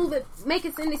didn't move it, make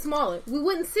it any smaller, we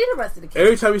wouldn't see the rest of the cast.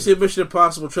 Every time you see a Mission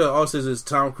Impossible trailer, all it says is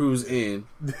Tom Cruise in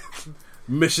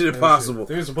Mission Impossible.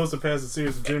 They were supposed to pass the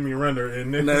series to Jeremy Renner,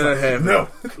 and then No,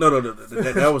 no,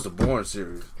 that was the Bourne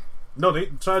series. no, they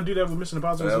tried to do that with Mission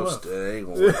Impossible That as was well. that ain't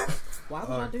gonna work. Why would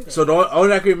I do that? So the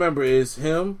only I can remember is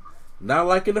him not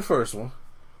liking the first one,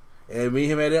 and me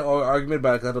and him had that argument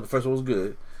about it because I thought the first one was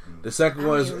good. The second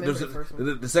one even remember the first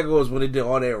one. the second one was when they did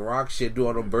all that rock shit, do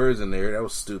all them birds in there. That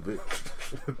was stupid.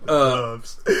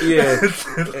 Doves. Yeah,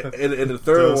 and the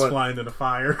third Doves one, flying in the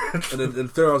fire. and the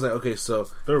third one, I was like, okay, so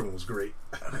Third one was great.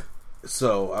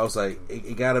 I was like,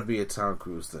 it got to be a Tom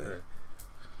Cruise thing.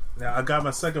 Now I got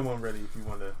my second one ready. If you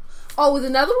want to, Oh, with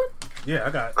another one?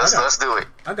 yeah, Let's do it.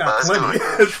 I got Let's do plenty.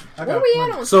 it. I Where got we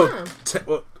plenty. at on So,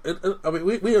 time? I mean,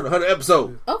 we had 100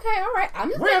 episodes. Okay, all right. I'm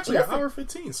just We're actually an listen. hour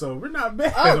 15, so we're not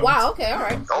bad. Oh, wow. Okay, all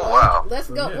right. Oh, wow. Let's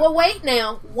go. Yeah. Well, wait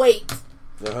now. Wait.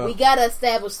 Uh-huh. We got to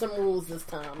establish some rules this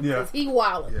time. Yeah. Because he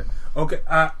wildin'. Yeah. Okay.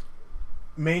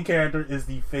 Main character is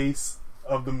the face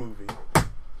of the movie.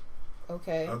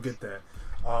 Okay. I'll get that.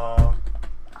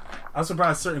 I'm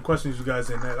surprised certain questions you guys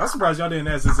didn't ask. I'm surprised y'all didn't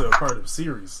ask this as a part of the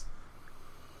series.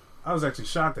 I was actually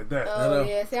shocked at that. Oh,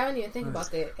 yeah. See, I didn't even think about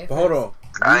that. But hold on.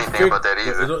 I ain't think about that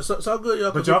either. It's all good,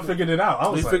 y'all. But y'all figured it out. I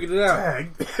was We like, figured it out.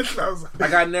 dang. I was like, I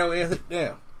got now answered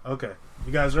down. okay.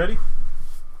 You guys ready?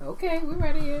 Okay, we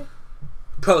ready here.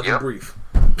 Pelican Yep. brief.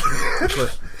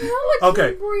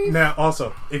 Okay. Now,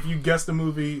 also, if you guess the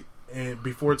movie and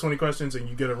before 20 questions and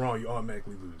you get it wrong, you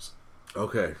automatically lose.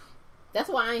 Okay. That's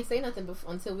why I ain't say nothing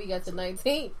until we got to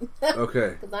 19.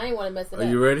 Okay. Because I ain't want to mess it Are up.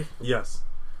 you ready? Yes.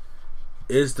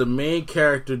 Is the main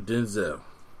character Denzel?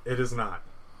 It is not.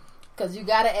 Because you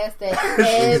got to ask that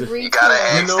every You gotta time.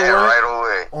 ask You know that what? right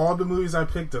away. All the movies I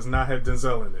picked does not have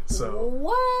Denzel in it. So,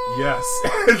 What?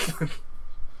 yes.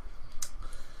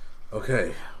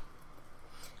 Okay.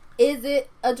 Is it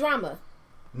a drama?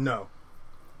 No.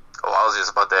 Oh, I was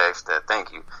just about to ask that.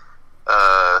 Thank you.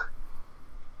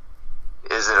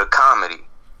 Is it a comedy?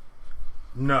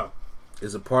 No.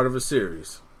 Is it part of a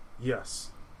series? Yes.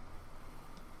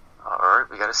 All right,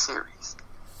 we got a series.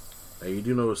 Now you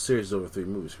do know a series is over 3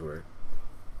 movies, correct?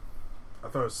 I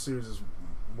thought a series is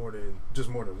more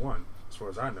than one, as far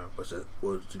as I know. What's that?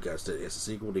 Well, you guys said it's a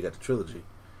sequel. They got the trilogy.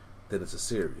 Then it's a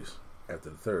series after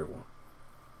the third one.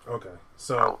 Okay.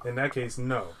 So, in that case,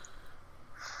 no.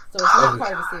 So it's not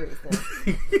part of the series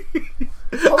then.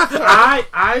 Okay.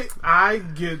 I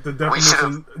get the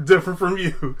definition different from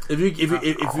you. If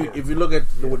you look at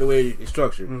the way it's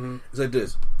structured, it's like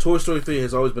this: Toy Story 3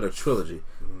 has always been a trilogy.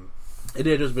 It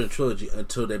had just been a trilogy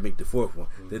until they make the fourth one.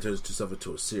 They turn itself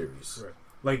into a series. Right.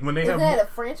 Like when they Is have. that a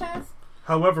franchise?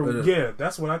 However, yeah,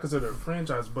 that's what I consider a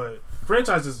franchise. But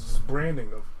franchise is just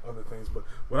branding of other things. But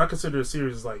what I consider a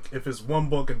series is like if it's one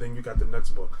book and then you got the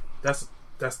next book. That's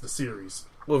the series.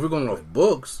 Well, if we're going off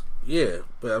books, yeah.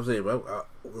 But I'm saying the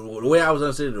way I was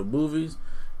understanding the movies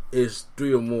is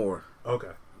 3 or more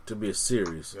Okay. to be a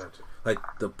series. Gotcha. Like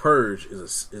The Purge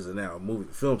is a now a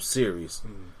movie film series,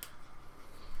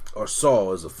 or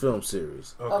Saw is a film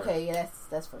series. Okay, yeah,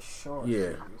 that's for sure. Yeah.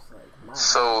 Series, like, my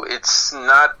So it's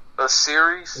not a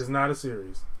series, It's not a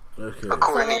series. Okay.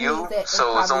 according that to you. means that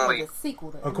So it it's probably only has a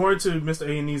sequel then. According to Mr.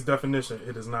 A&E's definition,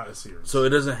 it is not a series. So it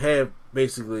doesn't have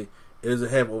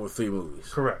over 3 movies.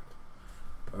 Correct.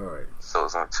 All right. so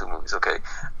it's only 2 movies. Okay.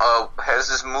 Has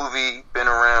this movie been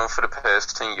around for the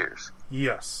past 10 years?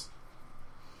 Yes.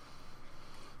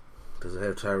 Does it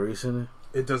have Tyrese in it?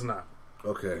 It does not.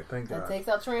 Okay. Thank That God. takes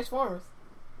out Transformers.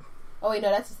 Oh wait, no,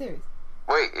 that's a series.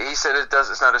 Wait, he said it does.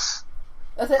 It's not a.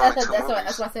 That's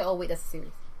why I said. Oh wait, that's a series.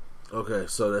 Okay,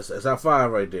 so that's our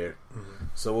 5 right there.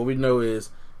 So what we know is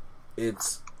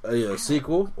it's a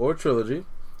sequel or a trilogy.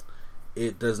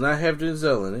 It does not have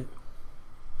Denzel in it.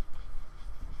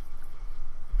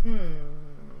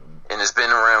 and it's been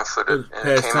around for the and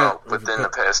it came out within the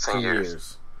past 10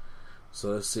 years. So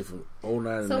let's see from 09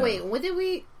 to So now. wait, what did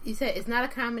we? You said it's not a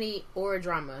comedy or a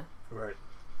drama. Right.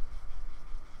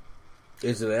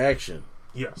 Is it action?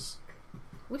 Yes.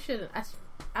 We shouldn't.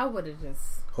 I would have just.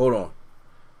 Hold on.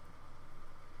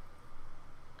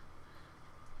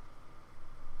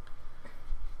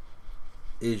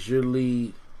 Is your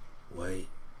lead? Wait.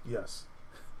 Yes.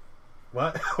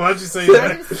 What? Why'd you say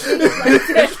that?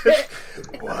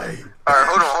 Why? Alright,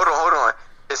 hold on.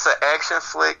 It's an action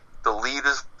flick. The lead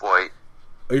is white.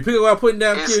 Are you picking what I'm putting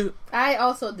down, kid? I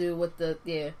also do with the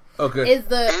Okay. Is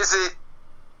it?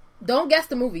 Don't guess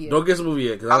the movie yet. Don't guess the movie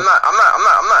yet. I'm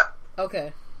not.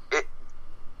 Okay.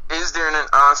 Is there an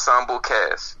ensemble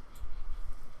cast?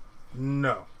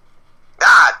 No.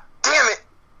 God damn it!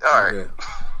 Alright. Okay.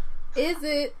 Is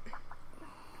it?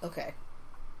 Okay.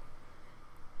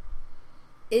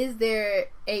 Is there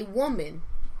a woman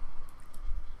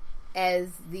as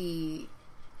the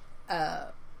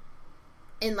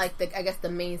in like the I guess the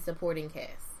main supporting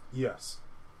cast? Yes.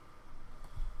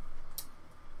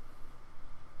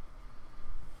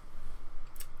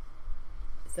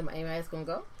 Anybody else gonna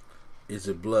go? Is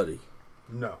it bloody?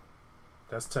 No.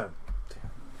 That's 10.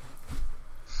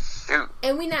 Shoot.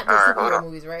 And we not doing Alright, hold superhero on.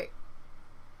 movies, right?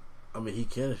 I mean, he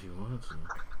can if he wants to.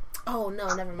 Oh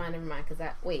no, never mind. Because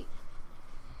wait.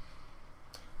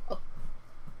 Oh.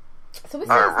 So we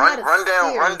said Alright, it's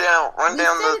not a run down We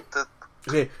said the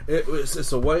Okay,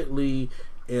 it's a white lead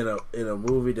in a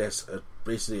movie that's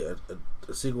basically a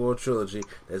sequel or trilogy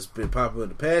that's been popular in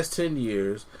the past 10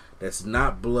 years. That's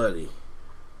not bloody.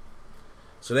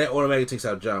 So that automatically takes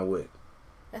out John Wick.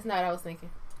 That's not what I was thinking.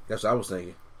 That's what I was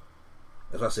thinking.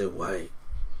 That's why I said white.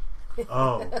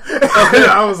 Oh.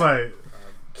 I was like,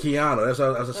 Keanu. That's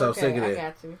what I was thinking. I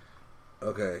That. got you.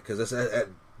 Okay, because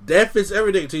that fits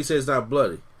everything until you say it's not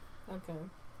bloody. Okay.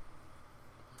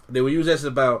 Then when you was asking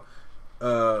about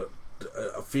a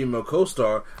female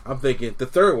co-star, I'm thinking the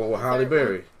third one with Halle third one.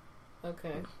 Berry.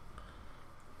 Okay.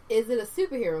 Is it a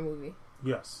superhero movie?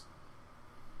 yes.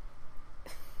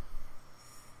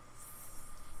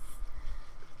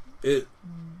 It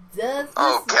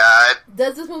Oh God.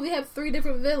 Does this movie have 3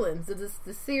 different villains? Does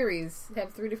the series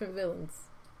have 3 different villains?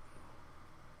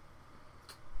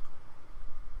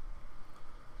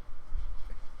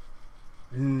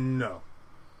 No.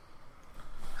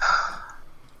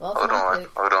 Well, Hold on.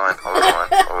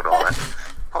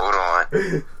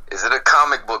 Is it a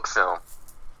comic book film?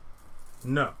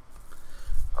 No.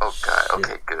 Oh God. Shit.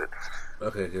 Okay, good.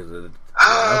 okay, because I was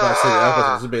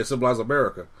about to say this Civilized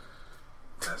America.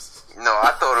 No,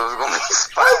 I thought it was going to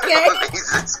be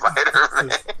Amazing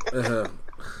Spider-Man.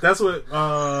 That's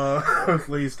what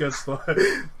Lady Sketch thought.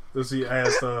 So she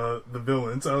asked the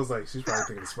villains. I was like, she's probably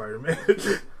thinking of Spider-Man.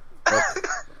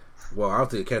 Well, I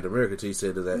don't think Captain America until you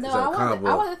said that. No, is that a comic I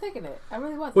book? wasn't thinking it. I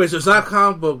really wasn't. Wait, so it's not a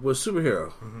comic book with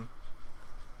superhero? Mm-hmm.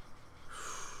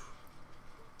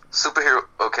 Superhero.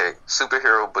 Okay,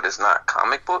 superhero, but it's not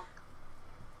comic book.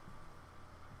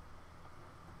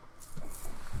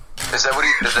 Is that what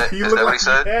he? Is that, You is look that what like he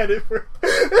said? you had it for...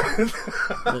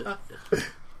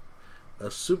 A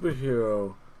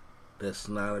superhero that's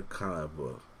not a comic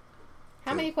book.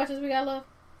 How many questions we got left?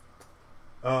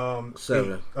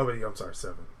 7. 8. Oh wait, I'm sorry,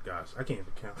 7. Gosh, I can't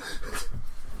even count.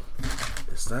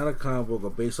 It's not a comic book or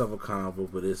based off a comic book,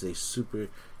 but it's a superhero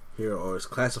or it's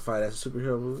classified as a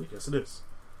superhero movie. Yes, it is.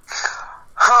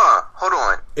 Huh? Hold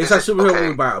on. It's Is a superhero okay.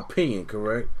 movie by opinion,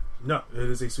 correct? No, it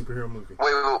is a superhero movie.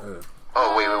 Wait.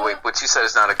 Wait. But you said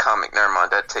it's not a comic. Never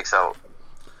mind. That takes out.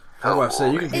 How about I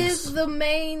say you can Is the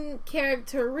main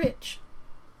character rich?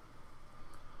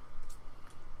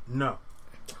 No.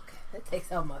 Okay, that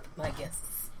takes out my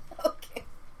guesses. Okay.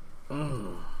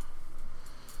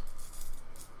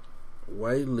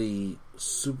 white lead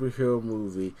superhero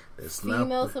movie that's not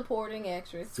Female supporting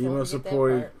actress. female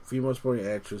supporting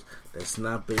actress that's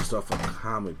not based off a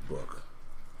comic book.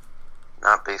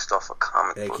 Not based off a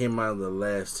comic That book. came out in the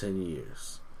last 10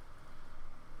 years.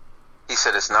 He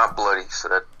said it's not bloody, so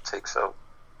that takes out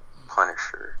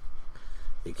Punisher.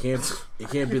 It can't be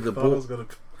the I thought I was boy. gonna...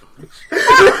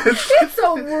 It's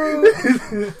so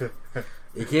rude.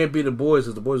 It can't be the boys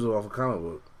because the boys are off a comic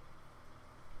book.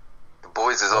 The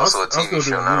Boys is also a I was gonna TV do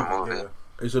show, not a movie. yeah.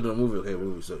 They still doing a movie, okay,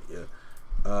 movie. So yeah,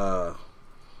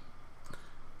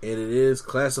 and it is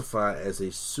classified as a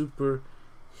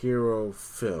superhero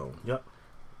film. Yep.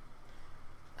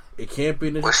 It can't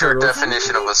be Ninja What's your Turtles.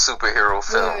 definition of a superhero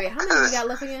film? Wait. How many we got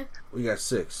left again? We got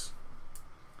 6.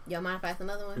 Y'all mind if I ask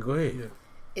another one? Go ahead. Yeah.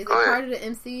 Is it Go ahead. part of the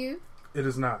MCU? It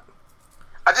is not.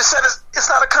 I just said it's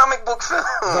not a comic book film.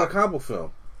 It's not a comic book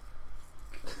film.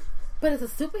 But it's a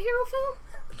superhero film?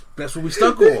 That's what we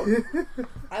stuck on.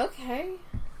 Okay.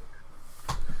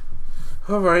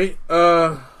 All right.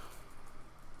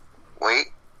 Wait.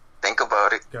 Think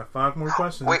about it. Got 5 more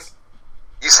questions. Wait.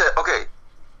 You said, okay.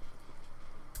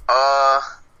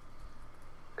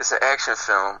 It's an action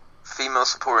film. Female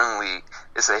supporting lead.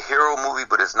 It's a hero movie,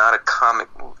 but it's not a comic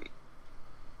movie.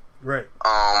 Right.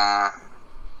 I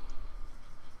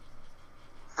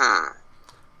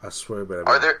swear, better.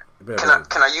 Are there?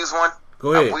 Can I use one?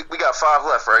 Go ahead. We got 5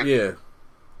 left, right? Yeah.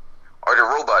 Are there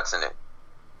robots in it?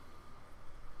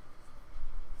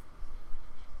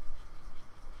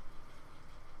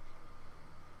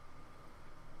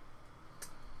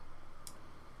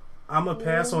 I'm gonna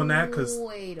pass on that because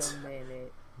Wait a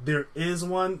minute. there is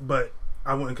one, but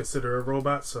I wouldn't consider a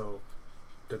robot, so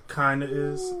there kind of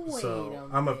is. Wait So a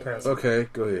I'm gonna minute. pass. Okay,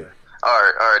 go ahead. All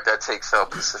right. That takes out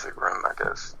Pacific Rim, I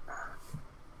guess.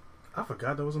 I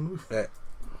forgot there was a movie. And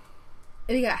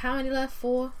you got how many left?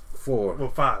 4? 4. Well,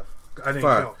 5. I didn't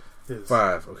 5. count. His.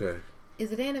 5. Okay.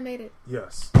 Is it animated?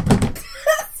 Yes.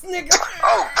 Nigga.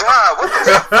 Oh God! What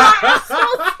the?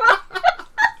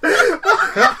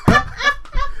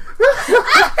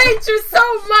 I hate you so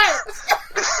much.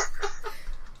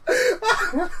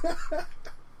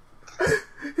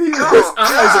 His Oh,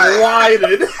 eyes God.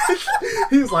 widened.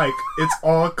 He's like, it's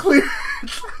all clear.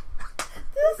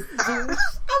 This douche.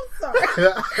 I'm sorry.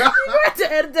 You're going to have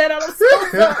to edit that out. I'm so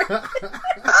sorry.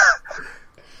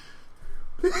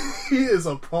 He is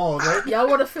appalled, right? Y'all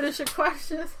want to finish your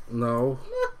questions? No.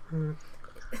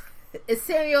 Is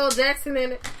Samuel L. Jackson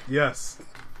in it? Yes.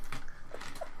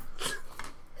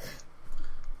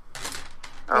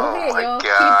 Go Oh ahead, my y'all.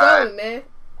 God! Keep going, man.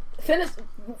 Finish.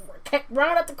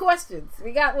 Round up the questions.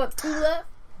 We got, what, 2 left?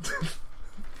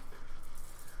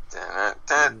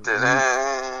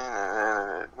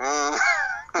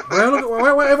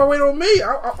 Why if I wait on me?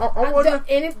 I want to.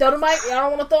 Any, don't Mike, I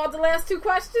don't want to throw out the last 2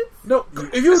 questions? No,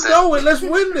 if you know it, let's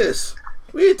win this.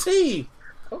 We a team.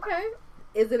 Okay.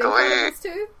 Is it Go ahead. Incredibles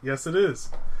 2? Yes, it is.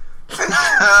 Look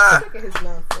at his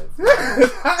nonsense.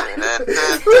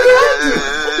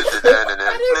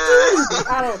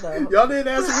 I don't know. Y'all didn't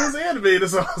ask if it was animated,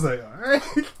 so I was like, alright.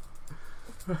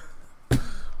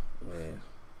 Man.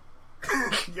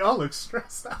 Y'all look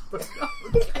stressed out. Because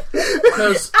I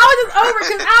was just over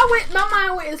because my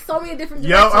mind went in so many different Yo,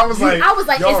 directions. I was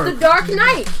like, y'all it's the Dark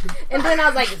Knight, and then I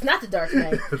was like, it's not the Dark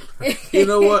Knight. you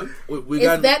know what, we It's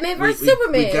got Batman versus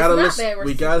Superman. We gotta It's not listen. Batman versus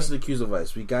We got to accuse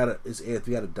advice. We gotta. It's Anthony.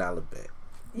 We got to dial it back.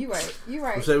 You right.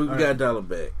 I'm saying we got to right. dial it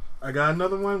back. I got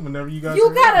another one whenever you guys You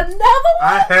are got ready. another one?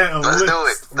 I had a Let's do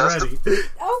list it. Let's ready.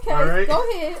 Okay, All right. go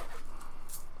ahead.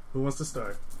 Who wants to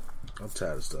start? I'm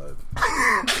tired of starting.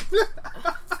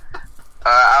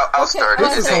 I'll start it.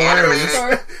 Okay, Is it okay. animated?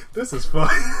 Sorry. This is fun.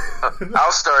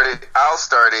 I'll start it.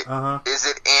 Uh-huh. Is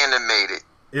it animated?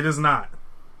 It is not.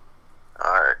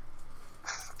 Alright.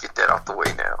 Get that off the way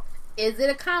now. Is it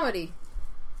a comedy?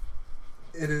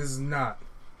 It is not.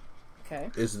 Okay.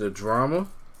 Is it a drama?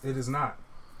 It is not.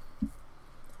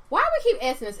 Why do we keep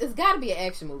asking this? It's got to be an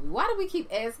action movie. Why do we keep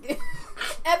asking?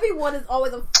 Everyone is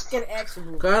always a fucking action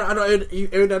movie. Cause I know every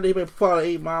now and then he may fall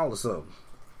 8 Mile or something.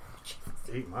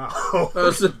 8 Mile.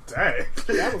 Dang.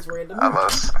 That was random.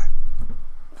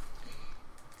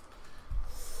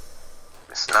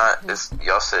 It's not.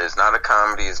 Y'all said it's not a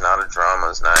comedy. It's not a drama.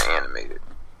 It's not animated.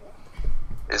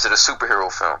 Is it a superhero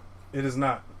film? It is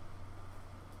not.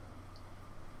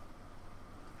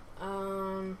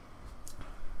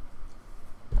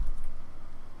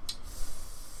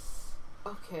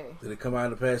 Okay. Did it come out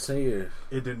in the past 10 years?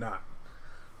 It did not.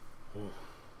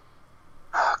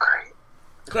 Oh, great.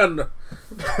 I don't know.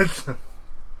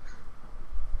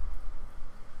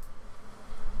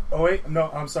 Oh, wait. No,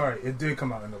 I'm sorry. It did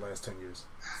come out in the last 10 years.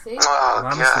 See? Oh,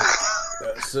 My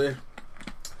God. See? Yeah,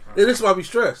 this is why we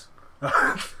stress.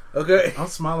 Okay. I'm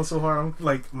smiling so hard. I'm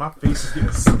like, my face is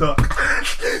getting stuck.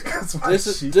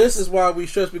 This is why we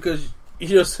stress, because you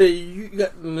just say you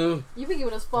got no. You be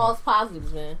giving us false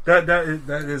positives, man. That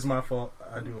is my fault.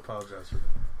 I do apologize for that.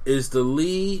 Is the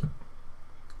lead?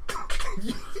 Are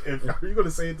you going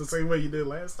to say it the same way you did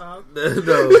last time?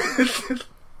 No.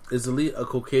 Is the lead a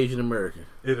Caucasian American?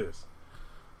 It is.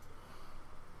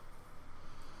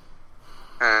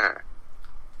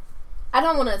 I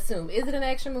don't want to assume. Is it an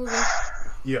action movie?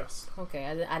 Yes. Okay,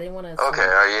 I didn't want to assume. Okay,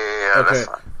 yeah, Okay. that's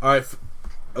fine. All right.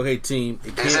 Okay, team.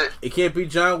 It can't be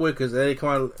John Wick because that ain't come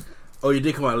out. Oh, you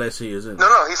did come out last year, isn't it?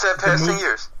 No, he said past 10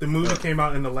 years. The movie came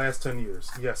out in the last 10 years.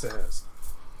 Yes, it has.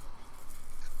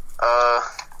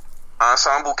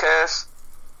 Ensemble cast?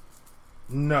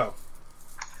 No.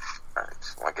 Alright,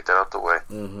 just want to get that out the way.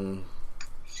 Mm-hmm.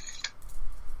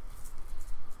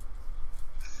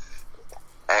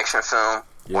 action film,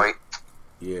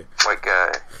 Yeah. white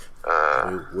guy.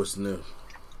 What's new?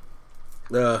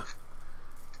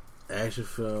 Action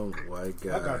film, white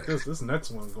guy. I got this. This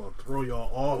next one's gonna throw y'all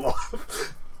all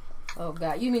off. Oh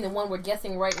God, you mean the one we're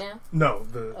guessing right now? No,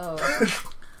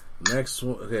 Next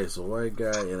one. Okay, so white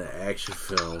guy in an action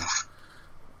film.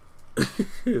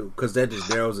 Because that just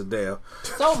narrows it down.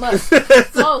 So much,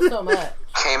 so much.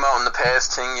 Came out in the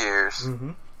past 10 years.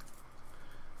 Mm-hmm.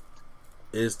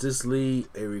 Is this lead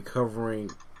a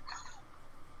recovering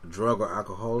drug or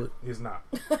alcoholic? He's not.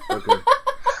 Okay.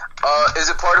 Is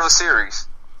it part of a series?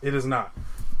 It is not.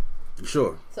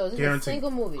 Sure. So is it a Guaranteed.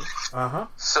 single movie? Uh huh.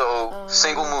 So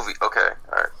single movie. Okay,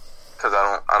 all right. Because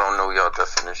I don't know y'all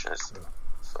definitions.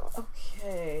 So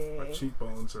Okay. My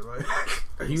cheekbones are like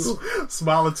Are you?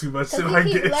 smiling too much. Because I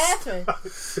he keep guess. laughing.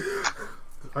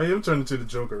 I am turning to the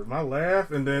Joker. My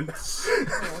laugh and then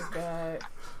Oh God.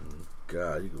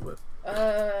 God, you can.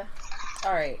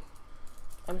 All right.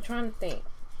 I'm trying to think.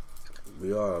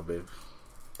 We are, baby.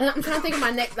 I'm trying to think of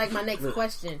my next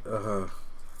question.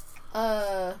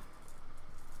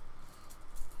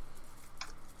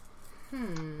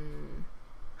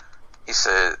 he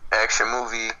said action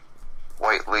movie,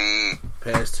 white lead,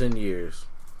 Past 10 years.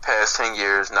 past 10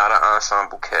 years, not an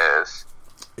ensemble cast.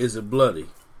 Is it bloody?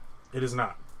 it is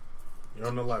not. You're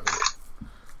on 11.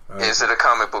 All right. Is it a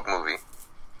comic book movie?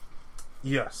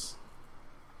 Yes.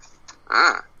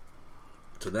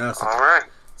 So now it's All right.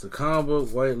 a comic book,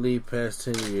 white lead, past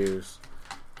 10 years.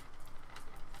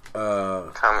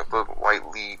 Comic book, white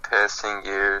lead, past 10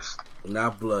 years,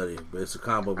 Not bloody, but it's a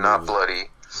comic book not movie. bloody.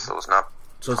 So it's not.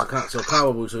 So it's a comic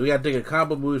book movie. So we got to think of comic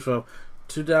book movies from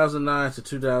 2009 to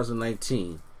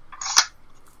 2019.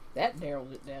 That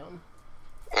narrows it down.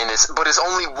 And it's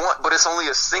only one, but it's only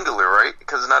a singular, right?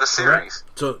 Because it's not a series,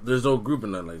 So there's no group or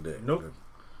nothing like that. Nope. Okay.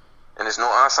 and there's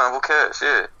no ensemble cast.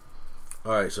 Yeah.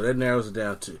 All right, so that narrows it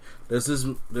down to does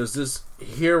this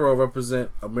hero represent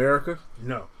America?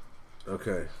 No.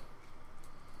 Okay.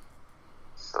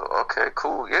 So okay,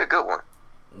 cool. Yeah, good one.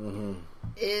 Mm-hmm.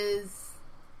 Is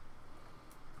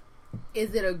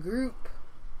it a group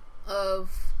of?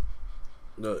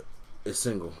 No, it's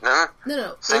single.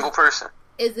 No. Single person.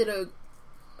 Is it a?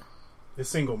 It's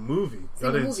single movie. I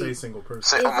Single didn't movie. say single person.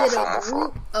 Say- Is my it fault, my a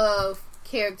fault. group of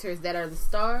characters that are the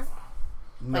star,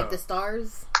 No. like the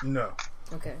stars? No.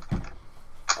 Okay.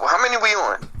 Well, how many we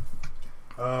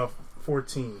on?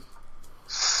 14.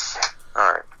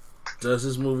 All right. Does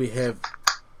this movie have?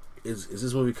 Is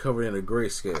this movie covered in a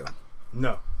grayscale?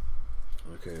 No.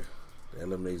 Okay, that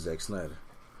eliminates Zack Snyder.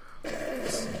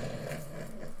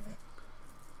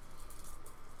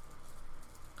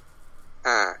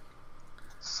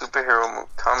 Superhero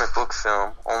comic book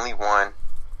film. Only one.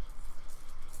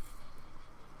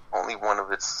 Only one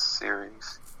of its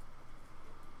series.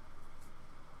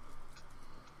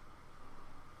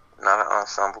 Not an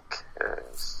ensemble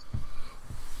cast.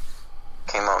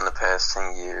 Came out in the past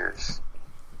 10 years.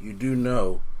 You do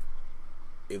know,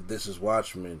 if this is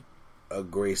Watchmen, a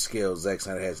grayscale Zack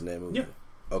Snyder has in that movie. Yeah.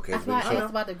 Okay, That's but why I sure. asked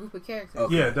about the group of characters.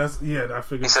 Okay. I figured He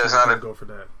said it's he was not gonna a- go for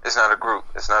that. It's not a group.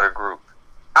 It's not a group.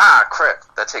 Ah, crap.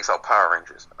 That takes out Power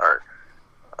Rangers. Alright.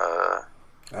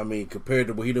 I mean, compared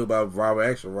to what he knew about Robert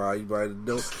Axelrod, you probably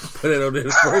don't put it on there in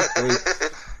the first place.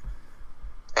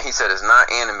 And he said it's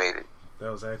not animated.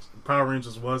 That was actually Power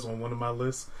Rangers was on one of my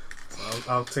lists.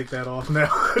 So I'll take that off now.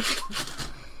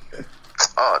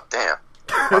 Oh, damn.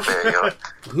 My bad, yo.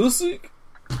 Hussik?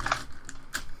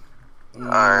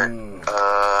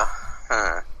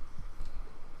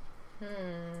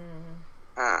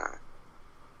 Alright.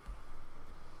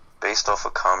 Based off a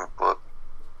comic book.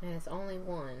 And it's only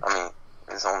one. I mean,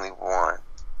 there's only one.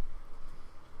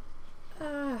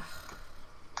 And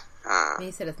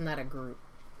he said it's not a group.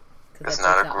 Because It's that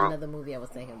not takes a out group. another movie I was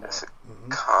thinking about. It's a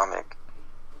comic.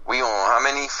 We on how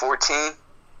many? 14?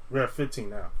 We're at 15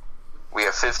 now. We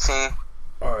have 15?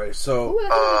 Alright, so. Ooh,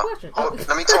 that's a good question. Oh,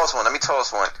 let me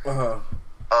toss one.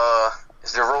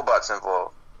 Is there robots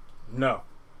involved? No.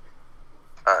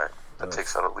 Alright. That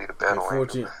takes out a lead of battle.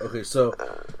 14. Okay, so.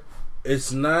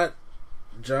 It's not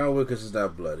John Wick because it's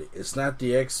not bloody. It's not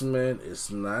the X-Men.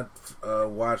 It's not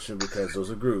Watchmen because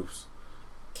those are groups.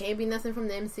 Can't be nothing from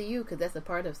the MCU because that's a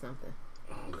part of something.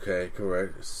 Okay,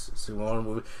 correct. It's a long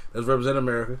movie. Does represent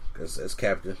America because that's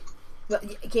Captain. But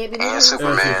it can't be And nothing.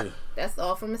 Superman. That's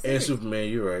all from a And series. Superman,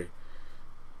 you're right.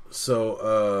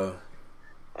 So,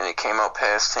 And it came out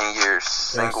past 10 years.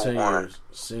 that's Single 10 one. years.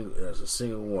 That's a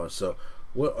single one. So,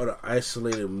 what are the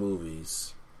isolated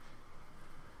movies?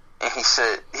 And he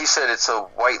said it's a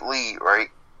white lead, right?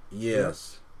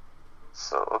 Yes.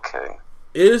 So, okay.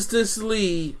 Is this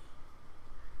lead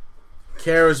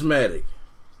charismatic?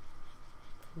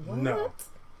 What? No.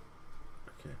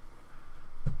 Okay.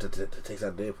 That takes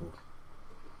out Deadpool.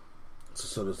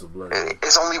 So does the blood.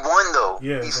 It's only one though.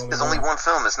 Yeah, it's only one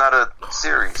film. It's not a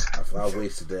series. I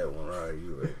wasted that one. All right,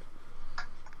 you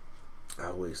right.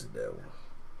 I wasted that one.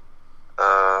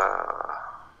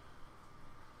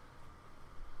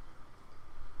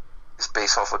 It's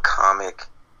based off a comic.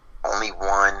 Only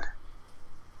one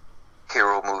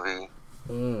hero movie.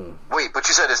 Wait, but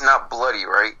you said it's not bloody,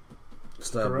 right?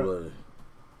 It's not Correct. bloody.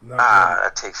 Not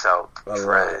That takes out All Fred.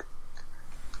 right.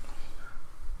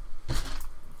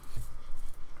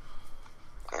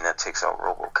 And that takes out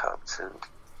RoboCop too.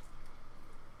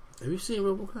 Have you seen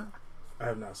RoboCop? I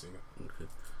have not seen it. Okay.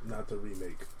 Not the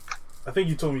remake. I think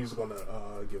you told me you was gonna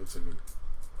give it to me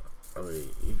I mean,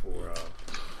 for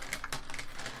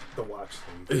the watch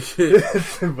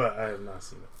thing, but I have not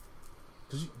seen it.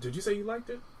 Did you say you liked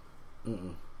it?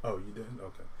 mm-mm. Oh, you didn't?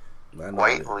 Okay. I know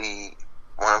White that. Lead,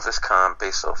 one of his kind,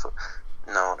 based off of.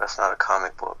 No, that's not a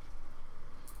comic book.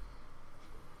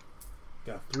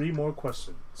 Got 3 more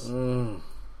questions.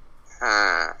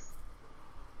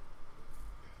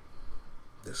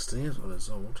 That stands on its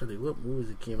own. I'm trying to think what movies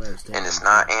it came out of stands And it's on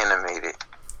not its own. animated.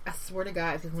 I swear to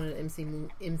God, if it's one of the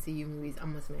MCU movies,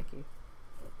 I'm gonna smack you.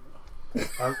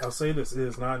 I'll say this: it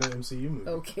is not an MCU movie.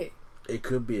 Okay. It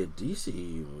could be a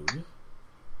DCEU movie.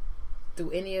 Do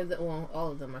any of the? Well,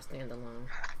 all of them are standalone.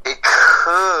 It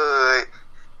could.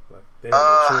 Like, they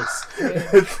have no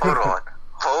choice.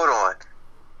 Hold on.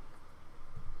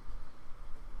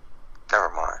 Never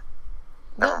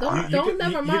mind. Don't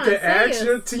never mind. You can Say ask it.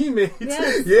 your teammates.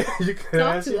 Yes. Yeah, you can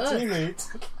Talk ask to your us. teammates.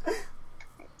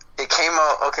 It came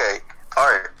out. Okay. All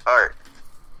right.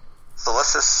 So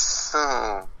let's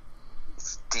assume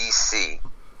it's DC.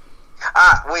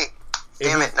 Wait.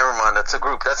 Damn it. Never mind. That's a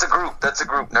group.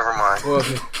 Never mind. Well,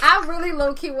 I really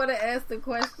low key want to ask the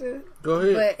question, go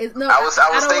ahead. but it's no. I was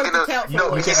don't thinking want of- it to count no, for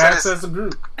You it. he can said ask it's- as a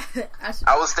group.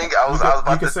 I was thinking it's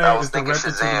Shazam, directed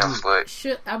to the but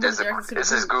Should I be directed to the it's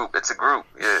his group? group. It's a group.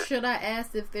 Yeah. Should I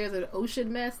ask if there's an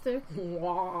Ocean Master?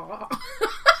 Wow.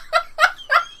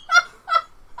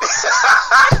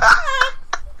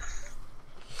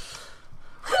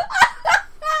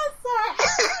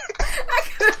 I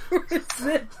couldn't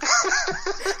resist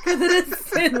because it is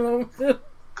Sailor Moon.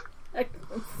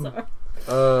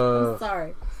 I'm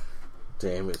sorry.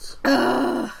 Damn it.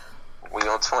 We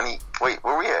on 20. Wait,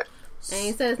 where we at? And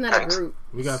he said it's not a group.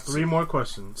 We got 3 more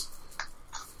questions.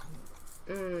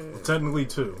 Well, technically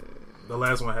 2. The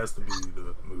last one has to be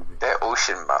the movie. That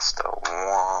Ocean Master.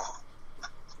 Wow.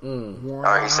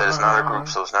 Alright, he said it's not a group,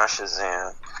 so it's not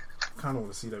Shazam. I kind of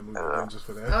want to see that movie again just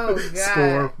for that. Oh, God.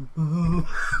 Score.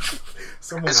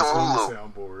 Someone It's was on on the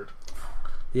Hulu. soundboard.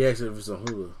 He asked if it's on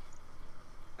Hulu.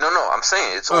 No, I'm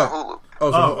saying it's on Hulu.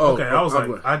 Okay. I was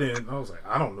I'm like, I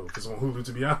don't know if it's on Hulu,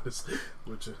 to be honest.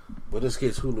 Which, But this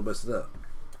case, Hulu messed it up.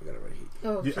 I got it right here.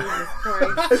 Oh, Yeah. Jesus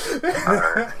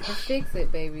Christ. Fix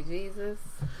it, baby Jesus.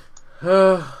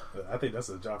 I think that's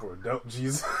a job for adult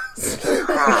Jesus.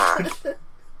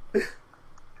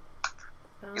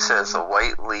 He said it's a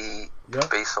white lead Yep.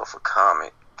 based off a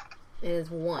comic, It is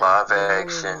one. live There's only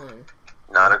action, one.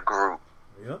 not a group.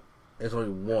 Yep. There's only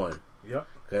one. Yep.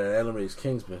 Cause it eliminates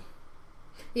Kingsman.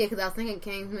 Yeah, because I was thinking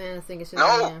Kingsman, I was thinking No.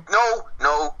 Shazam.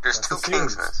 There's That's two the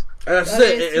series. Kingsmans. And I said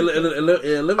it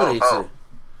eliminates Oh. it.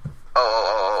 He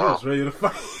Oh. was ready to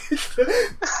fight.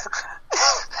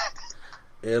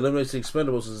 It eliminates the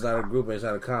Expendables. It's not a group. And it's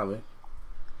not a comic.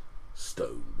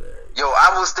 Stone bag. Yo,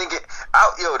 I was thinking.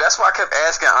 That's why I kept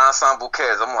asking Ensemble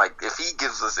Cast. I'm like, if he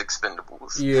gives us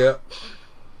Expendables, Yeah.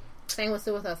 Same with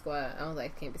Suicide Squad. I was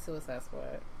like, can't be Suicide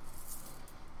Squad.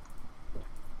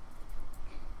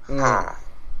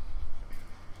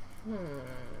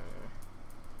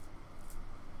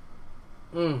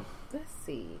 Let's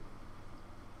see.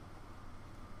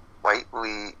 white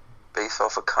lead based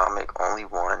off a comic, only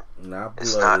one. Not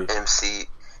It's bloody. not MC.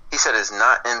 He said it's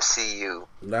not MCU,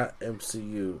 Not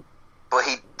MCU. but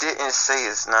he didn't say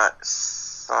it's not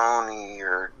Sony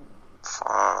or.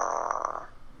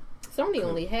 Sony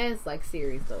only has like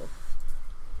series though.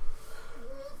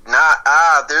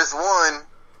 There's one,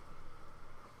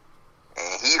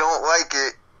 and he don't like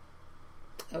it.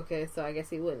 Okay, so I guess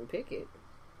he wouldn't pick it.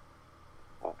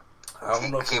 I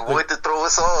don't know if He he wanted to throw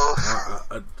us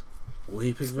off. Will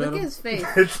he pick Look Venom? at his face.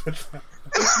 If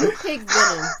you pick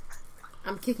Venom,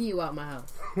 I'm kicking you out my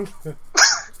house.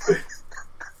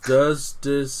 Does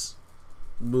this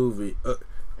movie?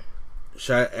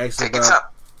 Should I ask Take your about? time.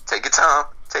 Take your time.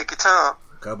 Take your time.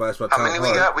 How about How many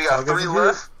we got? We got 3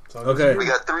 left. Okay. We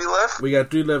got 3 left. We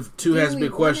got 3 left. 2 has to be a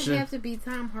Do question. we have to be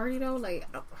Tom Hardy though? Like,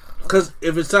 Because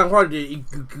if it's Tom Hardy,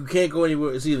 you can't go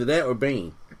anywhere. It's either that or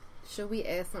Bane. Should we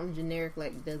add something generic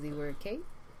like, does he wear a cape?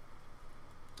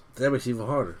 That makes it even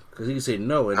harder. Because he can say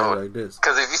no and No, do like this.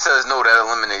 Because if he says no, that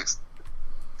eliminates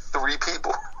 3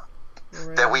 people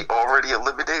Right. that we already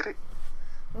eliminated.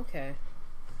 Okay.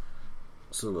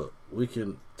 So look, we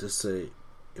can just say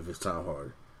if it's Tom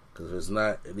Hardy. Because if it's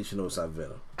not, at least you know it's not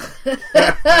Venom.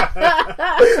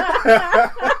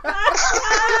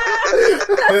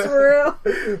 That's real.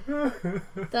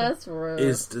 That's real.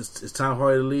 Is Tom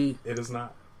Hardy the lead? It is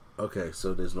not. Okay,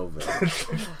 so there's no Venom.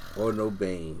 Or no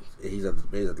Bane. He's at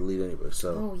the lead anyway,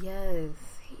 so. Oh, yes.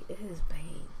 He is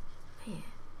Bane. Man.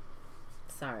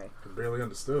 Sorry. I barely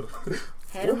understood.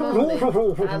 Had a moment.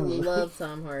 I love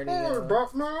Tom Hardy. though.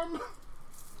 Batman.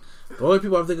 The only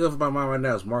people I'm thinking of in my mind right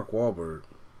now is Mark Wahlberg.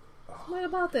 What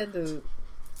about that dude?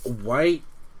 White,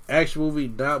 action movie,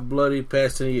 not bloody,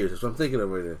 past 10 years. That's what I'm thinking of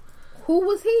right there. Who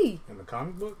was he? In the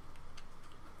comic book?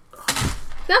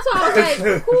 That's why I was like,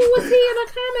 who was he in a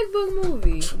comic book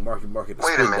movie? Marky, the Wait a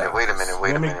spin minute, guy. wait a minute.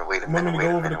 Want me to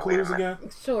go over the clues again?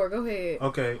 Sure, go ahead.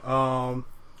 Okay, not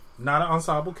an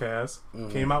ensemble cast.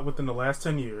 Came out within the last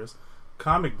 10 years.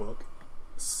 Comic book.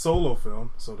 Solo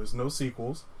film, so there's no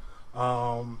sequels.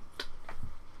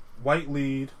 White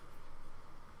lead.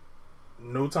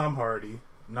 No Tom Hardy.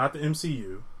 Not the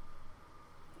MCU.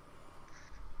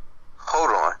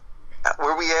 Hold on.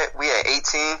 Where we at? We at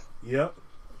 18? Yep.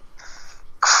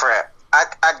 Crap. I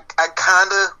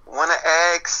kind of want to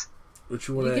ask. What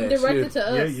you want You to can ask? direct it to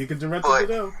us. Yeah, you can direct But- it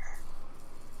to them.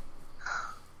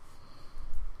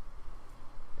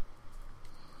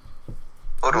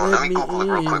 Hold on, let me Let me Google it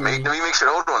real quick. in. Let me make sure.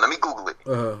 Hold on, let me Google it.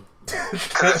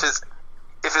 Because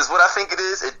if it's what I think it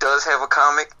is, it does have a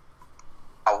comic.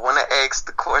 I want to ask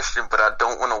the question, but I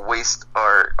don't want to waste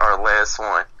our last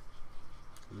one.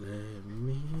 Let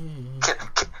me.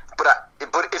 But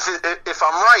if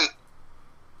I'm right,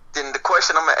 then the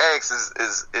question I'm gonna ask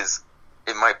is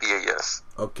it might be a yes.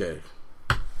 Okay.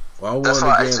 Well, I That's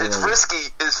want why to it's gamble.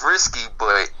 risky. It's risky,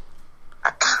 but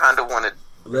I kind of want to.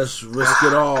 Let's risk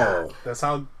it all. That's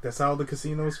how the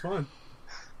casino is fun.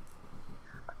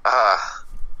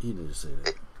 You need to say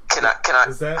that. Can I?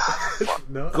 Is that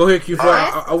no? Go ahead, Q.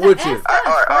 I'm with you. All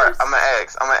right. I'm gonna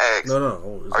ask.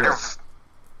 No. It's Are there, not.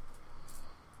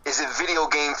 is it video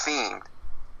game themed?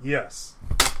 Yes.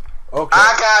 Okay.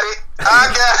 I got it.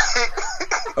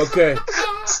 Okay.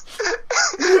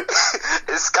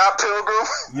 Is Scott Pilgrim?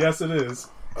 Yes, it is.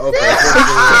 Okay.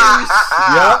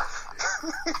 Yep.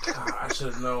 I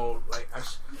should have known. Like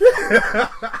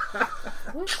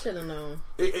What should have known?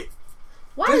 it,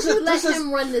 Why This did you is- let this is-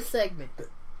 him run this segment?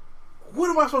 what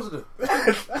am I supposed to do?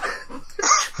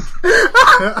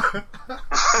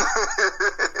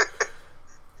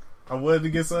 I wanted to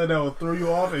get something that would throw you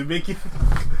off and make you.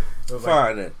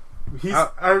 Fine then.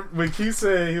 When Keith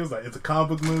said he was like, "It's a comic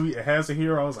book movie. It has a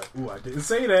hero." I was like, "Ooh, I didn't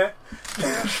say that."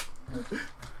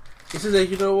 He said that,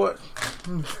 you know what?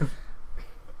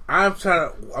 I'm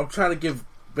trying to give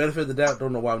benefit of the doubt.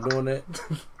 Don't know why I'm doing that.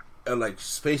 And like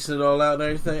spacing it all out and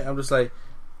everything. I'm just like,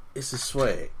 it's a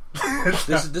swag.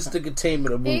 This is the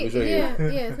containment of movies right Yeah, here.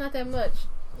 it's not that much.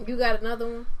 You got another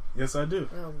one? Yes, I do.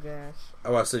 Oh gosh.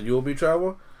 Oh, I said you will be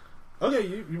travel. Okay,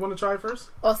 you want to try first?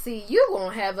 Oh, see, you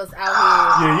gonna have us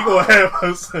out Yeah, you gonna have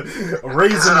us Is raisin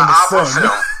it in an the opera sun,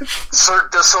 film?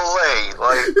 Cirque du Soleil.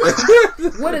 Like, here.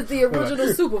 What is the original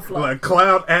Superfly? like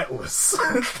Cloud Atlas.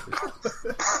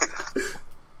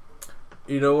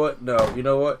 You know what? No, you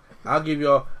know what? I'll give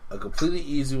y'all a completely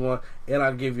easy one, and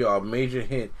I'll give y'all a major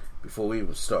hint before we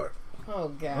even start. Oh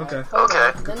god. Okay. Hold Okay.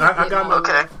 on. Let me I get got my-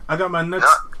 okay. I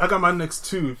got my next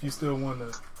two. If you still want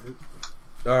to.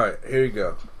 All right, here you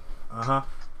go. Oh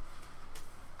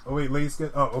wait, ladies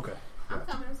get. Oh, okay. I'm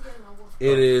coming. I'm getting my wolf.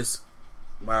 It is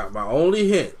my only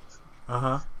hint,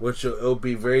 Which it'll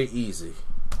be very easy.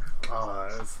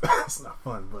 it's not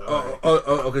fun, but alright.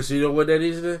 Okay. So you know what that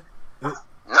is then? no.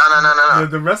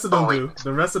 The rest of them wait. do.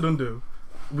 The rest of them do.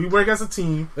 We work as a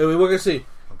team. Wait, we're gonna see.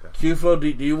 Okay. Q-Flow, do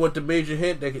you want the major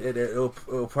hint that it'll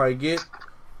probably get?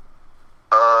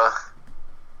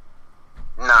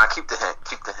 Nah, keep the hint.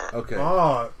 Keep the hint. Okay.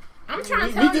 Oh, I'm trying We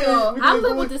to tell did- y'all. we I did live go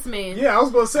with with- this man. yeah. I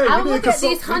was gonna say I we did look at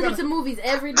consult- these we hundreds gotta- of movies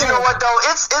every day. You know what though?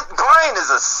 Brian is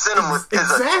a cinema is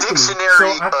Exactly. a dictionary, So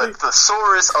I think- a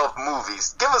thesaurus of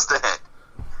movies. Give us the hint.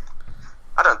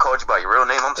 I done called you by your real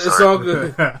name. I'm sorry. It's all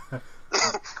good.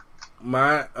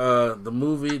 The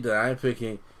movie that I'm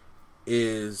picking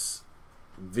is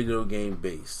video game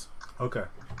based. Okay.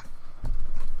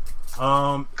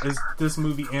 Is this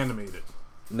movie animated?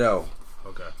 No.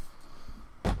 Okay.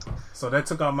 So that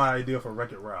took out my idea for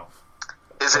Wreck-It Ralph.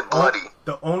 Is it bloody?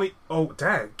 The only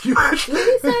dang. What did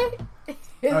he say?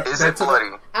 Is it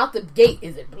bloody? Out the gate,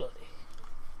 is it bloody?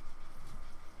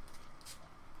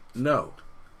 No.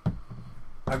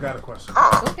 I got a question.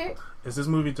 Okay. Is this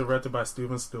movie directed by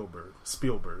Steven Spielberg?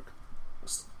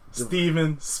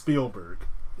 Steven Spielberg.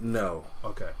 No.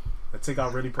 Okay. Let's take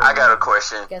out Ready Player I got a One.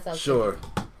 question. Guess I'll Sure.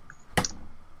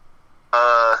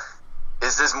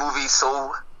 Is this movie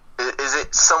is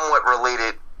it somewhat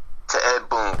related to Ed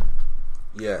Boon?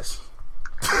 Yes.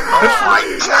 Oh my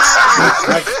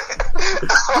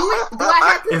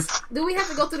god! Do we have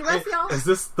to go through the rest, y'all? Is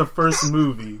this the first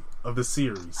movie of the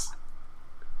series?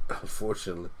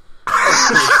 Unfortunately.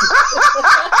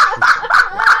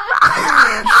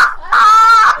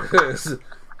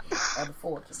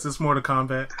 Unfortunately. Is this Mortal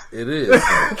Kombat? It is.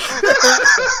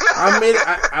 I made it.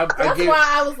 I That's gave. why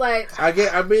I was like,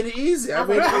 I made it easy. I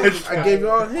gave you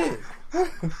all a hint.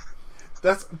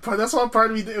 That's why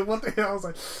part of me did. What the hell? I was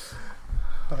like,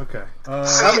 okay.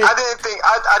 See,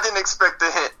 I didn't expect the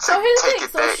hint to so here's the take thing.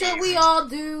 it So that should easy.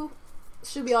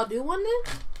 we all do one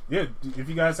then? Yeah, if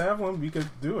you guys have one, we could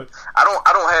do it. I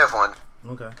don't have one.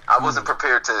 Okay. I wasn't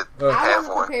prepared to I have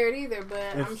wasn't one. prepared either, but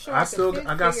I'm sure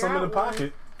I got some in the one.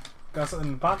 pocket. Got something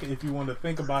in the pocket if you want to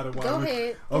think about it. Go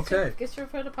ahead. Okay. Get your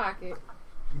for the pocket.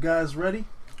 You guys ready?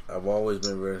 I've always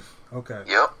been ready. Okay.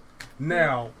 Yep.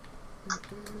 Now,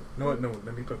 no, let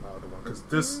me put my other one because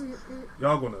this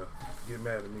y'all gonna get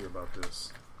mad at me about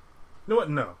this. You know what?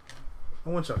 No, I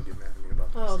want y'all to get mad at me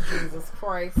about this. Oh Jesus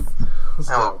Christ! Let's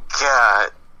go. Oh god.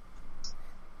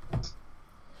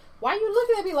 Why are you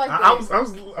looking at me like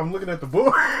that? I'm looking at the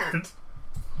board.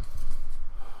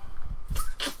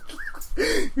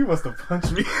 You must have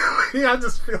punched me. I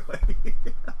just feel like.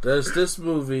 Does this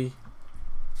movie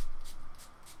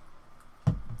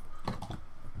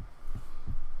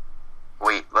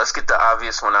Wait, let's get the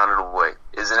obvious one out of the way.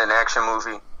 Is it an action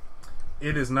movie?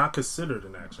 It is not considered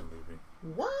an action movie.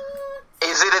 What?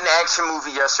 Is it an action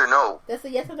movie, yes or no? That's a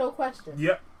yes or no question.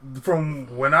 Yep.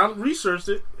 From when I researched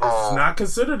it, it's not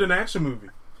considered an action movie.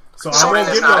 So So I then won't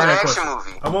it's give y'all not an that action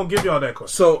question. movie. I won't give y'all that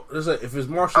question. So if it's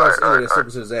martial arts, Alright, it's still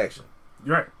considered action.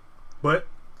 You're right. But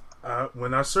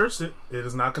when I searched it, it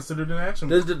is not considered an action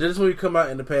movie. Did this movie come out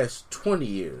in the past 20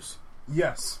 years?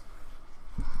 Yes.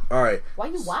 All right, Why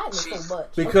you widening so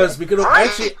much? because Right.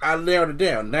 actually I narrowed it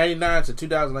down, 99 to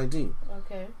 2019.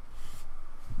 Okay.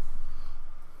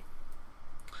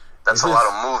 That's Is a this- lot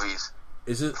of movies.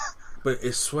 Is it? But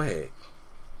it's swag.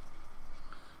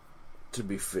 To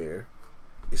be fair,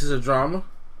 is this a drama?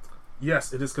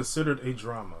 Yes, it is considered a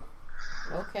drama.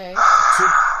 Okay.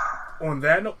 On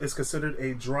that note, it's considered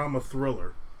a drama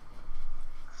thriller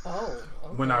Oh.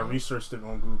 Okay. when I researched it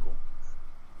on Google.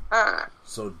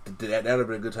 So that would have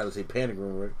been a good time to say Panic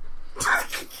Room, right?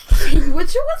 What's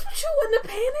with you in the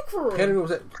panic room? Panic Room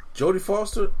was that Jodie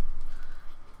Foster?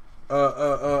 I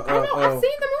know. I've seen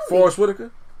the movie. Forrest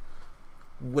Whitaker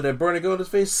with that burning gun in his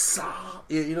face.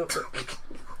 Yeah, you know.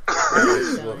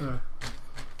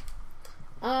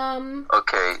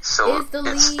 Okay, so Is the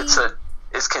lead-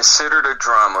 it's considered a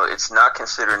drama. It's not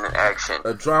considered an action.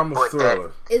 A drama But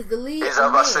thriller Is the lead? Is a I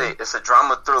was about to man? say it's a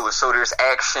drama thriller. So there's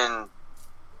action.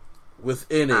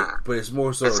 within it, but it's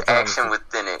more so. There's a drama action thriller.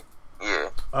 within it.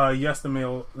 Yeah. Yes, the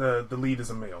lead is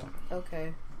a male.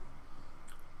 Okay.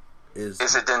 Is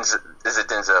it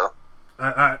Denzel?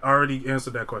 I already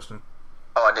answered that question.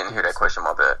 Oh, I didn't hear that question.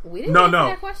 My bad. We didn't No, answer no.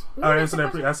 that question. We I didn't answered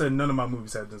answer that. I said none of my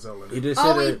movies had Denzel in He it. just Oh,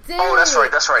 said we that. did. Oh, that's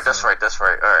right. That's right. That's right. That's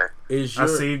right. All right. Is I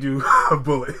your saved you a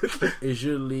bullet. is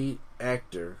your lead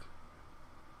actor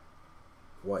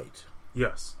white?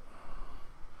 Yes.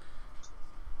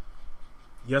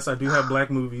 Yes, I do have black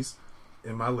movies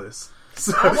in my list.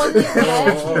 So, I wasn't gonna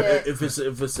ask you that. If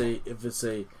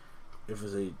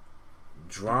it's a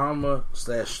drama /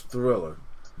 thriller,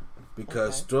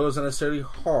 because Okay. thrillers not necessarily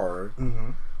horror.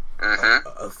 Mhm.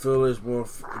 A thriller is more,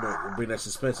 bring that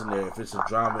suspense in there. If it's a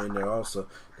drama in there also,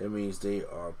 that means they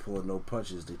are pulling no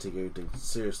punches. They take everything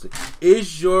seriously.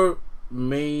 Is your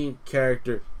main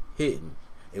character hidden?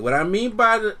 And what I mean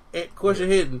by the question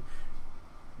hidden,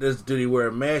 do they wear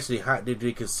a mask? Did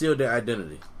they conceal their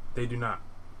identity? They do not.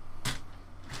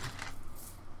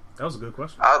 That was a good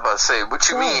question. I was about to say, what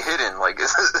you mean hidden? Like,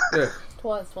 Yeah.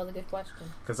 Was a good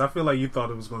question. Because I feel like you thought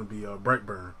it was going to be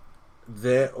Brightburn.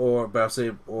 That or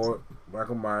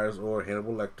Michael Myers or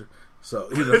Hannibal Lecter. So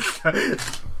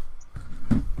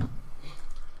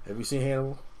have you seen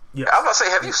Hannibal? Yes. I was about to say,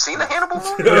 have you seen a Hannibal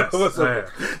movie? Yes, What's I up?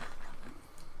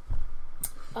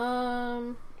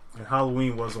 have. And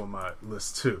Halloween was on my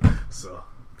list too, so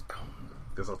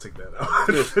guess I'll take that out.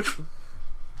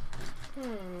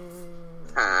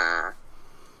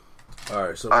 All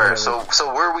right. So All right. So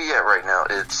where are we at right now?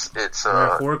 It's We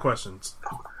have 4 questions.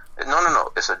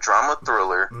 no. It's a drama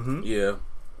thriller. Mm-hmm. yeah,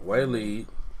 white lead.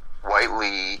 White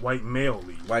lead. White male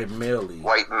lead. White male lead.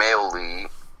 White male lead.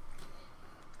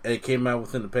 And it came out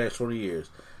within the past 20 years.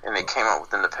 And it came out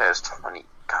within the past 20.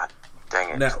 God dang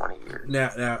it, Now, 20 years.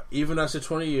 Now, even though I said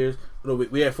 20 years, no,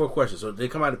 we had 4 questions, so they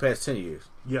come out in the past 10 years.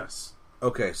 Yes.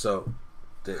 Okay, so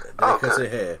because they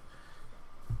had.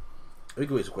 We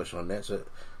can waste a question on that. So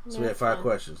we had 5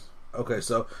 questions. Okay,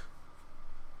 so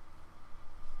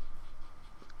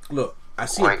look, I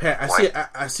see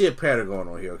I see a pattern going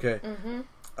on here. Okay,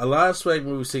 a lot of swag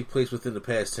movies take place within the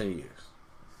past 10 years,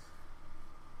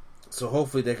 so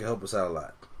hopefully that can help us out a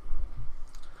lot.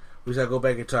 We just gotta go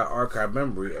back into our archive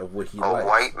memory of what he likes.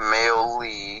 White male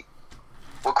lead.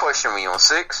 What question are we on?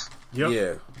 6? Yep.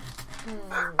 Yeah.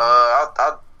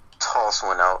 I'll toss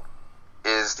one out.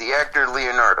 Is the actor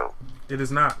Leonardo? It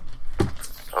is not.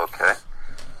 Okay.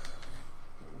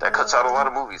 That cuts out a lot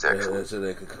of movies, actually. Yeah, so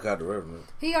they could cut out the revenue.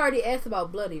 He already asked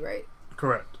about Bloody, right?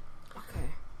 Correct.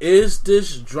 Okay. Is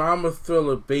this drama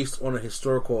thriller based on a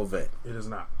historical event? It is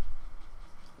not.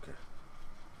 Okay.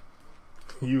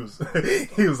 He was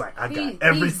like, I got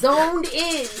every. He zoned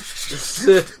in.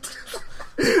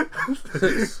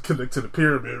 Connect to the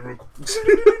pyramid real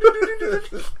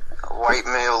quick. White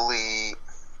male lead.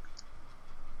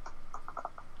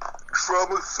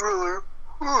 Drama thriller.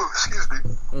 Ooh, excuse me.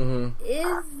 Mm-hmm.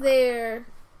 Is there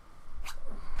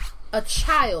a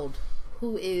child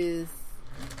who is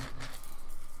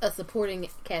a supporting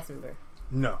cast member?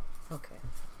 No. Okay.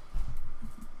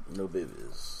 No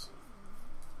babies.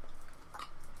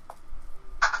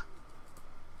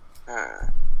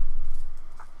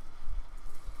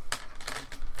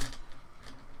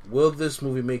 Will this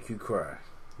movie make you cry?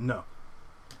 No.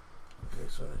 Okay,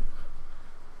 so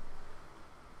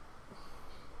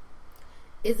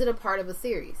Is it a part of a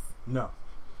series? No.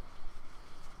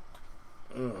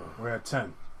 We're at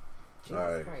 10. Jesus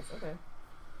Alright. Christ, okay.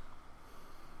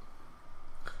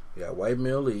 yeah, white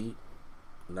male lead,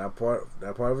 not part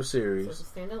of a So series. it's a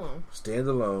standalone.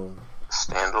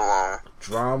 Standalone.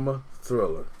 Drama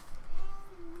thriller.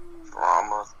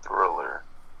 Drama thriller.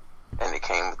 And it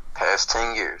came past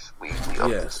 10 years. We up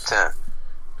Yes. to 10.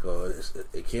 Cause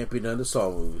it can't be none of the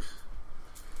Saw movies.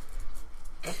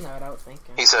 That's not what I was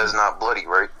thinking. He says not bloody,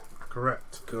 right?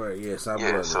 Correct. Correct. Yeah, it's not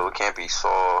Yeah, bloody. so it can't be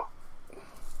Saw.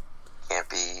 Can't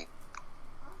be.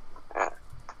 Yeah.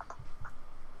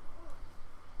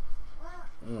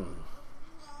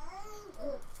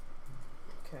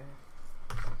 Okay.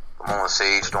 Come on,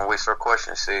 Sage. Don't waste our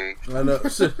questions, Sage. I know.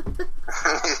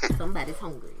 Somebody's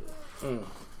hungry.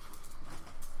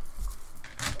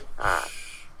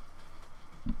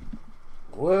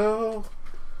 Well,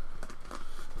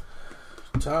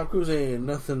 Tom Cruise ain't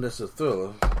nothing that's a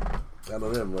thriller. I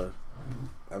know that much.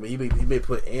 I mean, he may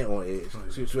put Ant on edge.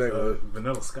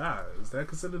 Vanilla Sky. Is that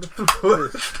considered a thriller?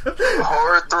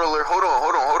 Horror thriller. Hold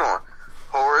on.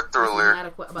 Horror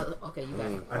thriller. Okay, you got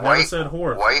it. I never said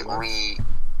horror. White thriller. lead.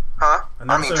 Huh? I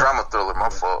I mean said- drama thriller. My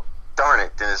fault. Darn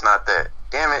it. Then it's not that.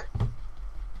 Damn it.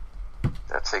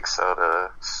 That takes out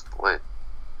a Split.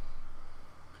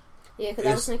 Yeah, because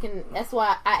I was thinking, that's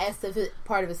why I asked if it's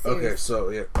part of a series. Okay, so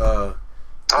yeah. Oh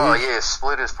yeah,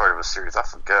 Split is part of a series. I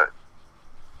forgot.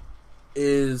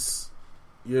 Is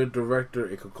your director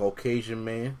a Caucasian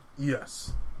man?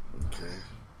 Yes. Okay.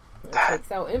 That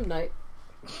takes out M. Night.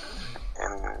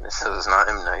 And this is not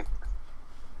M. Night.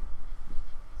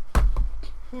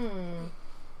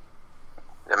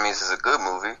 That means it's a good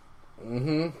movie.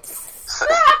 Mm-hmm.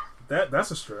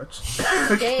 That's a stretch.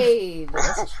 Shade.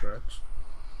 That's a stretch.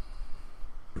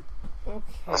 Okay.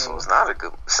 Also, it's not a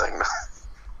good segment.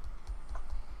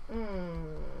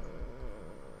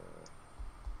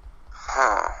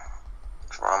 Huh.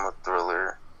 Drama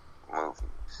thriller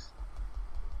movies.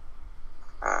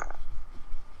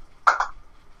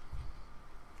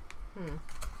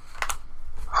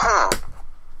 Huh.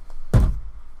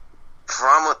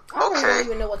 Drama. I don't Okay.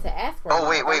 even know what to ask for. Oh,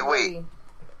 wait.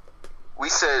 We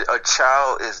said a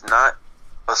child is not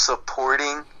a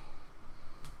supporting.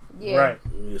 Yeah. Right.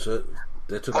 Yeah, so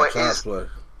that took Or a child's is- play.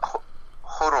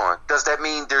 Hold on. Does that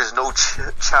mean there's no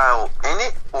child in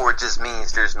it, or it just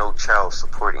means there's no child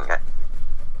supporting it?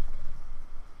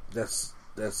 That's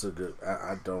a good.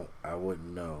 I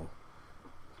wouldn't know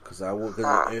because I would.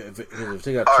 If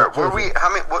they got All right. children, Were we? How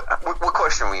many? What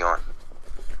question are we on?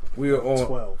 we are on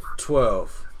 12.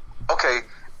 12. Okay.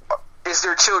 Is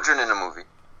there children in the movie?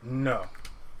 No.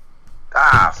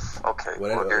 Okay.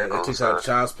 Well, there that takes out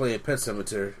Child's Play and Pet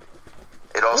Cemetery.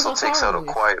 It also Those are takes horror out A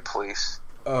movies. Quiet Place.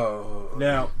 Oh,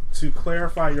 Now, to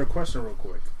clarify your question real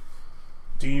quick,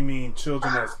 do you mean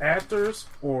children as actors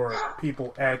or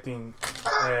people acting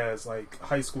as like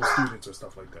high school students or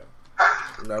stuff like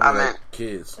that? No, I meant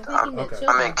kids. I think he meant Okay. children.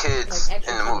 I meant kids Like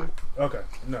actual in the movie. children. Okay,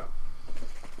 no.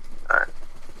 Alright.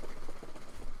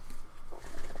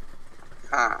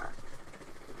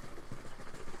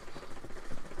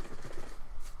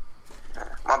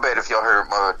 My bad if y'all heard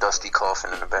Dusty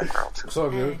coughing in the background too. It's all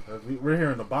good. We're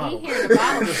here in the He bottle. hearing the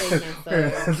bottle shaking,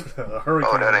 so A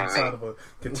hurricane Oh, that ain't inside me. of a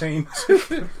container.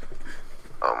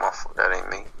 Oh, my fault. That ain't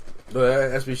me. No,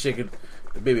 that's me shaking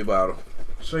the baby bottle.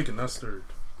 Shaking, not stirred.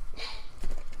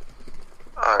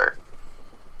 Alright.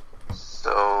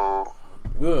 So,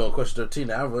 We're on question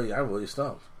 13. I really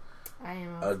stumped. I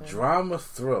am A also. drama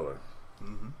thriller.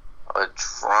 a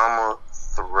drama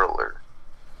thriller.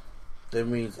 That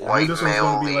means I knew White this one's male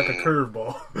going to be like a lead.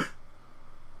 curveball.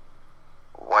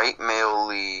 White male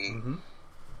lead. Mm-hmm.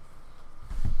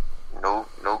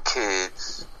 No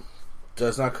kids.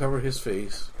 does not cover his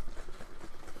face.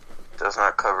 Does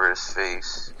not cover his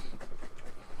face.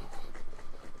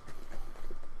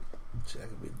 See, that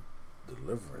could be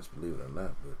Deliverance, believe it or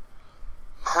not. But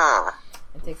Huh.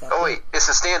 It takes out Oh wait, it's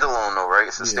a standalone though, right?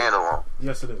 It's a Yeah. standalone.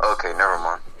 Yes, it is. Okay, never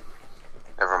mind.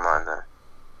 Never mind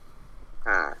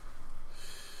then.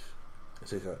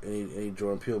 take out any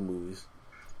Jordan Peele movies.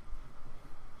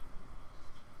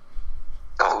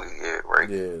 Oh yeah, right.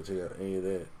 Yeah, take out any of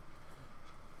that.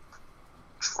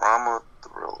 Drama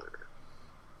thriller.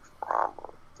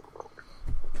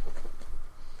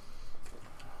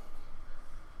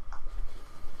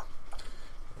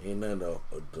 Ain't none of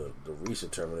the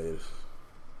recent Terminators.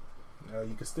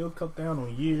 You can still cut down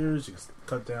on years. You can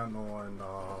cut down on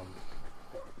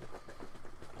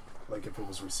like if it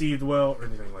was received well or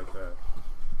anything like that.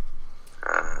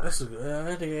 That's a good. I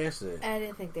didn't think I asked that. I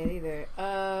didn't think that either.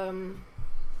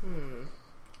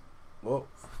 Well,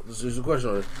 this is a question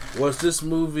on it. Was this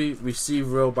movie received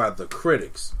well by the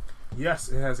critics? Yes,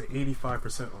 it has an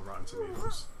 85% on Rotten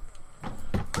Tomatoes.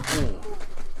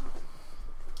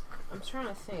 I'm trying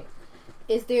to think.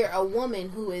 Is there a woman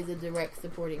who is a direct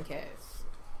supporting cast?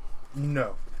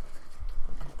 No.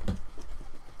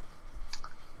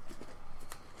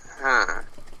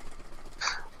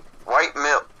 White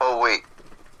male. Oh wait.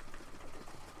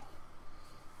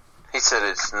 He said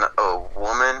it's not. A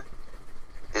woman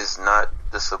is not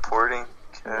the supporting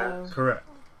cast. No. Correct.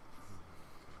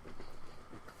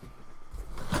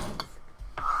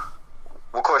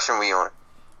 What question we on?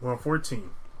 We're on 14.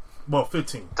 Well,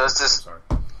 15. Does this? I'm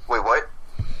sorry. Wait, what?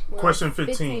 Well, Question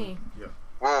 15. Yeah.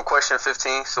 We're on question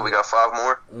 15, so we got 5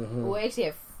 more. We actually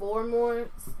have 4 more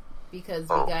because we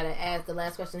gotta ask. The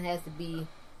last question has to be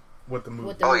What the movie?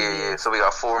 what the Oh movie yeah. is. So we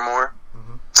got 4 more.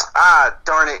 Ah,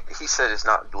 darn it! He said it's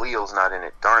not. Leo's not in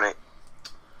it. Darn it!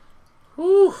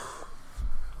 Whew.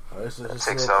 Oh, this is a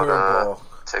Takes little out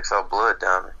curveball. takes out Blood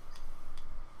Diamond.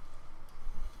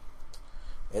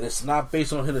 And it's not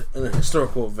based on a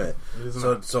historical event. It is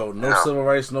So, not. so no No. civil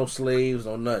rights, no slaves,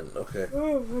 no nothing. Okay.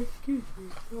 Oh, excuse me.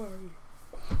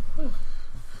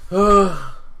 Sorry.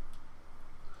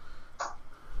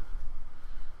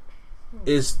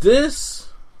 Is this?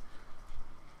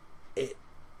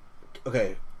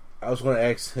 Okay, I was going to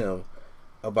ask him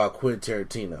about Quentin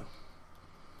Tarantino.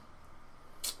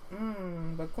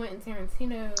 But Quentin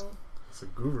Tarantino. It's a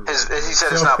guru. He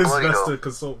said it's not bloody best though. to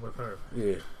consult with her.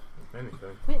 Yeah. If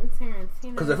anything. Quentin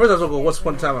Tarantino. Because at first I was going to go, Once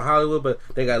Upon a Time in Hollywood, but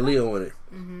they got Leo in it.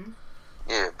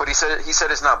 Yeah, but he said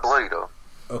it's not bloody though.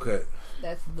 Okay.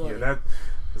 That's Yeah, bloody. that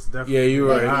is definitely. Yeah, you're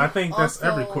right. I think that's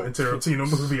Also- every Quentin Tarantino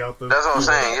movie out there. That's what I'm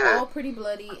saying. They're Yeah. all pretty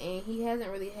bloody, and he hasn't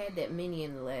really had that many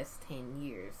in the last 10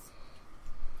 years.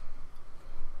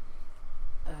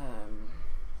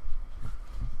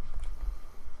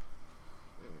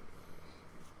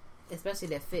 Especially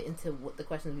that fit into what the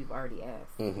questions we've already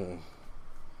asked.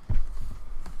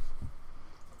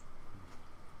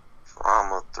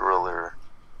 Drama thriller.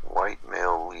 White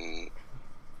male lead.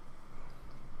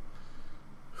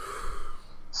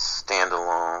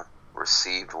 Standalone.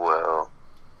 Received well.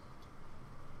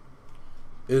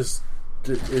 Is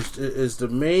the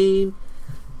main...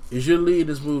 Is your lead in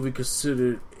this movie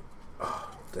considered... Oh,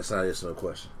 that's not answering the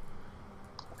question.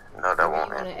 No, that What won't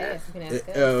you want to end. ask? You can ask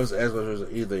I us. was asking if it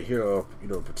was either hero,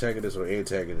 protagonist or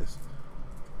antagonist.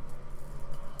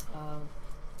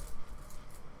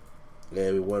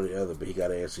 Yeah, we one or the other, but he got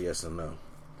to answer yes or no.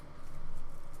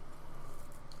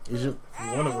 Is your,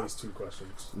 You want to waste 2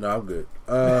 questions. no, I'm good.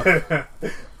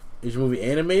 Is your movie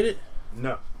animated?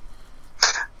 No.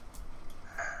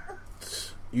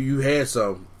 You had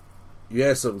some. You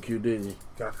had something cute, didn't you?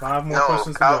 Got 5 more No,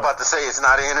 questions to I was go. about to say it's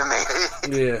not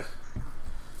animated. Yeah.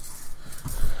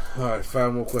 All right,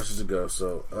 5 more questions to go.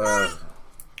 So,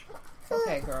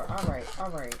 Okay, girl. All right. all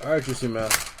right, Juicy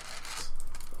Mouth.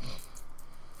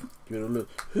 Look.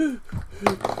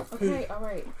 Okay, all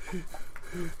right.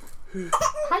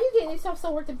 How you getting yourself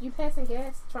so worked up? You passing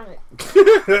gas, trying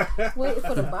to wait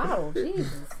for the bottle.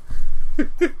 Jesus.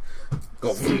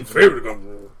 Go favorite.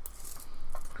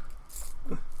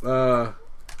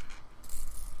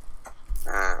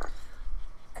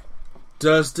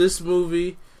 Does this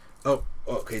movie? Oh,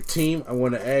 okay, team. I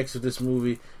want to ask if this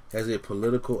movie has a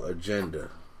political agenda.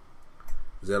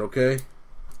 Is that okay?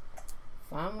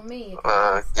 Fine with me.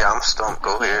 Yeah, I'm stumped.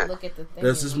 Go ahead. Look at the thing.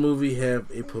 Does this movie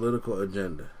have a political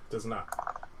agenda? Does not.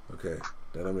 Okay,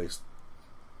 that makes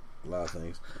a lot of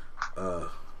things.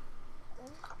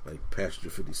 Like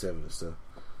Passenger 57 and stuff.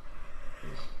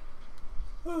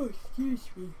 Oh, excuse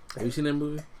me. Have you seen that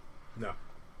movie? No.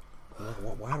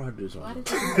 Why do I do this? Why did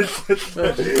you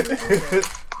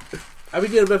I be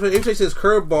getting better. If they says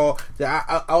curveball, that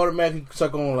I automatically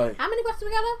suck on like. How many questions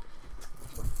we got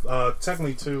up?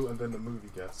 Technically 2, and then the movie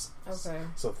guess. Okay.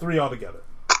 So 3 altogether.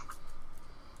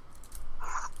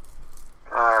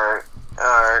 Alright.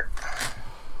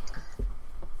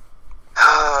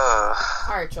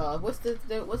 Alright, y'all. What's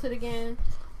it again?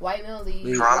 White male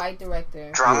lead, Drama- white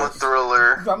director. Drama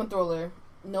thriller. Drama thriller.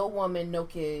 No woman, no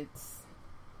kids.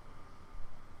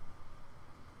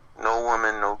 No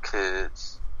woman, no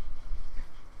kids.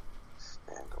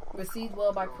 Received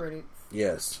well by critics.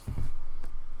 Yes.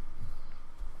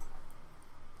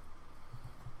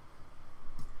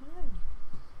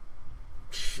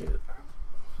 Shit.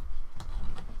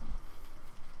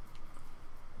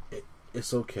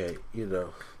 It's okay, you know.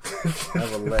 I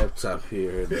have a laptop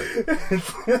here.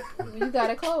 You got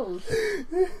it closed.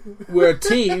 We're a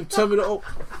team. Tell me the.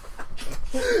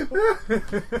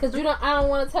 Because I don't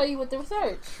want to tell you what the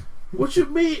research. What you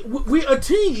mean? We a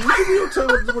team. You don't tell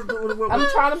me what I'm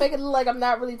trying to make it look like I'm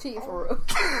not really cheating for real.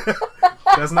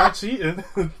 That's not cheating.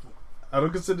 I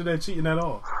don't consider that cheating at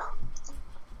all.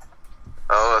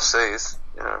 All I say is,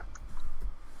 you know.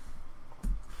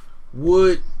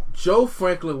 Would Joe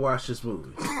Franklin watch this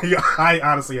movie? Yeah, I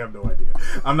honestly have no idea.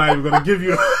 I'm not even going to give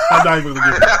you. I'm not even going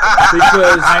to give you.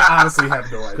 Because I honestly have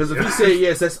no idea. Because if you say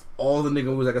yes, that's all the nigga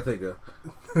movies I can think of.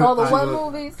 All the what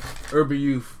movies? Urban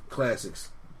Youth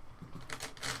classics.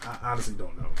 I honestly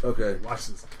don't know. Okay, watch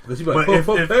this. But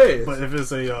if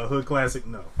it's a hood classic,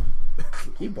 no.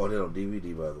 He bought it on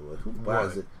DVD, by the way. Who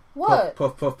buys it? What?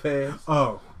 Puff Pass.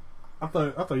 Oh, I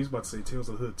thought he was about to say Tales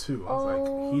of the Hood 2. I was like,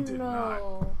 he did not.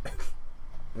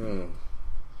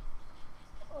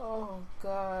 Oh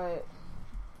God.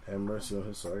 Have mercy on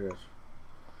his soul. I got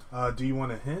you. Do you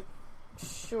want a hint?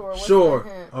 Sure. Sure.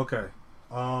 Okay.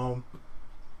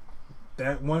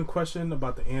 That one question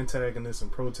about the antagonist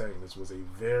and protagonist was a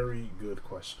very good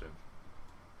question.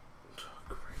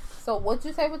 So what'd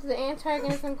you say with the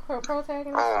antagonist and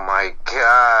protagonist? Oh my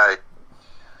God.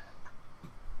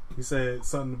 He said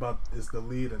something about is the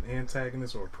lead an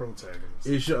antagonist or a protagonist?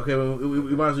 Okay, well,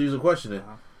 we might as well use a question then.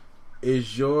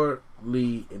 Is your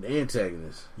lead an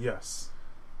antagonist? Yes.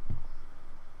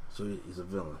 So he's a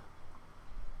villain.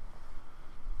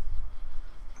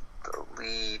 The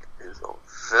lead is a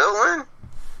villain?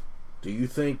 Do you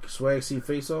think Swag see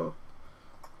Face Off?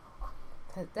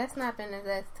 That's not been in the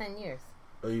last 10 years.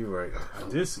 Oh, you're right. I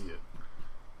did see it.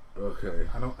 Okay.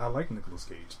 I like Nicolas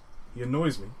Cage. He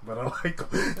annoys me, but I like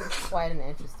him. Quite an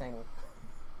interesting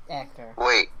actor.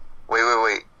 Wait.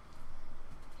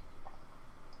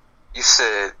 You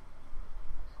said,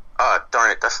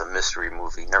 darn it, that's a mystery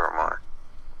movie. Never mind.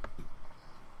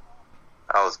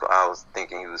 I was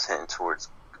thinking he was heading towards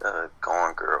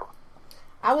Gone Girl.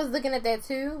 I was looking at that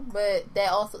too, but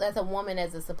that's a woman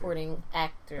as a supporting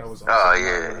actor. That was also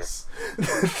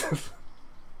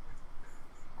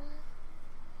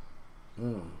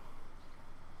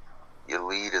Your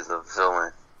lead is a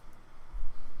villain.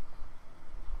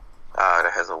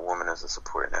 That has a woman as a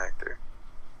supporting actor.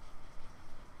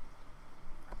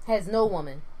 Has no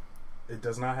woman. It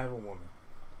does not have a woman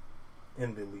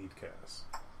in the lead cast.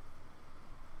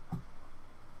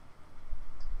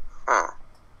 Huh.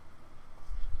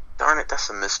 Darn it, that's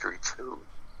a mystery too.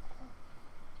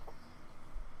 I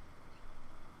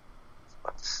was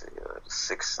about to say The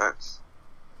Sixth Sense.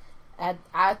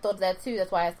 I thought that too.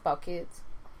 That's why I asked about kids.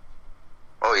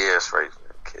 Oh yeah, that's right,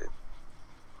 kid.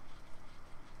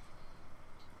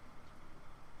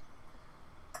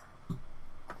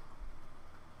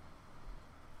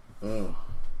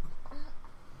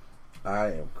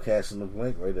 I am casting the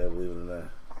blank right there, believe it or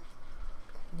not.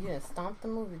 You done stomped the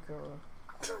movie, girl.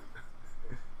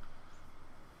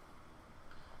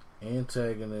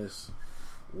 Antagonist,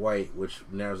 white, which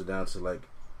narrows it down to like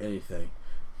anything.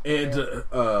 And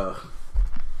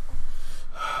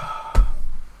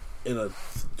in a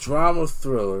drama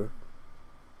thriller,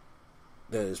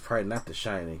 that is probably not The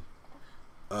Shining.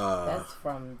 That's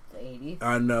from the 80s.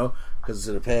 I know, because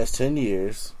in the past 10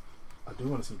 years. I do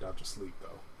want to see Dr. Sleep,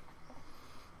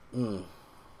 though.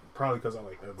 Probably because I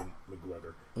like Evan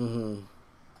McGregor. Mm-hmm.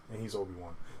 And he's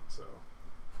Obi-Wan, so.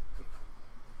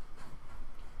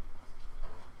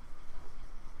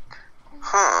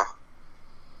 Huh.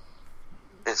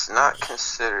 It's not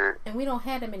considered. And we don't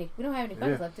have any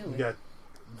questions left, do we? You got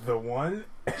the one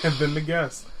and then the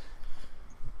guest.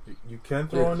 You can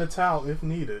throw in the towel if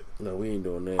needed. No, we ain't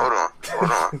doing that.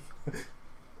 Hold on.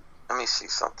 Let me see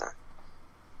something.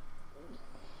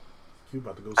 You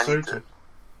about to go I need searching.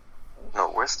 No,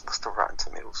 what's the Rotten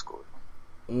Tomatoes score?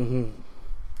 Mm-hmm.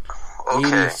 Okay.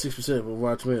 86% of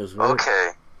Rotten Tomatoes, right? Okay.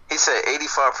 He said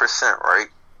 85%, right?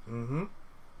 Mm-hmm.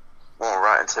 On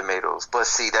Rotten Tomatoes. But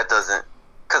see, that doesn't...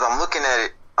 Because I'm looking at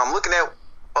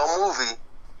a movie.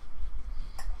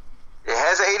 It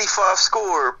has an 85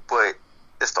 score, but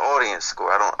it's the audience score.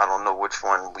 I don't know which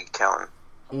one we counting.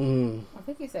 Mm-hmm. I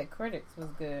think you said critics was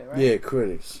good, right? Yeah,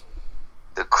 critics.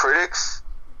 The critics?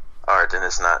 Alright, then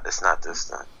it's not this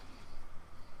then.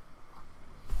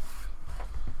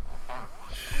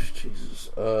 Jesus.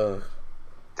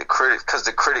 The critics, because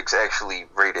the critics actually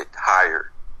rated higher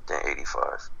than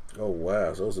 85. Oh,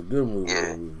 wow. So it's a good movie.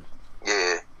 Yeah.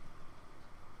 Yeah.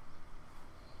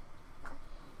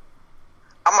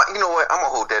 You know what? I'm going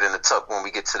to hold that in the tuck when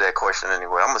we get to that question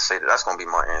anyway. I'm going to say that's going to be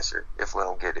my answer if we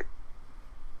don't get it.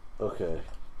 Okay.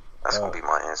 That's going to be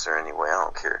my answer anyway. I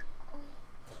don't care.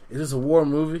 Is this a war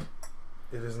movie?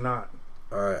 It is not.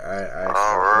 Alright, I asked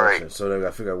All my right. question, so then I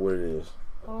gotta figure out what it is.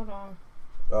 Hold on.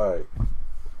 Alright.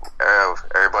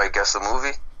 Everybody guess the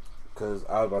movie? Because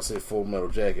I was about to say Full Metal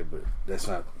Jacket, but that's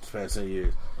not past 10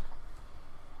 years.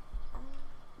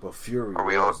 But Fury Are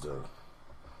we was, all- though.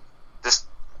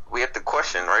 We have the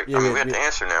question, right? Yeah, we yeah, have the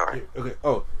answer now, right? Yeah, okay.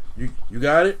 Oh, you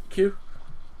got it, Q?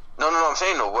 No, I'm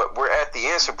saying no. We're at the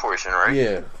answer portion, right?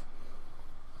 Yeah.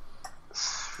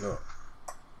 No.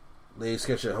 Ladies,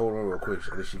 catch that. Hold on real quick.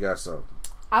 Unless you got something.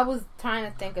 I was trying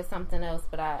to think of something else,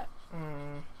 but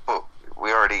But we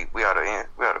had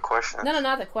a question. No,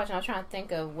 not the question. I was trying to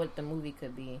think of what the movie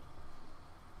could be.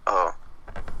 Oh.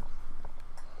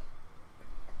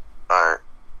 Alright.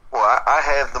 Well, I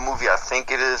have the movie I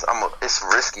think it is. It's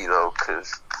risky, though,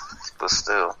 but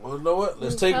still. Well, you know what?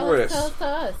 Let's take a Tell risk. us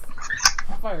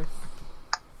first.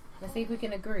 Let's see if we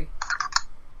can agree.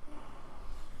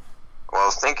 Well, I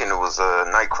was thinking it was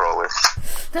Nightcrawler.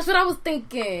 That's what I was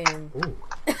thinking. Ooh.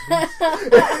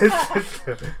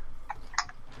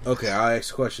 Okay, I'll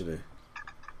ask a question then.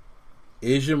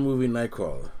 Is your movie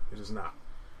Nightcrawler? It is not.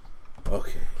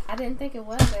 Okay. I didn't think it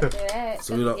was after that.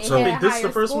 So we don't- It so- had a Wait, this is the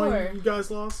higher first score. one you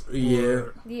guys lost? Yeah.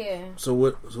 Or Yeah, So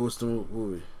what's the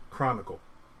movie? Chronicle.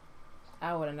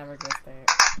 I would have never guessed that.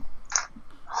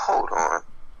 Hold on.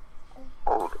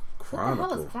 What the hell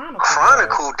Chronicle. is Chronicle?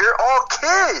 Chronicle, they're all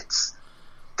kids.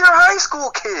 They're high school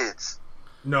kids.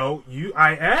 No,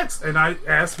 I asked, and I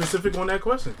asked specific on that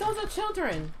question. Those are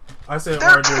children. I said, They're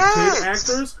are there kid kids.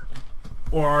 actors,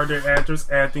 or are there actors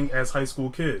acting as high school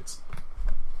kids?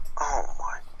 Oh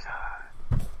my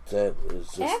god. That is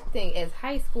just Acting as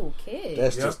high school kids.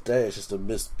 that's Yep. just a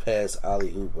mispass alley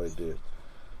hoop right there.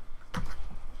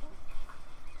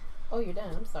 Oh, you're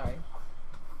done. I'm sorry.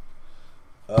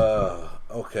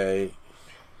 Okay.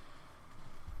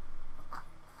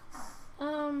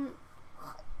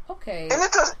 Okay. And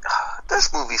it does.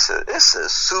 This movie says it's a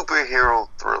superhero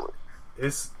thriller.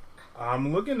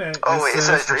 I'm looking at. Oh wait, it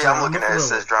says drama I'm looking at it. It thriller.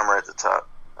 says drama at the top.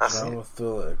 I see. Drama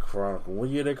thriller and Chronicle. What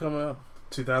year they come out?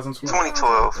 2012.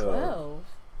 2012. 12.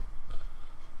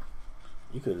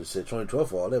 You could have said 2012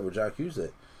 for all that, but John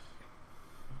Cusack.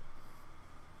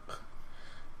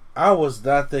 I was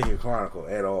not thinking Chronicle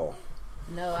at all.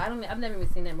 No, I've never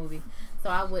even seen that movie, so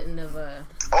I wouldn't have.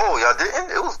 Oh, y'all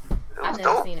didn't? It was I've never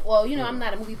dope. seen it. Well, I'm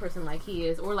not a movie person like he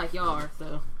is, or like y'all are,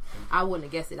 so I wouldn't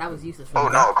have guessed it. I was useless. Oh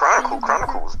no, Chronicle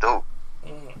was dope.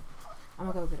 I'm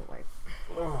gonna go get a wipe.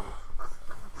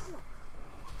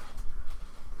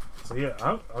 So yeah,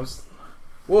 I was.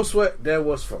 Will Sweat, that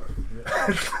was fun.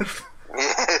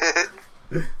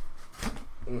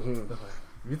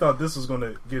 You thought this was going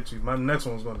to get you. My next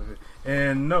one was going to be.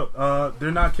 And no,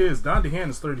 they're not kids. Don DeHaan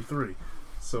is 33.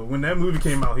 So when that movie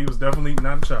came out, he was definitely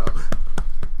not a child.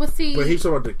 But see, But he's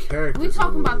talking about the characters. we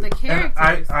talking about the And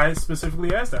characters. I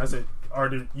specifically asked that. I said,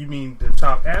 you mean the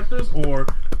child actors, or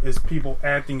is people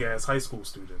acting as high school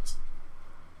students?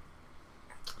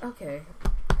 Okay.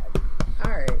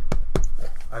 All right.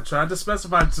 I tried to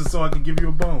specify just so I could give you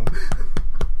a bone.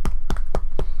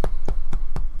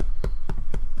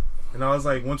 And I was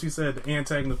like, once you said the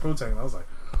antagonist, protagonist, I was like,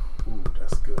 ooh,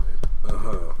 that's good.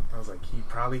 Uh-huh. I was like, he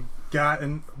probably got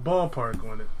in ballpark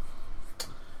on it.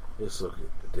 It's okay.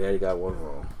 Daddy got one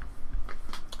wrong.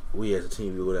 We as a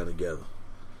team, we go down together.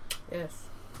 Yes.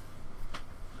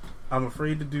 I'm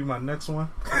afraid to do my next one.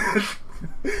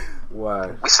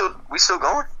 Why? We still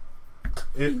going?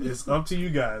 It's up to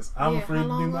you guys. I'm afraid to do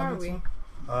long my are next we?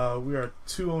 one. We are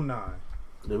 209.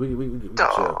 Yeah, we can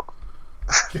chill.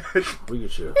 We can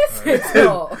chill.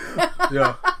 Oh.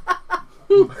 Yeah.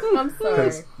 I'm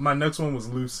sorry. My next one was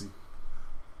Lucy.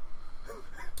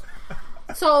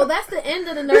 So that's the end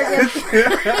of the Nerdgasm.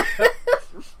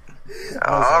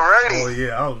 Alrighty. Oh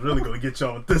yeah, I was really gonna get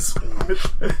y'all with this one.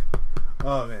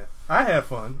 Oh man, I had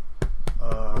fun.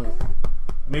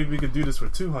 Maybe we could do this for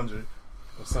 200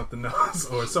 or something else,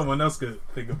 or someone else could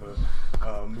think of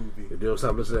a movie. If they'll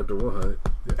stop listening after 100.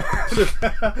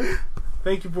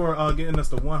 Thank you for getting us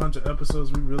to 100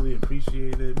 episodes. We really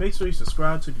appreciate it. Make sure you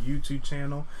subscribe to the YouTube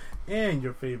channel and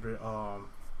your favorite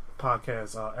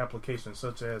podcast applications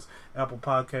such as Apple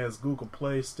Podcasts, Google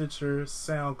Play, Stitcher,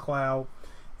 SoundCloud,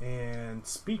 and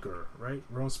Speaker, right?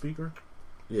 We're on Speaker?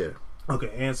 Yeah.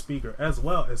 Okay, and Speaker, as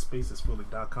well as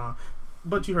spacesphilly.com.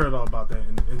 But you heard all about that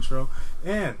in the intro.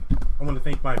 And I want to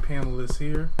thank my panelists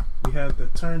here. We have the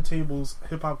Turntables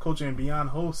Hip Hop Culture and Beyond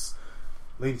hosts,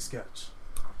 Lady Sketch.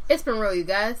 It's been real, you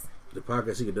guys. The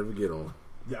podcast he could never get on.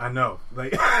 Yeah, I know.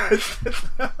 Like,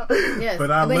 yes.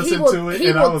 But I listened to it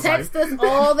and I was like, he will text us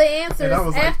all the answers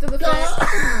after the fact.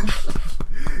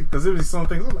 Because it was some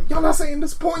things I'm like, y'all not saying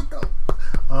this point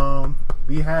though.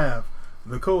 We have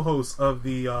the co-host of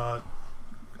the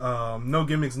No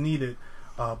Gimmicks Needed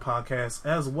podcast,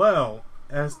 as well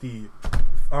as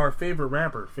our favorite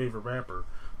rapper.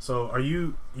 So, are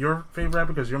you your favorite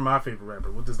rapper? Because you're my favorite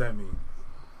rapper. What does that mean?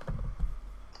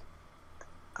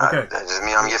 Okay. That just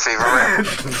means I'm your favorite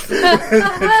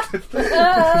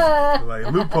rapper. Like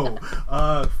loophole.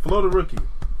 Flo the Rookie.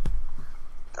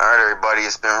 Alright, everybody,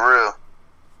 it's been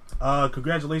real.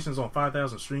 Congratulations on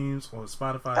 5,000 streams on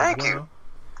Spotify Thank as well. you.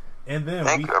 And then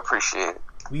Thank you, I appreciate it.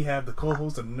 we have the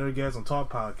co-host of the Nerdgasm Talk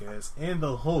podcast and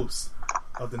the host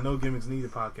of the No Gimmicks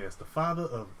Needed podcast, the father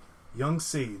of Young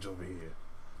Sage over here,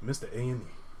 Mr. A&E.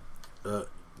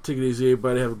 Take it easy,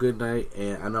 everybody. Have a good night.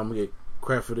 And I know I'm going to get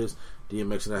crap for this.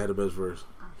 DMX and I had the best verse.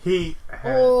 He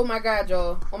had Oh my God,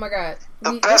 Joel. Oh my God.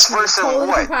 The best verse in totally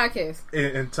what? Podcast.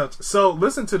 in touch. So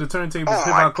listen to the Turntables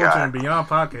Hip Hop Culture and Beyond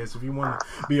podcast if you want to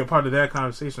be a part of that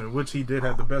conversation, which he did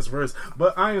have the best verse.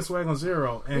 But I am Swag on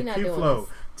Zero and not Q doing Flow.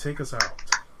 this. Take us out.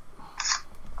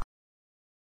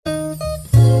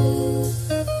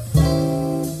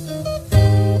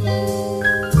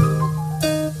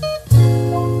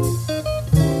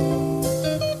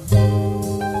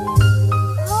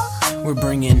 We're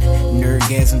bringing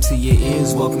nerdgasm to your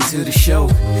ears. Welcome to the show.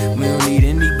 We don't need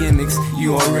any gimmicks,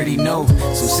 you already know.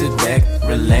 So sit back,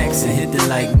 relax, and hit the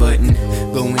like button.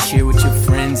 Go and share with your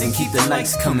friends and keep the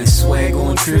likes coming. Swag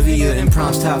on trivia and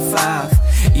prompts top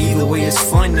 5. Either way, it's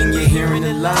fun and you're hearing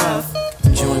it live.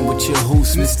 Join with your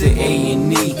host, Mr.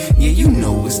 A&E. Yeah, you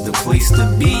know it's the place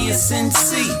to be. It's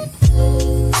NC.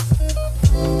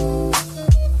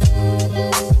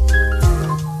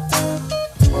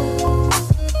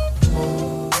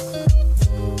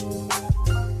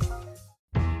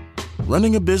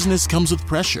 Running a business comes with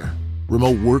pressure.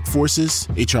 Remote workforces,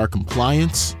 HR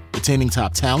compliance, retaining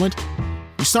top talent.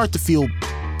 You start to feel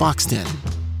boxed in.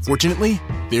 Fortunately,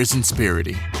 there's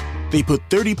Insperity. They put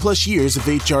 30 plus years of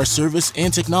HR service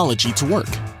and technology to work,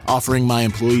 offering my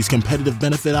employees competitive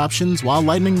benefit options while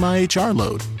lightening my HR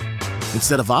load.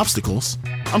 Instead of obstacles,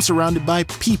 I'm surrounded by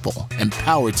people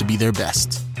empowered to be their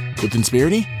best. With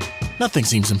Insperity, nothing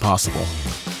seems impossible.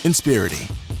 Insperity,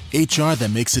 HR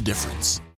that makes a difference.